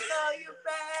 I'll call you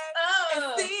back and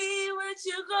see what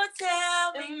you gonna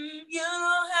tell me. You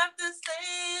don't have to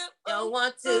say it. Don't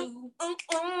want to.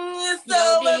 It's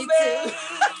over, baby.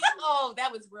 Oh,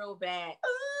 that was real bad.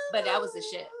 But that was the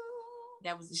shit.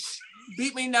 That was the shit.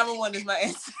 Beat me 911 is my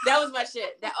answer. That was my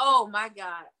shit. Oh my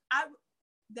God.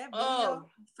 That video,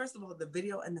 first of all, the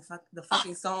video and the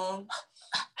fucking song.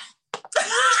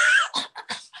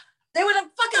 They were the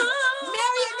fucking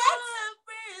marionettes.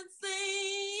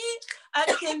 I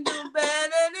can do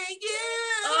better than you.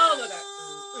 Oh my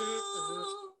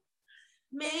God.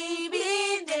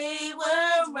 Maybe they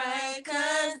were right,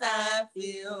 'cause I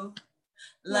feel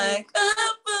like a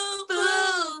boo,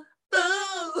 boo,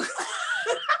 boo.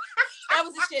 That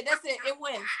was the shit. That's it. It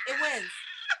wins.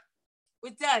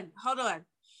 We're done. Hold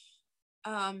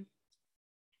on.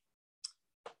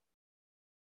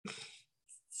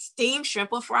 Steamed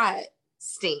shrimp or fried?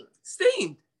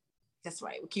 Steamed. That's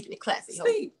right. We're keeping it classy.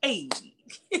 Steamed. Hey.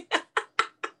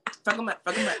 Fuck them up.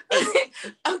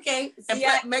 Okay.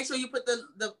 And make sure you put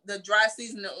the dry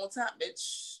seasoning on top,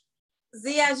 bitch.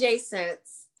 ZIJ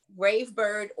Sense, brave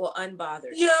bird or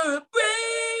unbothered? You're a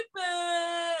brave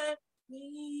bird.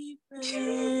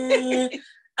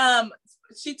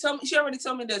 She already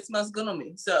told me that it smells good on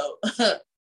me. So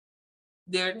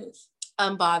there it is.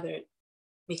 Unbothered,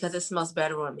 because it smells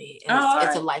better on me. And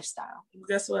it's a lifestyle.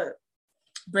 Guess what?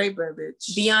 Brave bird,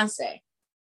 bitch. Beyonce,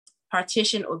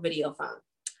 partition or video phone?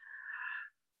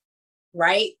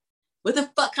 Right? What the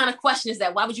fuck kind of question is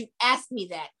that? Why would you ask me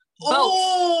that? Both.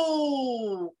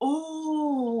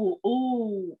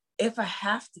 Ooh. If I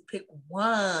have to pick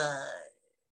one.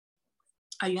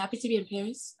 Are you happy to be in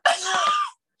Paris?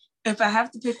 If I have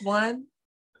to pick one,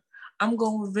 I'm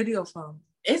going with video phone.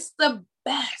 It's the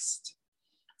best.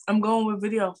 I'm going with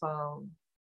video phone.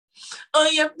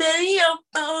 On your video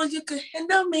phone, you can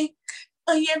handle me.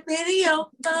 On your video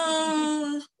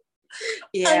phone.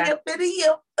 Yeah. On your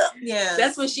video phone. Yeah.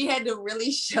 That's when she had to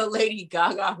really show Lady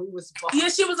Gaga who was boss. Yeah,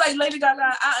 she was like, Lady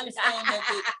Gaga, I understand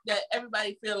that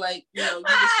everybody feel like, you know,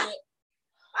 give a shit.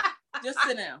 Just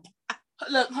sit down.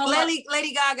 Look,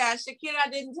 Lady Gaga, Shakira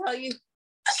didn't tell you.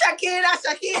 Shakira.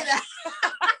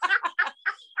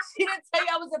 She didn't tell you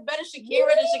I was a better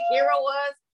Shakira than Shakira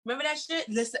was. Remember that shit?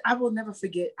 Listen, I will never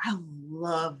forget. I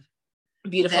love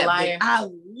Beautiful Liar. I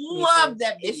love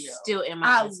that video. It's still in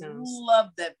my iTunes. I love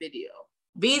that video.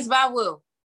 Beats by Will.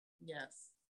 Yes.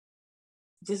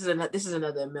 This is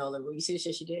another Miller. You see the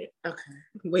shit she did? Okay.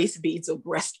 Waist beads or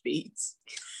breast beads.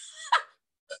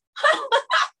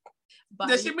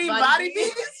 Does she mean body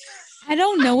beads? I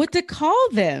don't know what to call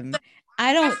them.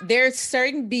 There's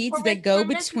certain beads that go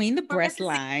between the breast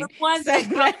line.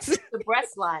 The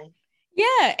breast line.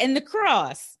 Yeah, and the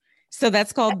cross. So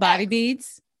that's called body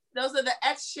beads. Those are the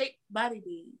X-shaped body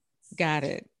beads. Got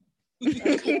it.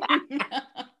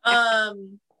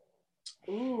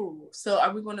 Ooh. So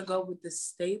are we going to go with the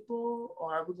staple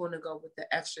or are we going to go with the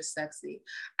extra sexy?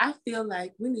 I feel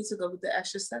like we need to go with the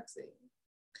extra sexy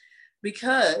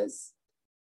because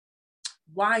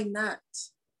why not?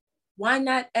 Why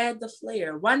not add the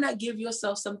flair? Why not give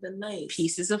yourself something nice?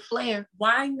 Pieces of flair.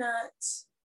 Why not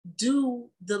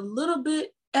do the little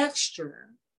bit extra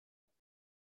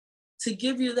to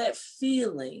give you that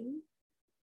feeling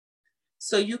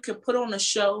so you can put on a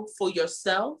show for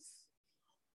yourself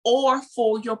or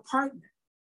for your partner,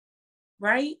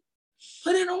 right?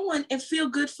 Put it on and feel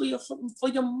good for your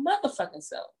motherfucking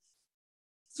self.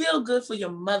 Feel good for your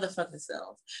motherfucking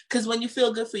self. Because when you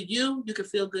feel good for you, you can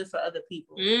feel good for other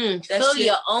people. Fill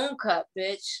your own cup,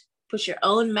 bitch. Put your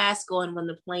own mask on when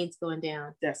the plane's going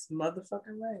down. That's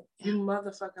motherfucking right. You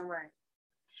motherfucking right.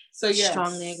 So yeah.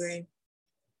 Strongly agree.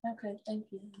 Okay, thank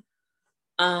you.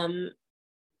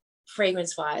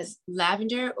 Fragrance wise,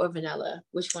 lavender or vanilla?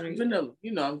 Which one are you? Vanilla.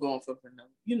 You know I'm going for vanilla.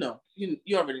 You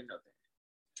already know that.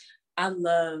 I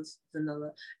love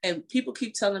vanilla. And people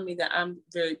keep telling me that I'm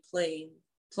very plain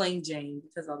Jane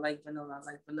because I like vanilla. I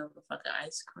like vanilla fucking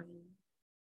ice cream.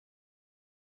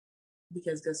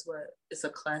 Because guess what? It's a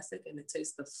classic and it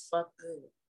tastes the fuck good.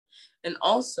 And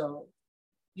also,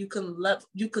 you can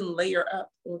layer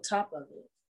up on top of it.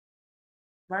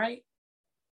 Right?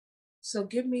 So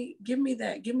give me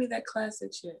that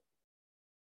classic shit.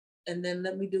 And then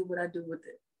let me do what I do with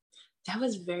it. That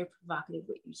was very provocative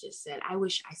what you just said. I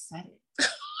wish I said it.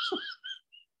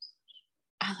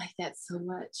 I like that so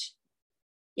much.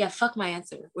 Yeah, fuck my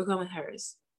answer. We're going with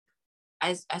hers.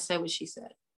 I said what she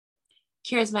said.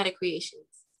 Charismatic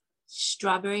Creations.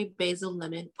 Strawberry, basil,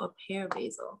 lemon, or pear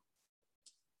basil?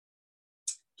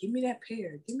 Give me that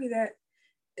pear. Give me that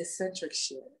eccentric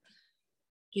shit.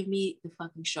 Give me the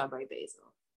fucking strawberry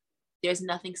basil. There's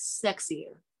nothing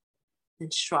sexier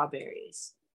than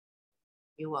strawberries.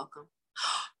 You're welcome.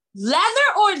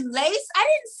 Leather or lace? I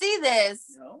didn't see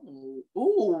this. No.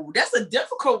 Ooh, that's a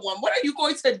difficult one. What are you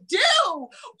going to do? What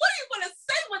are you going to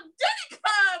say when Diddy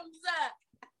comes?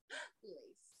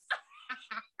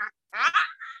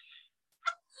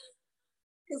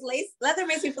 Because leather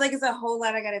makes me feel like it's a whole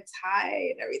lot I gotta tie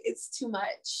and everything. It's too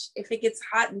much. If it gets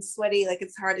hot and sweaty, like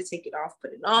it's hard to take it off,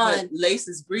 put it on. But lace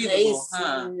is breathable, lace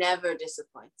huh? Never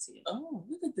disappoints you. Oh,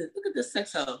 look at this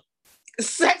sex hoe.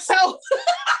 Sex hoe.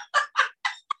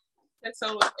 Sex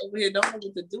hoe over here don't know what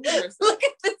to do with herself. Look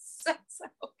at this sex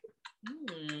hoe.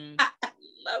 I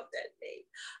love that name.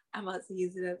 I'm about to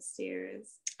use it upstairs.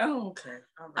 Oh, okay.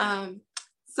 All right.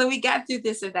 So we got through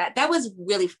this or that. That was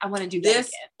really. I want to do this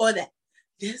again. Or that.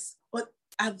 This. What?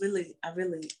 I really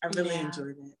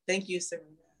enjoyed that. Thank you, Serena.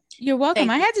 You're welcome.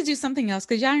 I had to do something else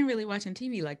because y'all ain't really watching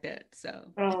TV like that.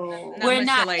 So we're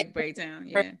not like breakdown.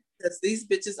 Yeah. Because these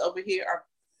bitches over here are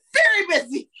very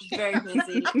busy. Very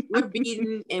busy. We're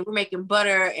beating and we're making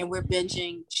butter and we're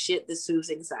binging shit that soothes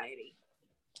anxiety.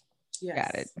 Yes.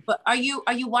 Got it. But are you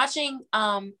watching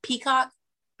Peacock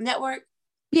Network?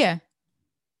 Yeah.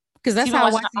 Because that's how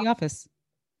I watch The Office.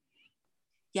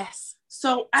 Yes.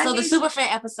 So the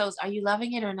Superfan episodes, are you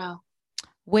loving it or no?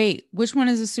 Wait, which one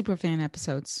is the Superfan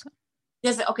episodes?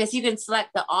 So you can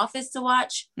select The Office to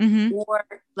watch, or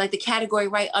like the category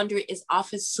right under it is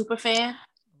Office Superfan.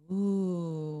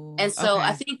 Ooh. And so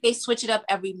I think they switch it up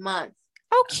every month.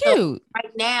 Oh, cute. So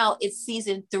right now it's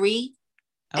season 3.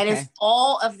 And it's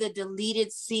all of the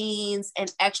deleted scenes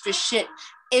and extra shit.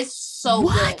 It's so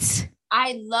good.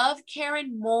 I love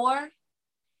Karen Moore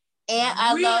And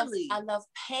I love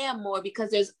Pam more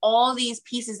because there's all these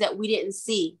pieces that we didn't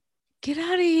see. Get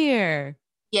out of here.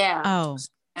 Yeah. Oh,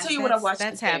 I'll tell you what I watched.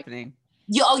 That's happening.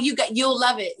 You'll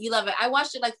love it. You love it. I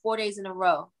watched it like 4 days in a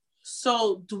row.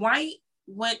 So Dwight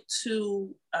went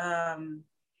to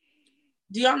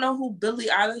do y'all know who Billie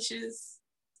Eilish is?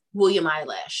 William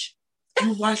Eyelash.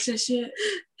 You watched that shit?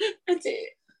 I did.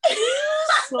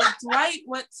 So Dwight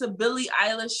went to Billie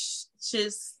Eilish's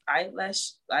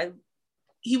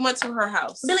he went to her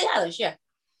house. Billie Eilish, yeah.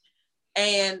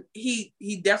 And he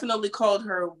definitely called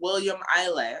her William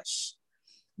Eyelash.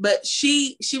 But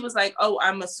she was like, oh,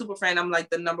 I'm a super fan. I'm like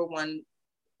the #1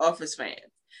 Office fan.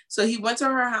 So he went to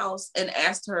her house and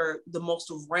asked her the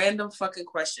most random fucking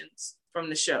questions from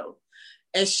the show.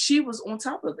 And she was on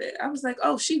top of it. I was like,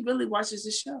 oh, she really watches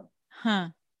the show. Huh.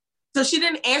 So she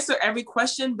didn't answer every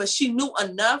question, but she knew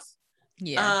enough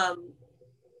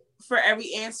for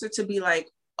every answer to be like,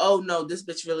 oh no, this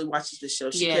bitch really watches the show.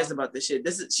 She cares about this shit.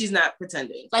 She's not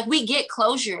pretending. Like, we get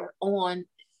closure on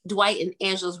Dwight and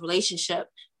Angela's relationship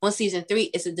on season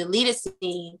 3. It's a deleted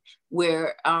scene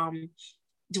where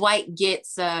Dwight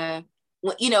gets when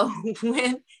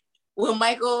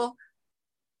Michael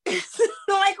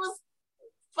was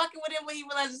fucking with him when he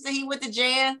realized that he went to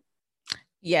jail.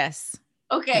 Yes.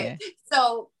 Okay.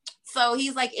 Yeah. So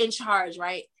he's like in charge,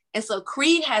 right? And so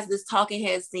Creed has this talking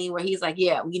head scene where he's like,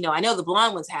 yeah, I know the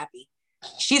blonde one's happy.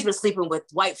 She's been sleeping with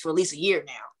Dwight for at least a year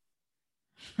now.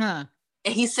 Huh.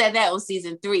 And he said that on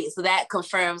season 3. So that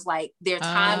confirms like their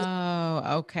time.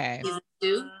 Oh, okay.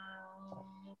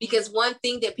 Because one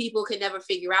thing that people can never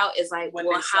figure out is like,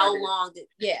 how long did,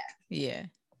 Yeah.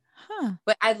 Huh.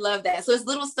 But I love that. So it's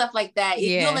little stuff like that.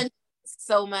 You feel it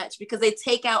so much because they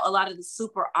take out a lot of the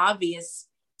super obvious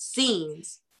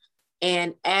scenes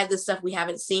and add the stuff we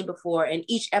haven't seen before. And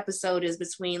each episode is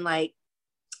between like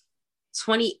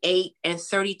 28 and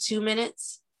 32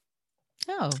 minutes.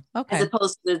 Oh, okay. As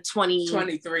opposed to the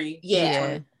 23.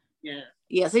 Yeah.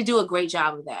 Yes, they do a great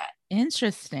job of that.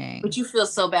 Interesting. But you feel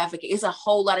so bad for Karen. It's a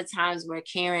whole lot of times where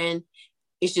Karen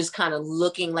is just kind of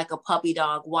looking like a puppy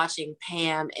dog watching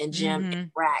Pam and Jim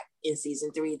interact in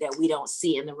season 3 that we don't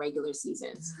see in the regular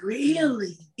seasons.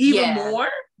 Really? Even more?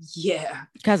 Yeah.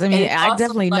 Because I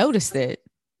definitely noticed it.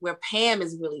 Where Pam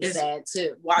is really sad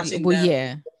too. Watching them.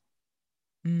 Yeah.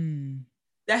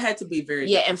 That had to be very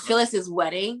difficult. And Phyllis's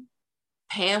wedding,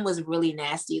 Pam was really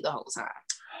nasty the whole time.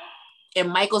 And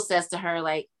Michael says to her,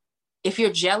 like, if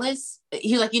you're jealous,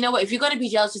 he's like, you know what? If you're going to be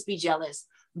jealous, just be jealous.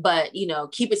 But,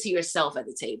 keep it to yourself at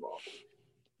the table.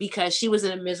 Because she was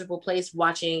in a miserable place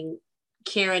watching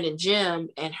Karen and Jim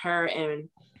and her and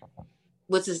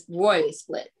Roy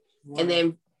split. Wow. And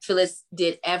then Phyllis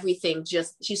did everything,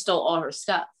 she stole all her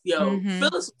stuff.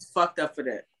 Phyllis was fucked up for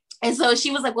that. And so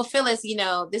she was like, well, Phyllis,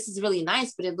 this is really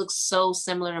nice, but it looks so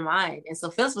similar to mine. And so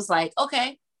Phyllis was like,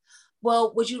 okay,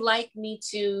 well, would you like me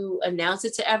to announce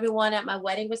it to everyone at my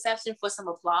wedding reception for some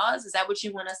applause? Is that what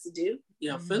you want us to do?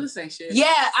 Phyllis ain't shit.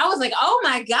 Yeah, I was like, oh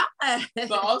my God.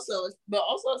 But also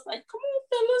it's like, come on,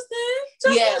 Phyllis,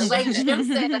 then. Yeah, like Jim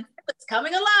said, it's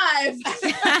coming alive.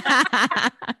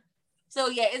 So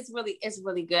yeah, it's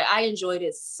really good. I enjoyed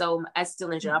it I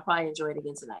still enjoy it. I'll probably enjoy it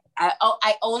again tonight.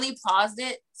 I only paused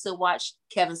it to watch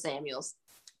Kevin Samuels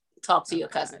talk to your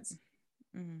cousins.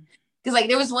 Because like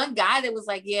there was one guy that was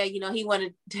like, yeah, he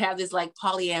wanted to have this like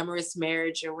polyamorous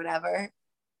marriage or whatever.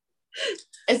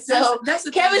 And so that's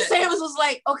Kevin Samuels was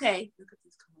like, okay. Look at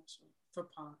this commercial for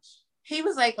Posh. He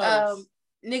was like,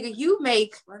 nigga, you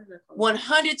make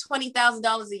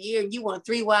 $120,000 a year and you want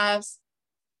 3 wives.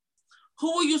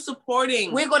 Who are you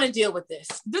supporting? We're going to deal with this.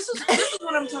 This is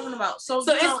what I'm talking about. So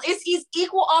it's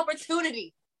equal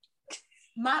opportunity.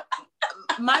 My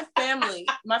family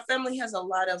has a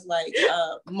lot of like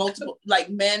multiple, like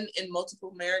men in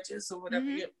multiple marriages or whatever,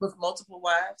 with multiple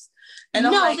wives. And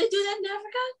I'm like, they do that in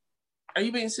Africa? Are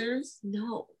you being serious?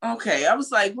 No. Okay, I was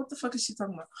like, what the fuck is she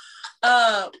talking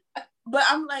about? But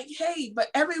I'm like, hey, but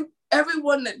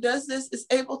everyone that does this is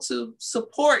able to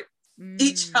support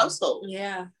each household.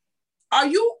 Yeah. Are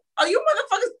you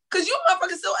motherfuckers? Because you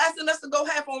motherfuckers still asking us to go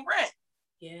half on rent.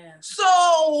 Yeah.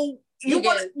 So you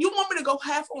want me to go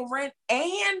half on rent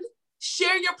and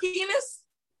share your penis?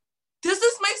 Does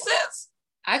this make sense?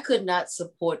 I could not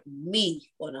support me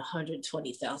on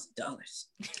 $120,000.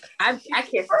 I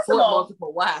can't support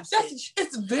multiple wives.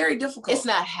 It's very difficult. It's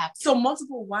not happening. So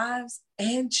multiple wives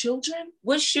and children?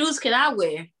 What shoes can I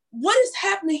wear? What is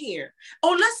happening here?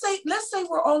 Oh, let's say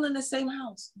we're all in the same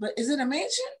house, but is it a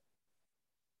mansion?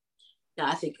 No,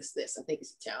 I think it's this. I think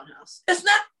it's a townhouse. It's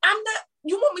not. I'm not.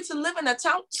 You want me to live in a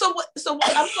town? So what?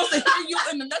 I'm supposed to hear you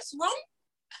in the next room?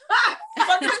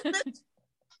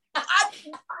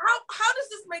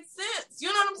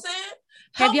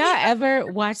 Have y'all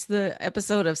ever watched the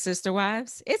episode of Sister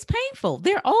Wives? It's painful.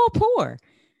 They're all poor.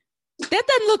 That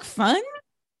doesn't look fun.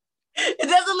 It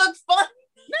doesn't look fun.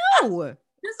 No.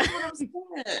 This is what I'm saying.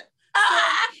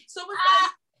 So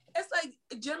it's like,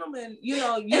 gentlemen,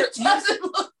 you're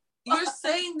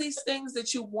saying these things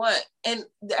that you want, and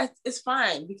that is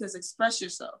fine, because express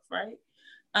yourself, right?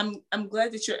 I'm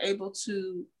glad that you're able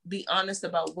to be honest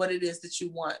about what it is that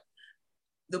you want.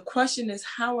 The question is,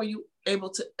 how are you able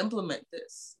to implement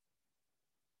this?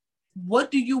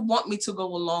 What do you want me to go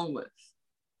along with?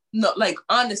 No, like,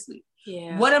 honestly,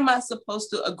 what am I supposed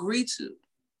to agree to?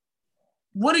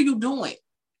 What are you doing?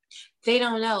 They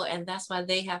don't know, and that's why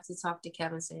they have to talk to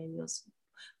Kevin Samuels.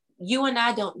 You and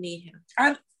I don't need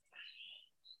him,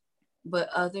 but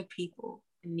other people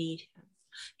need him.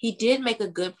 He did make a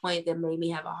good point that made me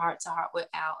have a heart-to-heart with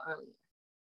Al earlier.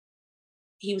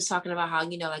 He was talking about how,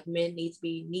 like, men need to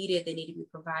be needed, they need to be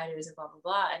providers, and blah, blah,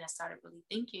 blah. And I started really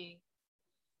thinking,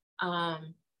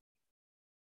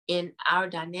 in our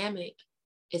dynamic,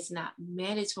 it's not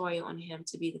mandatory on him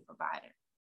to be the provider.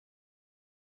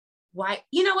 Why?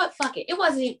 You know what? Fuck it.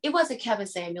 It wasn't Kevin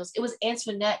Samuels. It was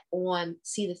Antoinette on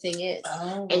See the Thing Is.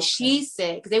 Oh, and she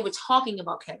said, because they were talking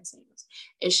about Kevin Samuels,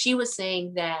 and she was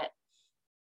saying that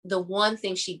the one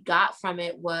thing she got from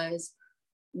it was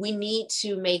we need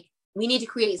to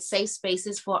create safe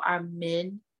spaces for our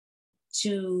men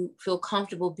to feel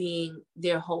comfortable being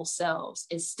their whole selves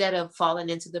instead of falling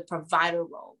into the provider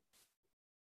role.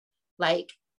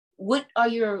 Like, what are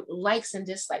your likes and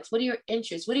dislikes? What are your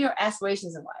interests? What are your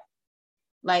aspirations in life?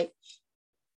 Like,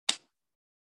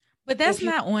 but that's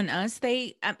not on us.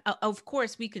 They, of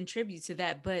course, we contribute to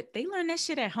that, but they learn that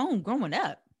shit at home growing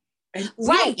up.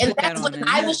 Right. And that's what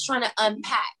I was trying to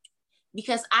unpack,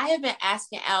 because I have been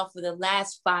asking Al for the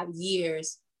last 5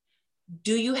 years,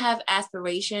 do you have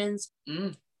aspirations?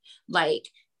 Like,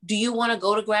 do you want to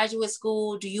go to graduate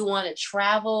school? Do you want to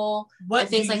travel? What and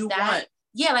things do like you that? want?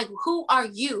 Yeah, like, who are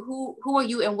you? Who are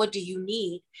you, and what do you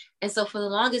need? And so for the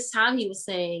longest time, he was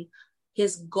saying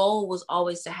his goal was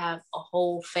always to have a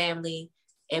whole family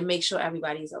and make sure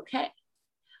everybody's okay.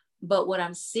 But what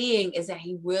I'm seeing is that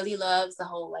he really loves the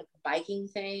whole, like, biking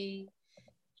thing.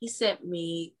 He sent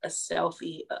me a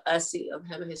selfie, a Ussie of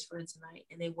him and his friend tonight,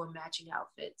 and they wore matching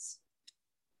outfits,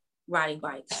 riding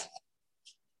bikes.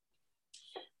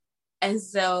 And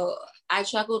so I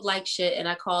chuckled like shit, and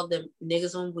I called them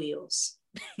niggas on wheels.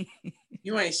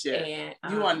 You ain't shit. And,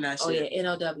 you are not shit. Oh yeah,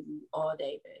 NOW all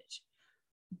day, bitch.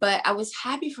 But I was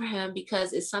happy for him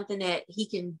because it's something that he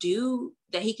can do,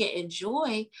 that he can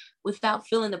enjoy without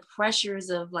feeling the pressures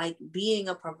of, like, being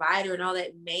a provider and all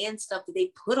that man stuff that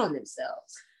they put on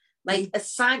themselves. Like,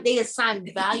 they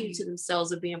assign value to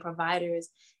themselves of being providers.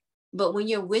 But when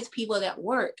you're with people that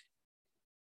work,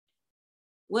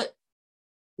 what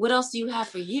else do you have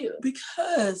for you?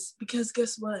 Because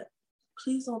guess what?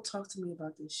 Please don't talk to me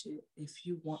about this shit if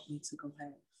you want me to go half.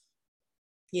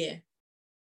 Yeah.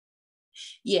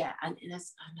 Yeah, I'm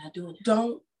not doing it.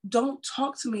 Don't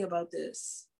talk to me about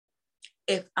this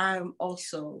if I'm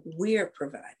also we're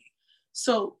providing.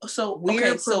 So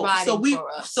we're providing for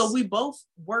us. So we both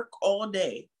work all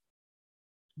day.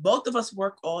 Both of us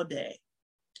work all day.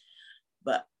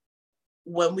 But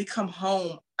when we come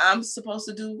home, I'm supposed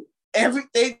to do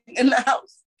everything in the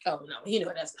house. Oh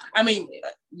no, that's not. I mean,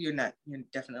 you're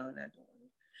definitely not doing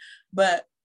it. But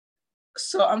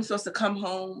so I'm supposed to come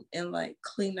home and, like,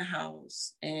 clean the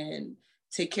house and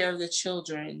take care of the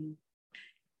children,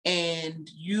 and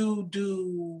you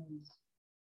do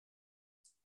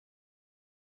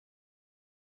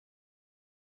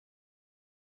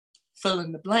fill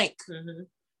in the blank. Mm-hmm.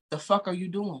 The fuck are you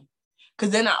doing?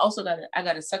 Because then I also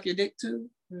gotta suck your dick too.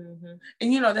 Mm-hmm.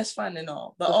 And that's fine and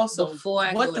all, but also before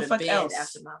I what go the to fuck bed else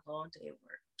after my long day at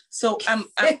work. So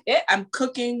I'm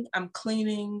cooking, I'm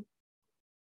cleaning,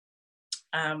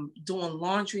 I'm doing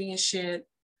laundry and shit.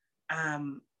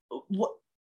 What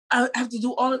I have to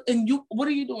do all of, and you, what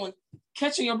are you doing?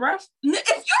 Catching your breath? If you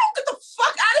don't get the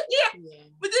fuck out of here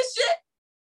with this shit.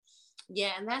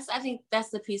 Yeah, and I think that's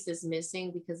the piece that's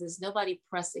missing, because there's nobody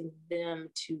pressing them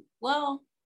to, well,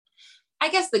 I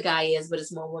guess the guy is, but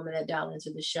it's more women that dial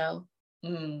into the show.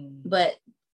 But,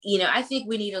 I think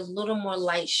we need a little more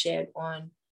light shed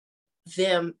on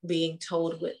them being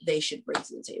told what they should bring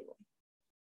to the table.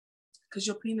 Because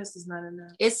your penis is not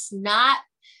enough. It's not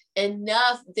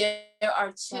enough. There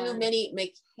are too many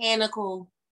mechanical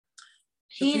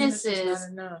penises.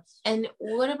 And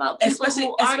what about people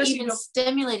who aren't even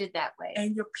stimulated that way?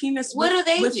 And your penis, what do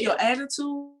they with do? Your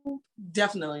attitude,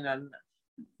 definitely not enough.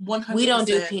 100%. We don't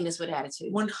do penis with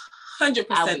attitude.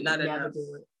 100% not enough.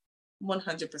 Do it.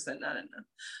 100% not enough.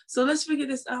 So let's figure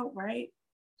this out, right?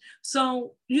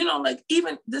 So, you know, like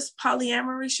even this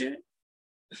polyamory shit.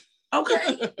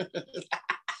 Okay.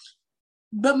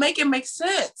 But make it make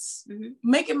sense. Mhm.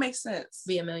 Make it make sense.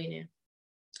 Be a millionaire.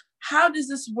 How does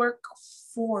this work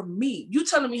for me? You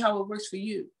telling me how it works for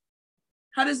you.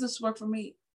 How does this work for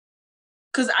me?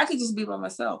 Because I could just be by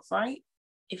myself, right?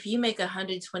 If you make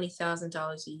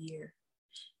 $120,000 a year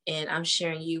and I'm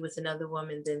sharing you with another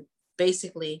woman, then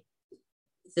basically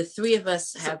the three of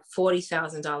us have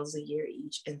 $40,000 a year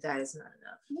each, and that is not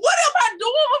enough. What am I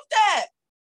doing with that?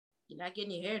 You're not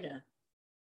getting your hair done.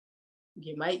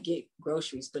 You might get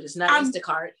groceries, but it's not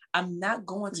Instacart. I'm not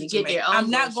going to You Jamaica. get your own I'm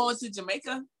not groceries. going to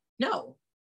Jamaica. No.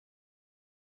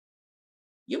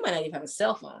 You might not even have a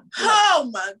cell phone. Oh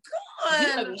my You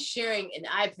God. might be sharing an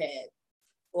iPad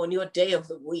on your day of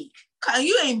the week.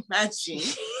 You ain't matching.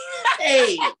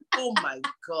 Hey, oh my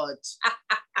God.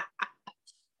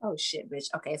 Oh shit,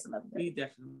 bitch. Okay, it's 11. We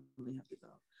definitely have to go.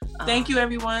 Thank you,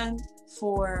 everyone,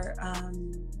 for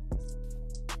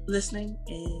listening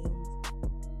and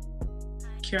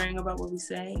caring about what we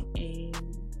say. And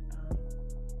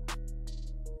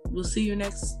we'll see you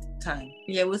next time.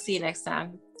 Yeah, we'll see you next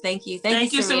time. Thank you.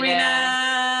 Thank you,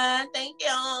 Serena. Thank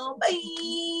you.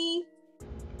 Bye.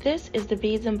 This is the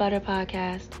Beads and Butter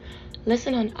Podcast.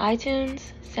 Listen on iTunes,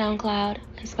 SoundCloud,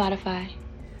 and Spotify.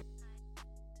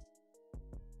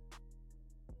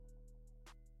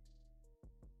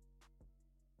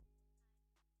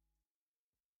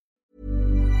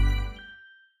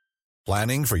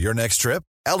 Planning for your next trip?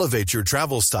 Elevate your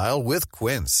travel style with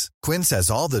Quince. Quince has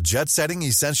all the jet-setting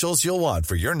essentials you'll want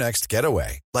for your next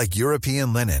getaway, like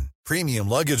European linen, premium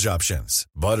luggage options,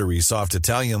 buttery soft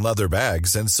Italian leather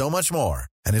bags, and so much more.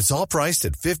 And it's all priced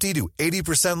at 50 to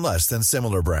 80% less than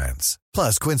similar brands.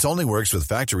 Plus, Quince only works with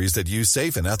factories that use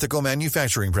safe and ethical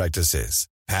manufacturing practices.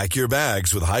 Pack your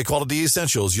bags with high-quality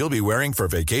essentials you'll be wearing for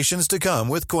vacations to come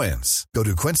with Quince. Go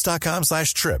to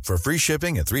quince.com/trip for free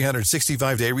shipping and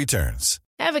 365-day returns.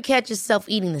 Ever catch yourself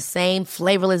eating the same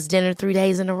flavorless dinner 3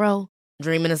 days in a row?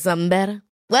 Dreaming of something better?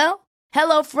 Well,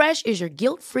 HelloFresh is your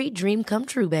guilt-free dream come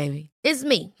true, baby. It's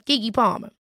me, Keke Palmer.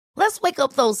 Let's wake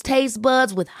up those taste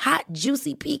buds with hot,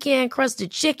 juicy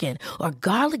pecan-crusted chicken or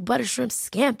garlic butter shrimp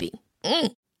scampi.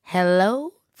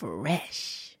 Hello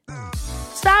Fresh.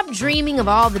 Stop dreaming of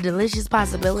all the delicious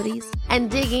possibilities and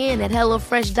dig in at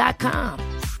HelloFresh.com.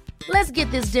 Let's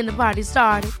get this dinner party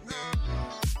started.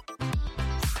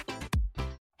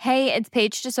 Hey, it's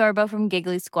Paige DeSorbo from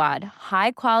Giggly Squad.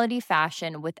 High quality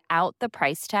fashion without the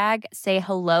price tag. Say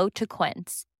hello to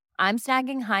Quince. I'm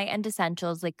snagging high-end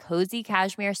essentials like cozy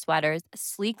cashmere sweaters,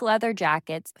 sleek leather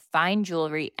jackets, fine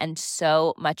jewelry, and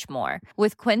so much more.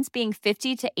 With Quince being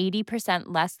 50 to 80%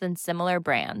 less than similar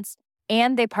brands.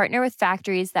 And they partner with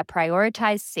factories that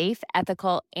prioritize safe,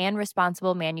 ethical, and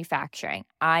responsible manufacturing.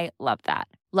 I love that.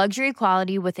 Luxury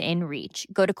quality within reach.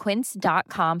 Go to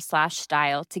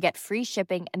quince.com/style to get free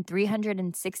shipping and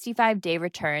 365-day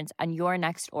returns on your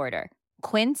next order.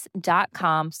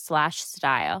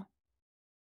 Quince.com/style.